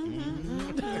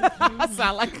 I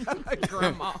sound like a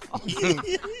grandma.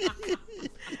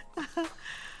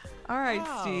 All right,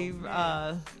 Steve.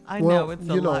 I know it's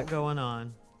a lot going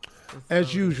on.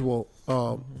 As usual,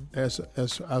 as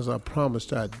I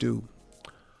promised I'd do,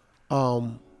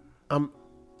 I'm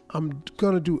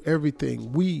going to do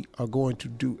everything. We are going to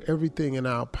do everything in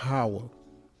our power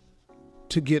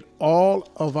to get all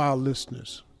of our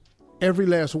listeners, every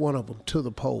last one of them, to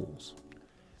the polls.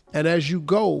 And as you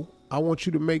go, I want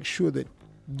you to make sure that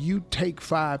you take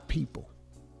 5 people.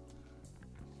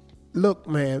 Look,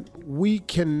 man, we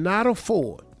cannot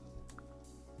afford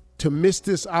to miss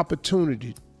this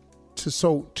opportunity to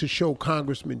show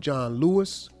Congressman John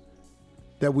Lewis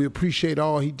that we appreciate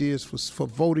all he did for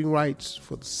voting rights,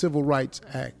 for the Civil Rights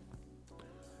Act,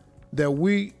 that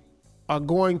we are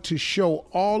going to show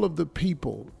all of the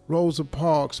people, Rosa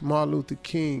Parks, Martin Luther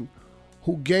King,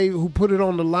 who put it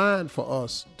on the line for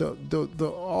us,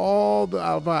 all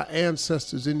of our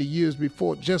ancestors in the years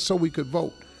before, just so we could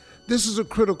vote. This is a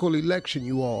critical election,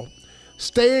 you all.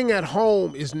 Staying at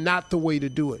home is not the way to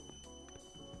do it.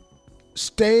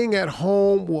 Staying at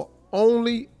home will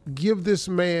only give this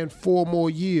man 4 more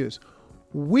years.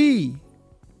 We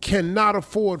cannot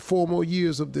afford 4 more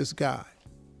years of this guy,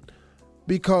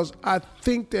 because I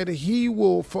think that he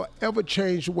will forever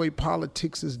change the way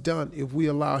politics is done if we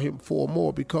allow him 4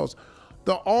 more, because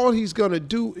All he's going to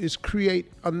do is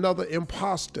create another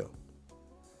imposter.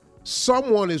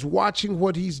 Someone is watching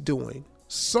what he's doing.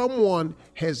 Someone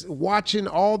has watching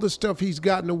all the stuff he's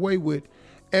gotten away with,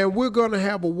 and we're going to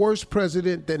have a worse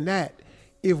president than that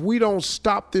if we don't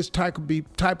stop this type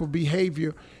of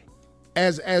behavior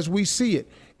as we see it.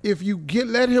 If you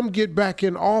let him get back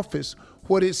in office,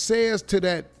 what it says to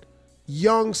that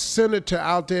young senator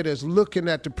out there that's looking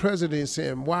at the president and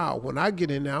saying, wow, when I get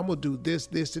in there, I'm going to do this,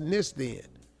 this, and this then.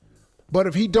 But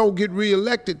if he don't get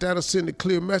reelected, that'll send a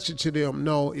clear message to them.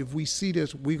 No, if we see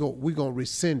this, we're going to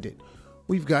rescind it.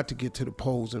 We've got to get to the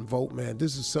polls and vote, man.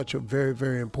 This is such a very,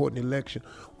 very important election.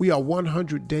 We are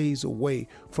 100 days away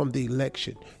from the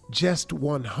election. Just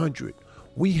 100.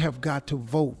 We have got to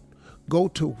vote. Go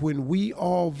to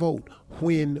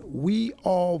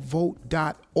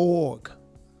whenweallvote.org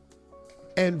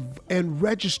and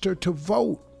register to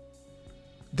vote.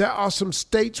 There are some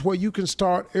states where you can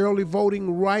start early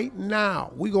voting right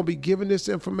now. We're going to be giving this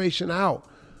information out.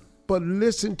 But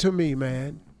listen to me,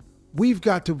 man. We've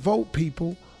got to vote,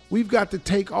 people. We've got to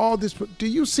take all this. Do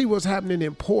you see what's happening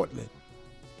in Portland?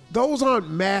 Those aren't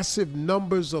massive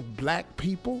numbers of black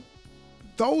people.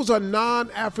 Those are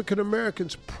non-African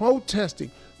Americans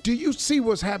protesting. Do you see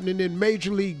what's happening in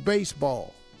Major League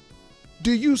Baseball?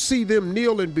 Do you see them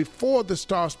kneeling before the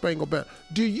Star-Spangled Banner?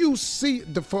 Do you see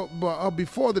before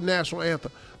the national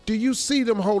anthem? Do you see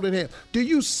them holding hands? Do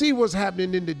you see what's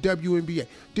happening in the WNBA?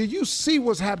 Do you see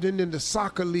what's happening in the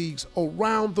soccer leagues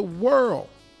around the world?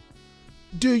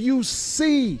 Do you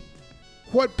see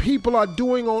what people are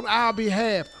doing on our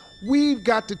behalf? We've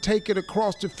got to take it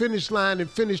across the finish line and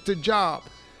finish the job.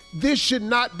 This should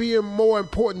not be more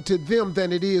important to them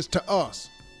than it is to us.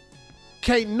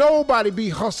 Can't nobody be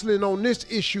hustling on this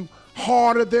issue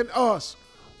harder than us.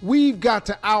 We've got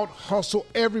to out-hustle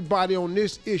everybody on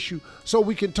this issue so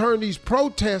we can turn these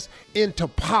protests into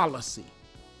policy.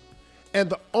 And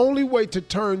the only way to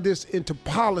turn this into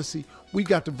policy, we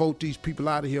got to vote these people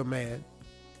out of here, man.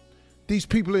 These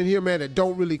people in here, man, that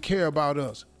don't really care about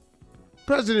us.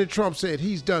 President Trump said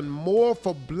he's done more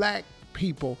for black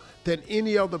people than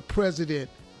any other president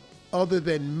other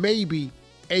than maybe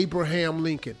Abraham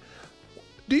Lincoln.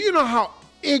 Do you know how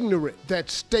ignorant that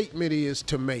statement is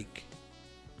to make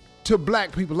to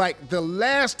black people? Like the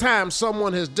last time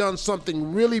someone has done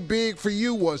something really big for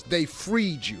you was they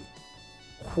freed you.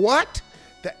 What?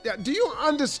 Do you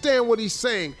understand what he's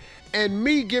saying? And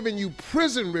me giving you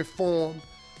prison reform,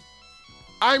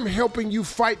 I'm helping you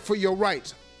fight for your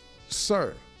rights.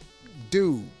 Sir,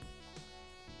 dude,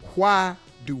 why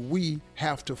do we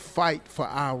have to fight for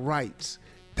our rights?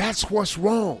 That's what's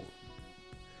wrong.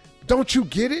 Don't you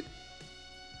get it?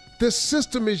 The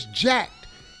system is jacked.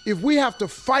 If we have to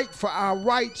fight for our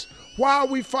rights, why are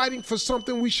we fighting for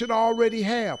something we should already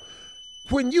have?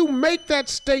 When you make that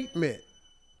statement,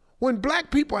 when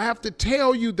black people have to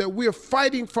tell you that we're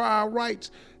fighting for our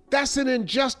rights, that's an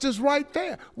injustice right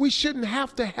there. We shouldn't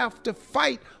have to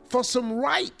fight for some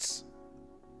rights.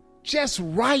 Just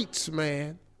rights,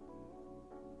 man.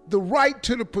 The right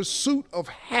to the pursuit of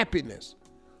happiness.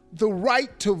 The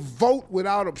right to vote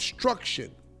without obstruction.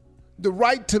 The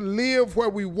right to live where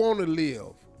we want to live.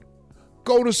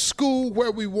 Go to school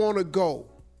where we want to go.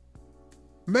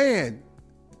 Man,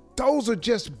 those are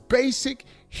just basic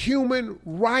human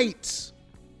rights.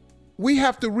 We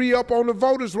have to re-up on the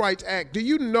Voters' Rights Act. Do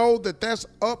you know that that's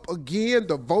up again?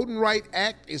 The Voting Rights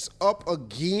Act is up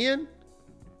again?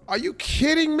 Are you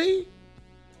kidding me?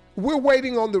 We're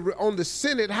waiting on the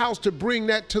Senate House to bring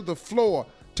that to the floor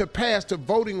to pass the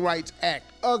Voting Rights Act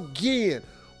again.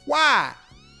 Why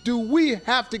do we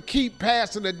have to keep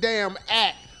passing a damn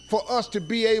act for us to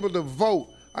be able to vote?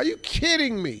 Are you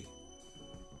kidding me?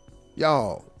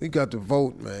 Y'all, we got to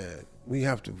vote, man. We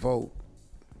have to vote.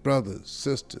 Brothers,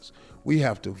 sisters, we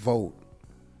have to vote.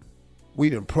 We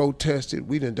done protested.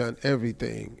 We done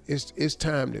everything. It's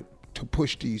time to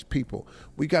push these people.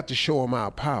 We got to show them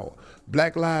our power.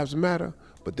 Black lives matter,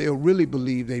 but they'll really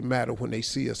believe they matter when they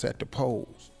see us at the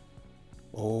polls.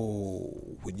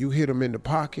 Oh, when you hit them in the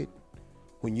pocket,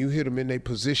 when you hit them in their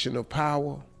position of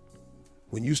power,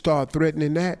 when you start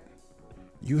threatening that,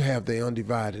 you have their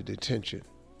undivided attention.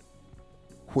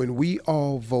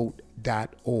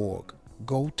 Whenweallvote.org.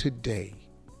 Go today.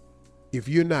 If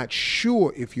you're not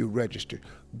sure if you're registered,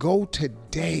 go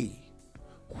today.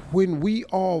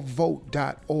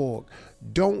 Whenweallvote.org.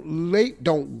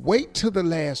 Don't wait till the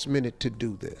last minute to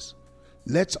do this.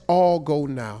 Let's all go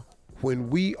now.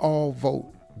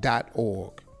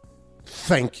 Whenweallvote.org.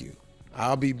 Thank you.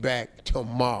 I'll be back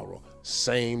tomorrow.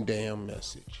 Same damn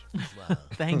message.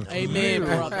 Thank you. Amen,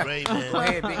 brother. Amen. Go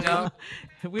ahead, big dog.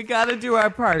 We got to do our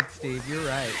part, Steve. You're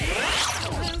right.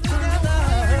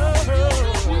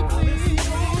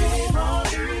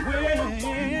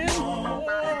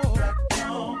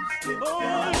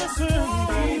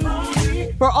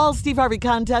 For all Steve Harvey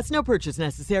contests, no purchase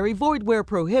necessary, void where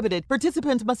prohibited.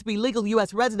 Participants must be legal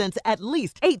U.S. residents at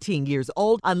least 18 years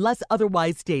old unless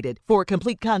otherwise stated. For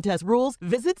complete contest rules,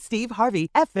 visit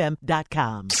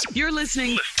SteveHarveyFM.com. You're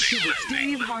listening to the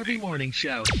Steve Harvey Morning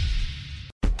Show.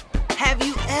 Have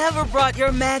you ever brought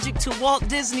your magic to Walt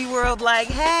Disney World like,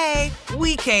 hey,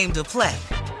 we came to play?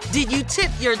 Did you tip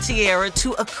your tiara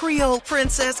to a Creole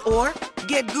princess or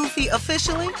get goofy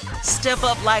officially? Step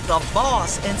up like a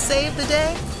boss and save the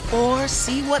day? Or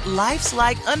see what life's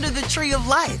like under the tree of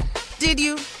life? Did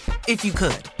you? If you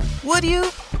could. Would you?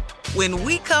 When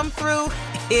we come through,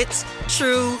 it's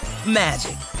true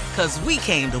magic. 'Cause we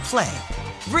came to play.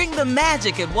 Bring the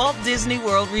magic at Walt Disney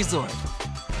World Resort.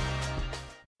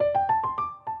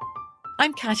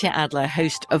 I'm Katya Adler,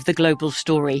 host of The Global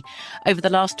Story. Over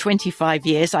the last 25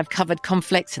 years, I've covered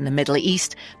conflicts in the Middle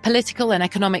East, political and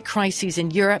economic crises in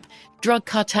Europe, drug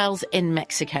cartels in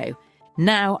Mexico.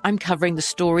 Now I'm covering the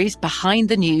stories behind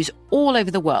the news all over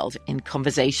the world in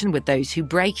conversation with those who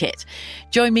break it.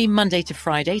 Join me Monday to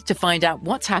Friday to find out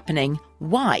what's happening,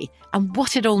 why, and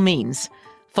what it all means.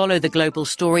 Follow The Global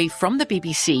Story from the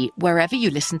BBC wherever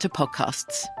you listen to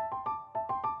podcasts.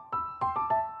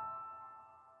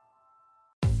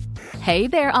 Hey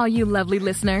there, all you lovely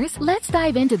listeners. Let's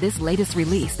dive into this latest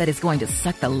release that is going to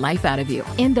suck the life out of you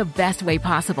in the best way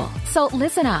possible. So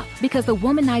listen up, because the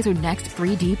Womanizer Next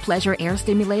 3D Pleasure Air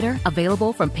Stimulator,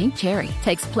 available from Pink Cherry,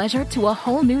 takes pleasure to a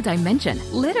whole new dimension,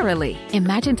 literally.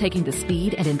 Imagine taking the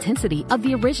speed and intensity of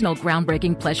the original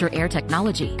groundbreaking Pleasure Air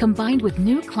technology, combined with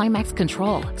new climax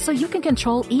control, so you can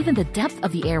control even the depth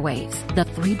of the airwaves. The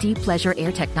 3D Pleasure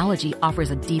Air technology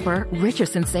offers a deeper, richer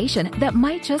sensation that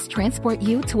might just transport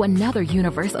you to another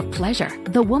universe of pleasure.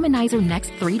 The Womanizer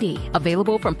Next 3D,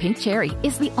 available from Pink Cherry,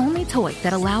 is the only toy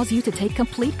that allows you to take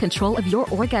complete control of your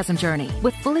orgasm journey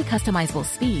with fully customizable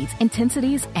speeds,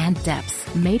 intensities, and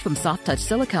depths. Made from soft touch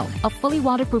silicone, a fully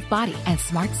waterproof body, and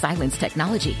smart silence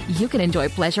technology, you can enjoy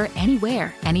pleasure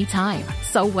anywhere, anytime.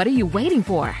 So what are you waiting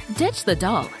for? Ditch the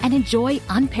dull and enjoy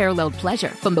unparalleled pleasure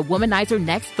from the Womanizer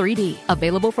Next 3D,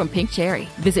 available from Pink Cherry.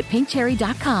 Visit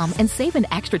pinkcherry.com and save an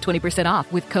extra 20%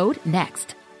 off with code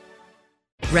NEXT.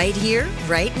 Right here,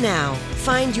 right now.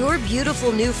 Find your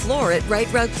beautiful new floor at Right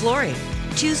Rug Flooring.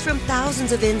 Choose from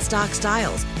thousands of in-stock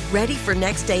styles, ready for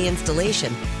next day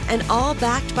installation, and all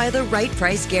backed by the right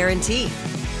price guarantee.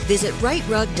 Visit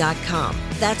rightrug.com.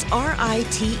 That's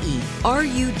RITERUG.com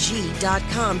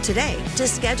today to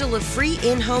schedule a free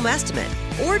in-home estimate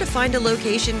or to find a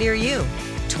location near you.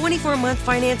 24-month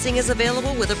financing is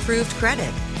available with approved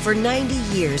credit. For 90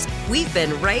 years, we've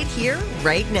been right here,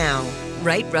 right now.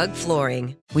 Right Rug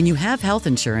Flooring. When you have health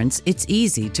insurance, it's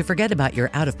easy to forget about your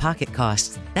out-of-pocket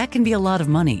costs. That can be a lot of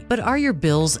money. But are your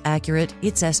bills accurate?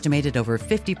 It's estimated over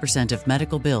 50% of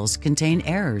medical bills contain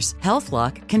errors.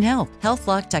 HealthLock can help.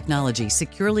 HealthLock technology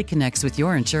securely connects with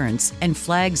your insurance and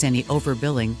flags any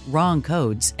overbilling, wrong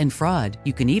codes, and fraud.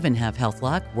 You can even have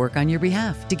HealthLock work on your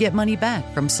behalf to get money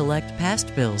back from select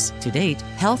past bills. To date,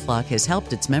 HealthLock has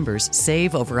helped its members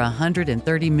save over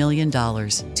 $130 million.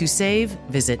 To save,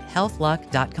 visit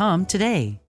healthlock.com today.